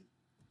tavern.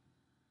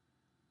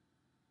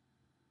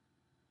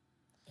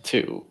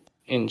 To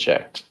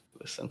inject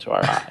this into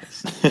our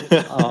eyes.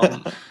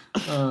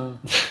 Uh,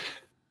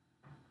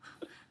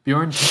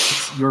 Bjorn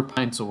takes your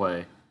pints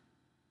away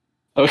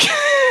Okay.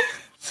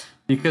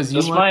 because you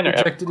Just want mine to are-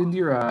 project it into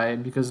your eye,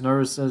 and because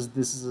Nora says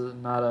this is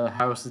not a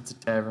house, it's a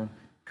tavern.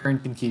 Kern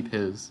can keep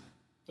his.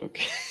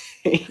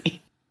 Okay.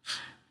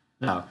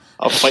 No.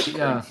 I'll fight Yeah.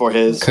 Kern for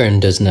his. Kern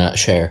does not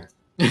share.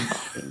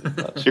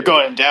 You're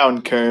going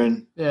down,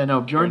 Kern. Yeah,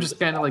 no, Bjorn just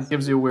kind of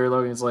gives you a weird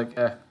look, and he's like,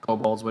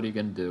 kobolds, what are you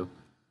going to do?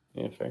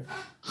 Yeah, fair.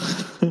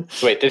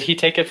 Wait, did he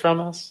take it from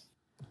us?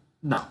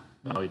 No,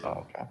 he didn't.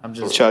 Oh, okay. I'm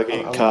just...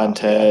 Chugging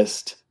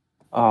contest.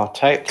 Oh,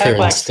 Kern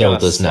Taklak's still gonna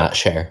does suck. not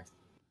share.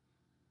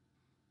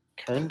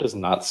 Kern does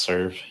not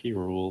serve. He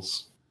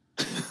rules.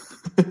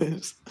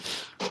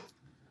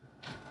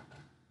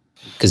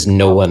 Because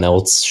no one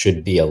else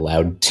should be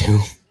allowed to.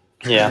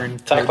 Yeah, Kern,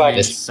 Taklak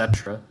is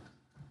etc.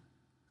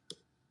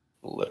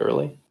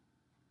 literally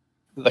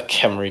the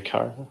Khemri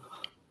car.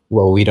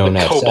 Well, we don't The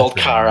have Kobold Seth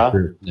in Kara. our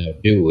group now,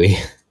 do we?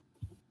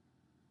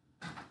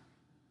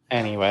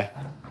 Anyway.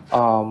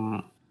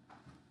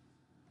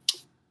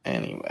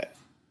 Anyway.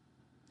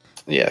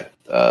 Yeah.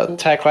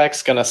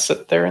 Taklak's gonna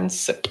sit there and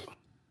sip.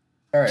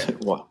 All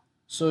right. What?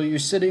 So you're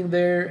sitting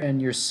there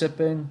and you're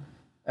sipping,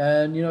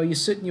 and you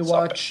sit and you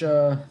watch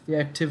the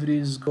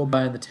activities go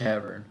by in the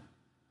tavern.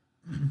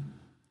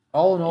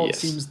 All in all, Yes.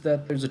 it seems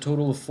that there's a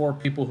total of 4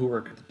 people who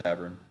work at the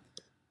tavern.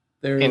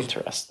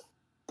 Interesting.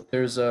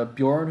 There's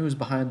Bjorn, who's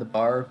behind the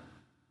bar.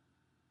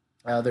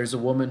 There's a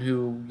woman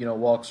who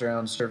walks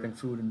around serving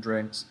food and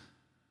drinks.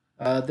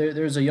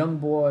 There's a young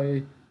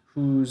boy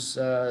who's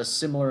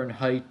similar in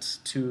height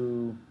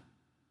to.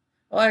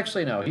 Well,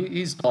 actually, no,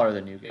 he's taller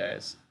than you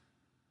guys,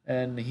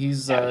 and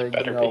he's Yeah, you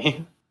better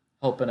be.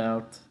 helping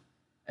out.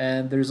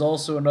 And there's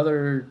also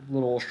another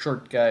little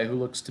short guy who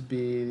looks to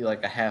be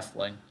like a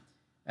halfling.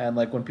 And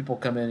like when people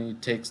come in, he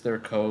takes their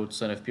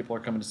coats, and if people are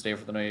coming to stay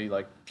for the night, he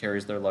like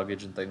carries their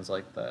luggage and things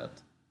like that.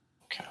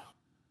 Okay.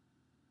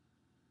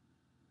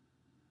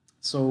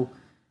 So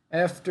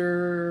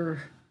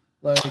after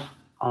like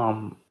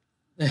Out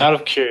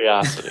of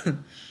curiosity,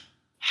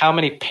 how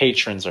many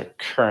patrons are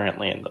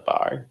currently in the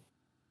bar?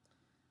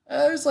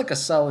 there's like a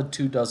solid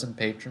 24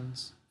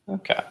 patrons.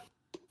 Okay.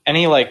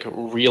 Any like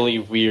really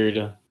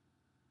weird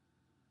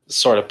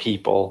sort of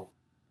people,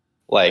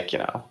 like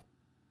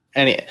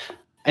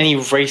any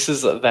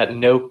races that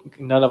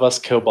none of us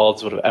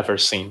kobolds would have ever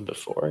seen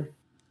before?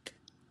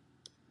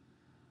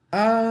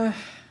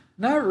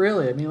 Not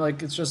really. I mean,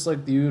 like it's just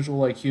like the usual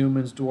like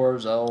humans,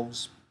 dwarves,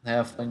 elves,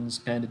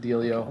 halflings kind of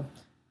dealio.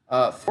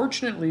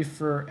 Fortunately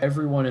for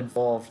everyone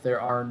involved, there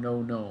are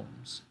no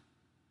gnomes.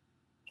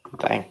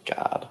 Thank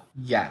God.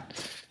 Yeah.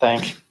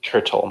 Thank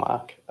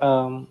Kurtolmak.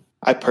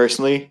 I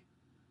personally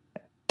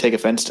take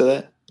offense to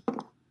that.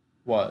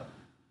 What?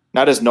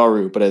 Not as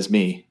Noru, but as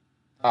me.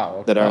 Oh,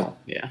 okay. That are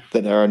Yeah.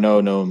 that there are no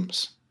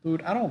gnomes.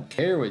 Dude, I don't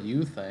care what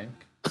you think.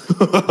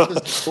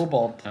 It's just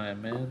kobold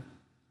time, man.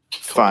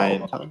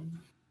 Fine.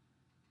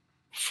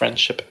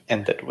 Friendship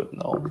ended with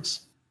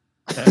gnomes.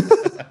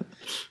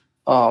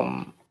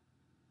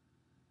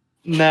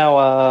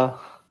 Now,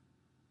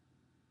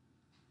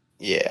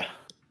 yeah.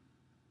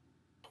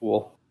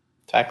 Cool.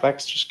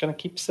 Taklak's just gonna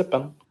keep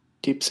sipping.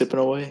 Keep sipping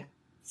away.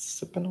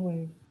 Sipping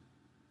away.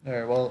 All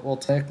right. Well,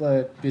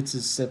 Tekla gets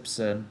his sips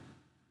in.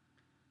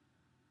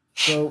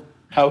 So,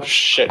 How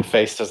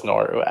shit-faced is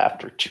Noru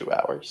after 2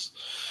 hours?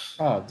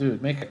 oh,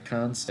 dude, make a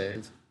con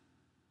save.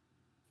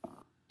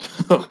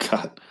 Oh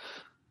God.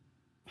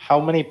 How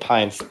many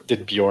pints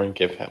did Bjorn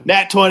give him?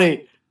 Nat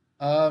 20.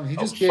 He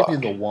just gave you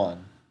fuck. the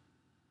one.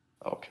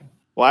 Okay.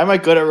 Why am I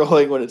good at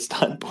rolling when it's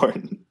not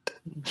important?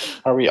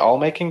 Are we all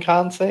making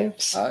con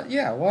saves?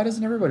 Yeah. Why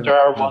doesn't everybody? there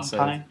make a are con one save?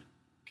 pint?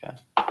 Okay.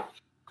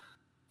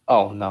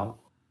 Oh, no.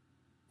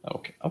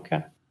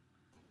 Okay.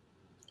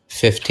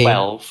 15.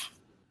 12.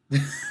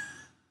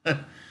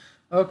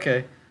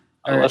 Okay.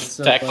 All right. Unless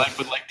So, Taklak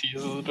would like to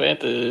use his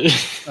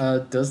advantage.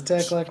 does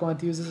Taklak want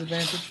to use his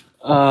advantage?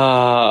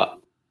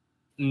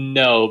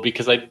 No,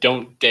 because I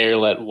don't dare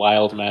let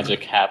wild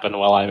magic happen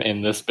while I'm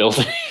in this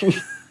building.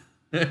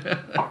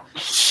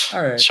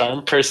 All right.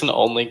 Charm person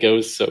only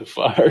goes so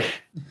far.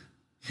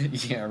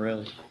 Yeah,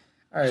 really.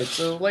 All right.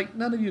 So, like,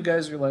 none of you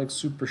guys are like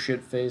super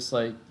shit faced.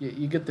 Like,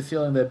 you get the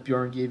feeling that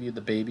Bjorn gave you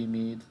the baby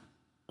mead,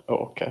 Oh,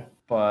 okay.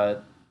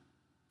 but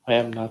I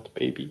am not the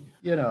baby.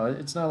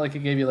 it's not like it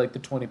gave you like the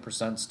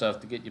 20% stuff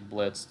to get you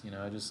blitzed.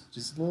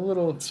 Just a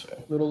little That's fair.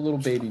 little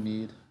baby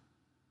mead.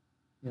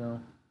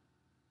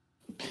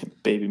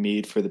 Baby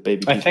mead for the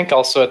baby. I think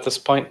also at this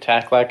point,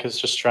 Taklak is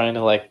just trying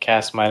to like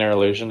cast minor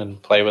illusion and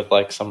play with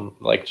like some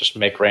like just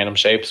make random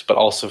shapes, but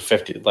also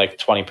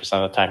 20%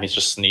 of the time he's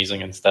just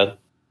sneezing instead.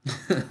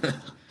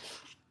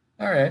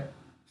 All right,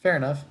 fair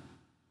enough.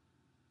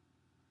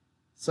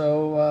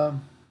 So,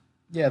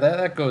 yeah,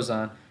 that goes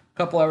on. A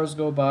couple hours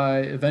go by.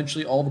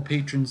 Eventually, all the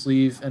patrons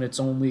leave, and it's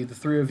only the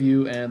 3 of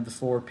you and the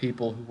 4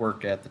 people who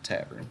work at the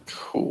tavern.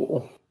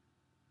 Cool.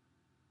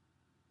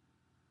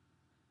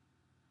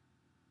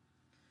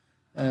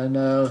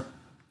 And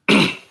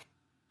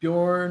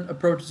Bjorn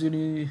approaches you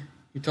and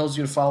he tells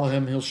you to follow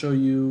him. He'll show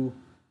you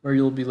where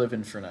you'll be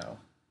living for now.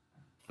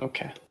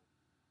 Okay.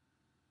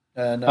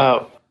 And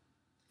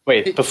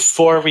Wait,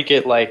 before we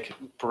get like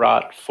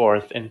brought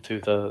forth into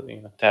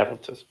the tavern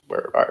to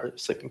where our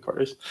sleeping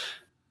quarters,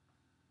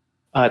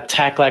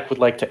 Taklak would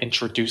like to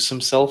introduce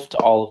himself to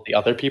all of the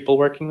other people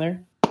working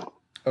there.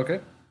 okay.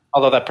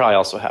 Although that probably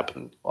also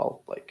happened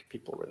while like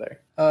people were there.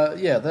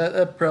 Yeah,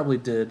 that probably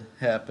did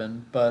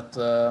happen, but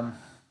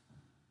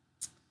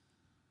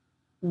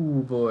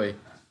ooh boy.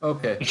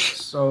 Okay,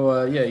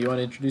 so yeah, you want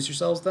to introduce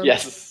yourselves then?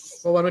 Yes.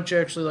 Well, why don't you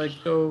actually like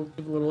go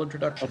give a little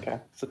introduction? Okay.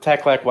 So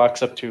Taklak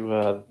walks up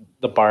to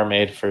the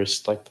barmaid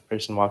first, like the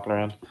person walking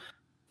around.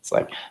 It's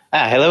like,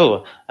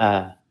 hello,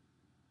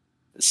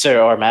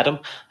 sir or madam.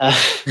 I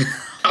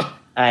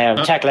am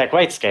Taklak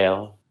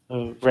Whitescale,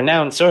 a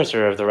renowned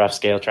sorcerer of the Rough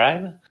Scale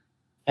tribe.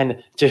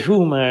 And to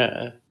whom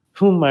are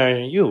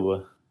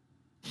you?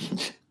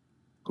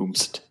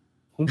 Whomst.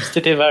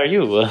 Whomstative are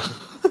you?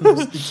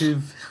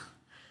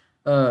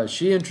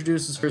 She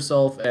introduces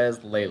herself as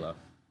Layla.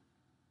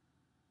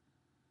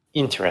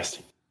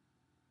 Interesting.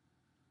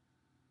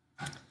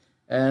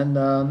 And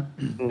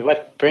And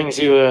what brings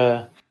you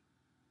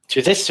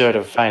to this sort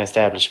of fine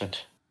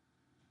establishment?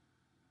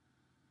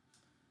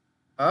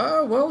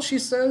 well, she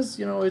says,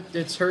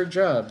 it's her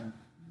job.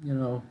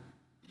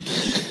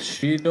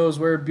 She knows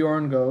where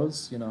Bjorn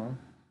goes.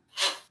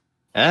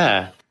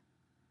 Ah,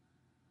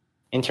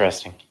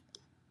 interesting.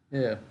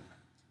 Yeah.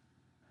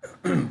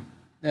 And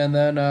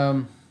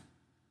then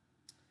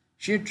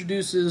she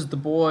introduces the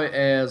boy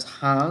as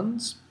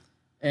Hans.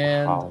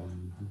 And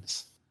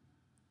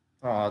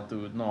oh,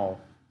 dude, no,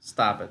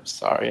 stop it.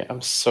 Sorry,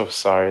 I'm so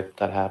sorry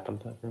that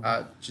happened.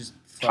 Just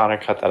Connor,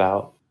 cut that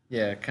out.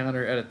 Yeah,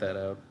 Connor, edit that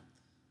out.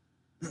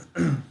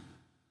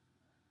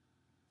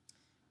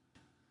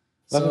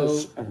 So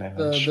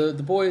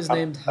the boy is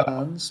named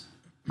Hans,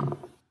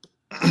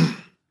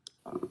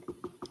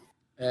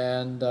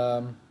 and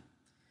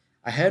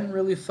I hadn't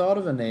really thought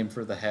of a name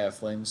for the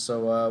halfling.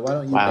 So why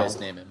don't you guys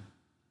name him?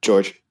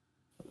 George.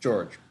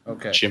 George.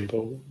 Okay.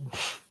 Jimbo.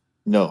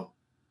 No,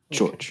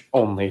 George.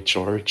 Only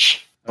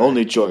George.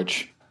 Only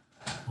George.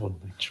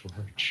 Only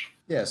George.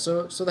 Yeah.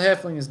 So the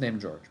halfling is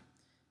named George,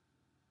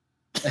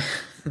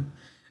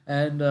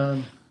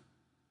 and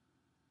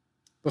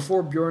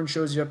before Bjorn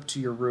shows you up to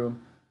your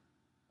room.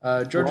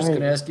 George is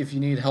going to ask if you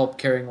need help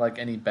carrying, like,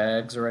 any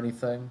bags or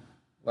anything.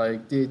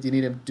 Like, do you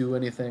need him to do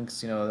anything?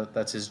 Because,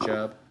 that's his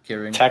job,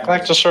 carrying.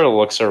 Taklak just sort of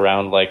looks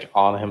around, like,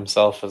 on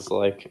himself as,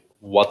 like,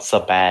 what's a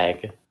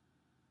bag?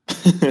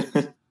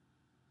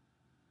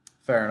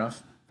 Fair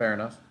enough.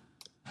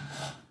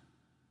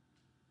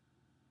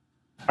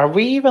 Are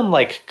we even,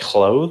 like,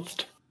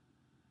 clothed?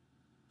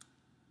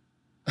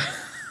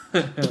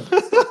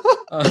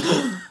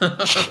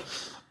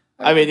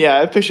 I mean, yeah,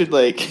 I pictured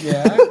like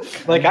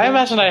like I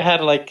imagine I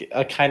had like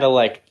a kind of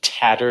like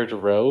tattered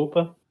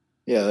robe.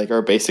 Yeah, like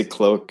our basic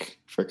cloak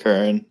for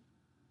Kern.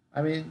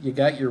 I mean, you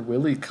got your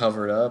willy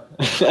covered up,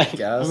 I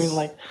guess. I mean,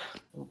 like,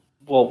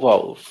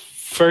 well,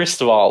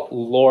 first of all,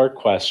 lore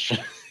question.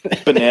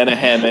 Banana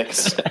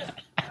hammocks,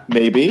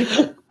 maybe.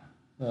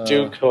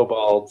 Do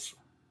kobolds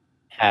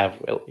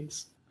have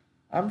willies?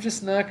 I'm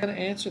just not going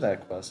to answer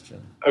that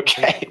question.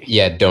 Okay.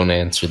 Yeah, don't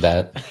answer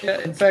that.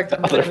 Yeah, in fact,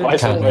 I'm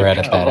otherwise Connor,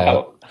 edit that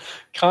out.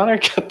 Connor,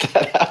 cut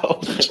that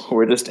out.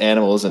 We're just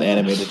animals in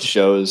animated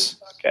shows.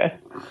 Okay.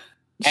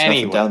 There's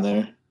nothing down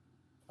there.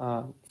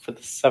 For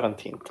the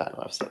 17th time,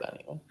 I've said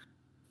anyway.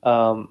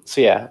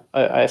 So yeah,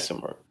 I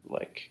assume we're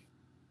like.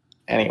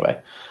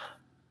 Anyway.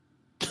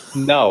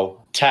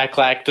 No,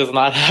 Taklak does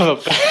not have a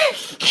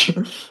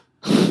bag.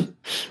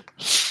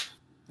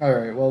 All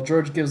right. Well,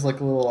 George gives like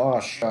a little "aw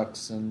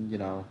shucks," and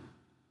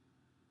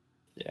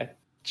yeah,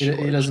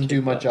 he doesn't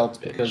do much else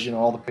because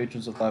all the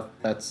patrons have left.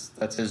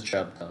 That's his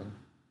job done.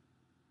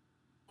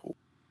 Cool.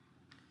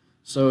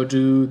 So,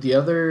 do the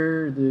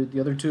other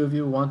two of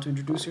you want to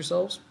introduce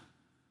yourselves?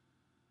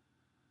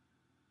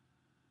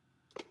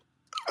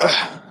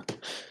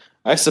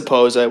 I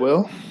suppose I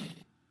will.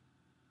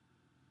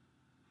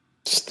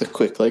 Just a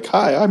quick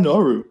hi, I'm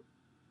Noru.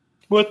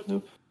 What?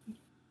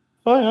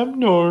 Hi, I'm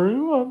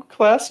Noru. I'm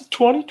class of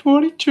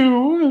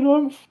 2022, and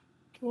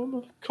I'm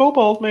a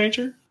kobold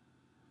major.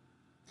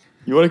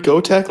 You want to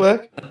go,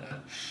 Taklak?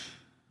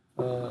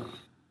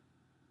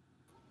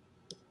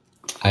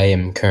 I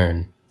am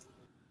Kern.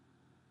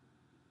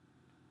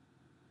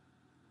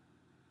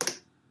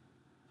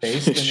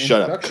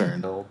 Shut up,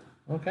 Kern. Build.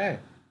 Okay.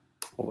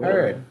 All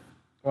right.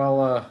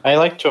 Well, I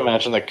like to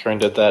imagine that Kern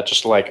did that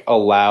just like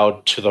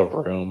aloud to the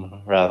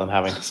room rather than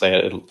having to say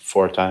it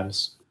 4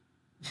 times.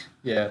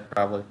 Yeah,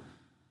 probably.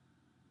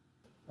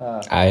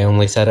 I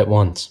only said it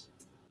once.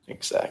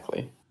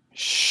 Exactly.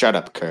 Shut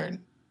up,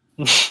 Kern.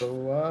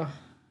 So,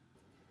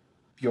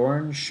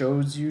 Bjorn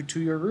shows you to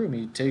your room.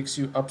 He takes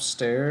you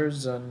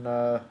upstairs and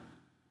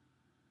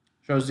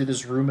shows you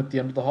this room at the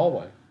end of the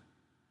hallway.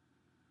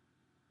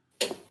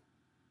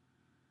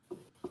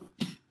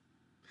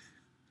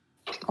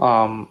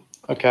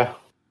 Okay.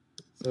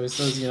 So he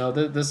says,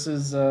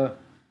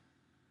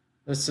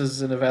 this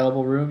is an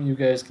available room. You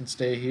guys can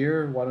stay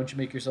here. Why don't you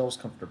make yourselves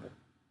comfortable?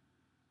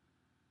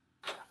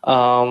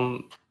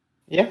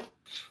 Yeah.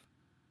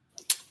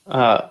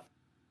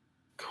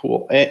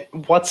 Cool.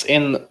 What's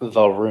in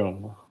the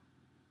room?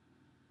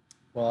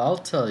 Well, I'll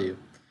tell you.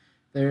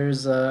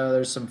 There's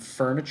some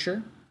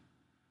furniture.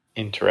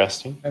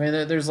 Interesting. I mean,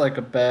 there's like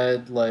a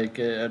bed, like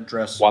a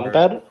dresser. One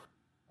bed?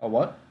 A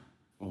what?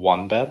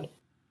 One bed?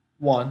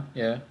 One,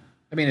 yeah.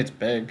 I mean, it's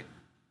big.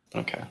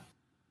 Okay.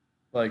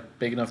 Like,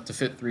 big enough to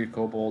fit 3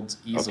 kobolds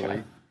easily.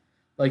 Okay.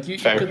 Like, you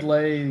could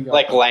lay...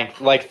 like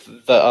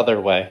the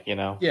other way,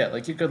 Yeah,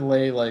 like, you could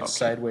lay,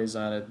 sideways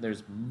on it.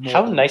 There's more.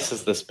 How nice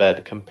is this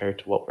bed compared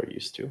to what we're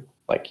used to?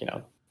 Like,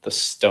 the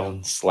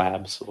stone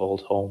slabs of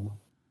old home.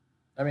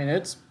 I mean,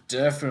 it's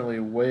definitely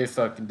way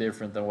fucking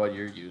different than what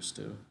you're used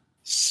to.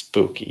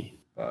 Spooky.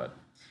 But,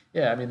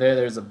 yeah, I mean,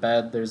 there's a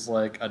bed, there's,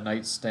 like, a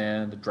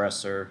nightstand, a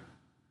dresser,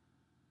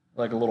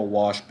 like a little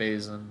wash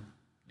basin,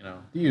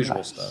 the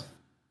usual stuff.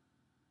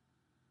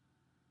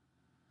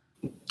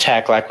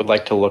 Taklak would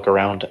like to look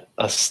around,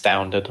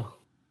 astounded.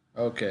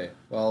 Okay,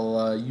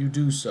 well, you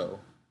do so.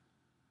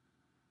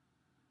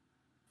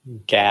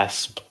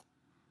 Gasp.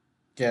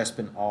 Gasp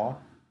in awe.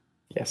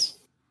 Yes.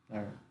 All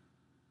right.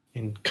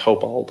 In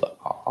kobold.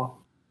 Aw.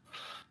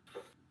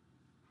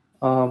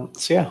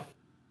 So yeah.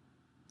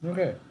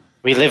 Okay.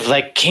 We live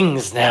like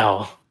kings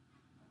now.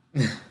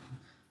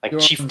 Like Bjorn,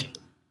 chieftain.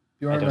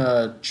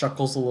 Bjorn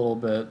chuckles a little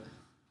bit.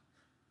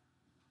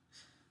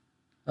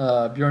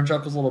 Bjorn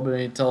chuckles a little bit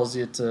and he tells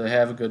you to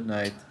have a good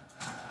night.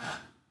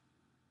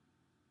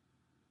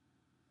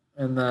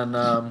 And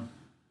then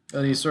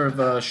he sort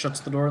of shuts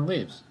the door and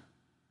leaves.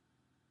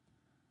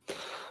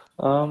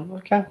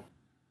 Okay.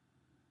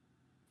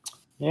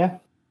 Yeah.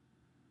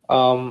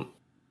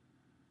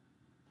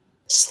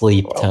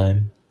 Sleep Well.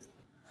 time.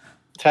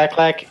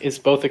 Taklak is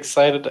both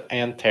excited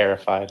and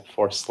terrified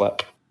for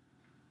Slip.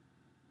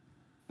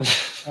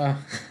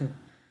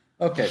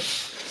 Okay,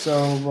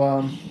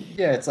 so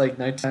yeah, it's like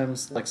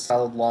nighttime's like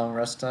solid long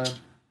rest time.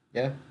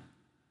 Yeah.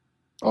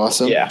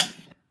 Awesome. Yeah.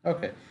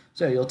 Okay,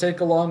 so you'll take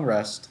a long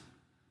rest.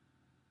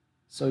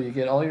 So you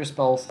get all your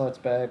spell slots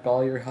back,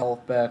 all your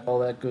health back, all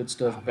that good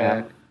stuff Oh,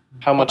 man. back.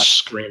 How much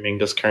screaming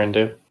does Kern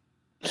do?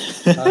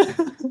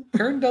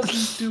 Kern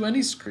doesn't do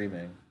any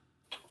screaming.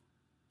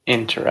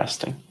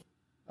 Interesting.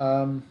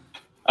 Um,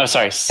 Oh,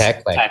 sorry.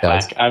 Taklak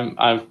does.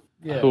 I'm.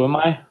 yeah. Who am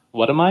I?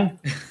 What am I?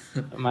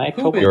 Am I a Who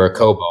kobold? is- You're a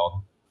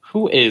kobold.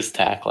 Who is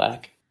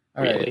Taklak?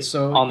 All right, Really?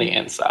 so On the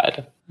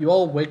inside. you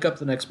all wake up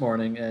the next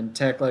morning, and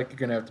Taklak, you're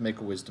gonna have to make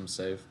a wisdom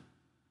save.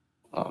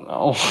 Oh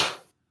no.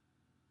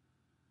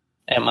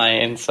 Am I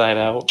inside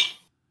out?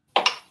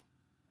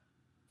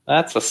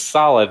 That's a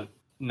solid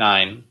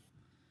 9.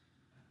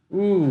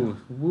 Ooh,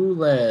 woo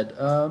lad.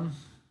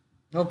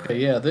 Okay,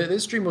 yeah,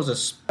 this dream was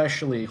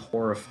especially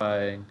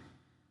horrifying,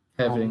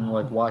 having no.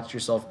 like watched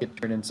yourself get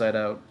turned inside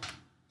out.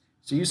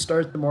 So you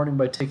start the morning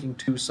by taking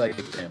 2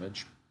 psychic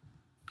damage.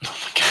 Oh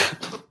my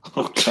god.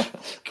 Oh,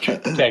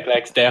 God.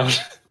 Taklak's down.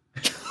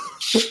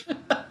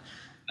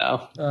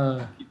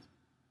 No.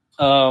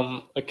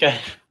 Okay.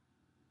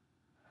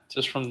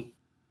 Just from.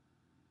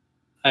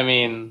 I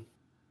mean.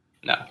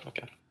 No,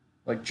 okay.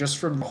 Like just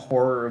from the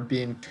horror of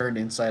being turned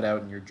inside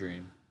out in your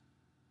dream.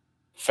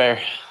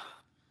 Fair.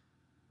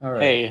 All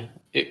right. Hey,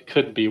 it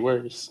could be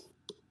worse.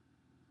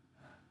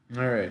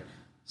 All right.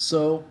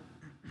 So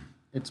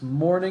it's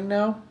morning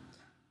now,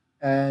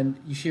 and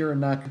you hear a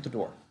knock at the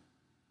door.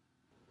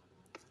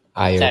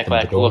 I open the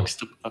Taklak door. looks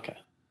to. Okay.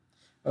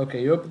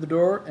 Okay, you open the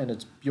door, and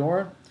it's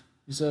Bjorn.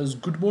 He says,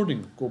 "Good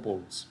morning,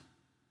 kobolds.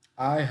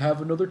 I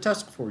have another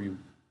task for you."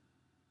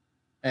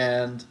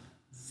 And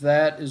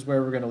that is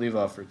where we're going to leave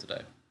off for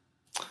today.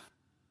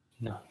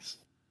 Nice.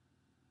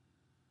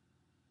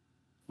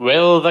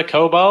 Will the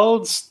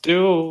kobolds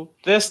do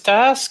this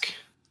task?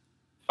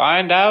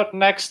 Find out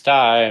next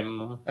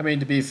time. I mean,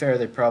 to be fair,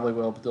 they probably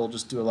will, but they'll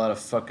just do a lot of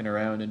fucking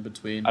around in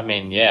between. I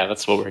mean, yeah,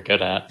 that's what we're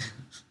good at.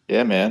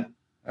 Yeah, man.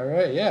 All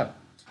right, yeah.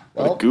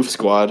 What a Well, goof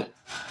squad.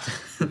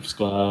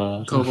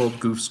 Squad. Kobold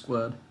Goof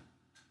Squad.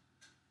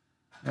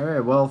 All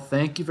right, well,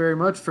 thank you very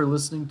much for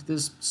listening to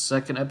this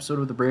second episode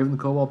of the Brave and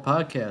the Kobold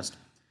podcast.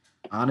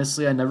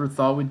 Honestly, I never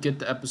thought we'd get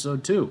to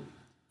episode 2.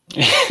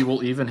 We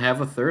will even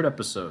have a third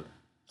episode.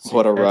 See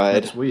What a you guys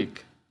ride. Next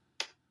week.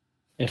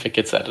 If it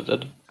gets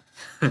edited.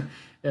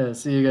 Yeah,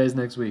 see you guys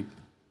next week.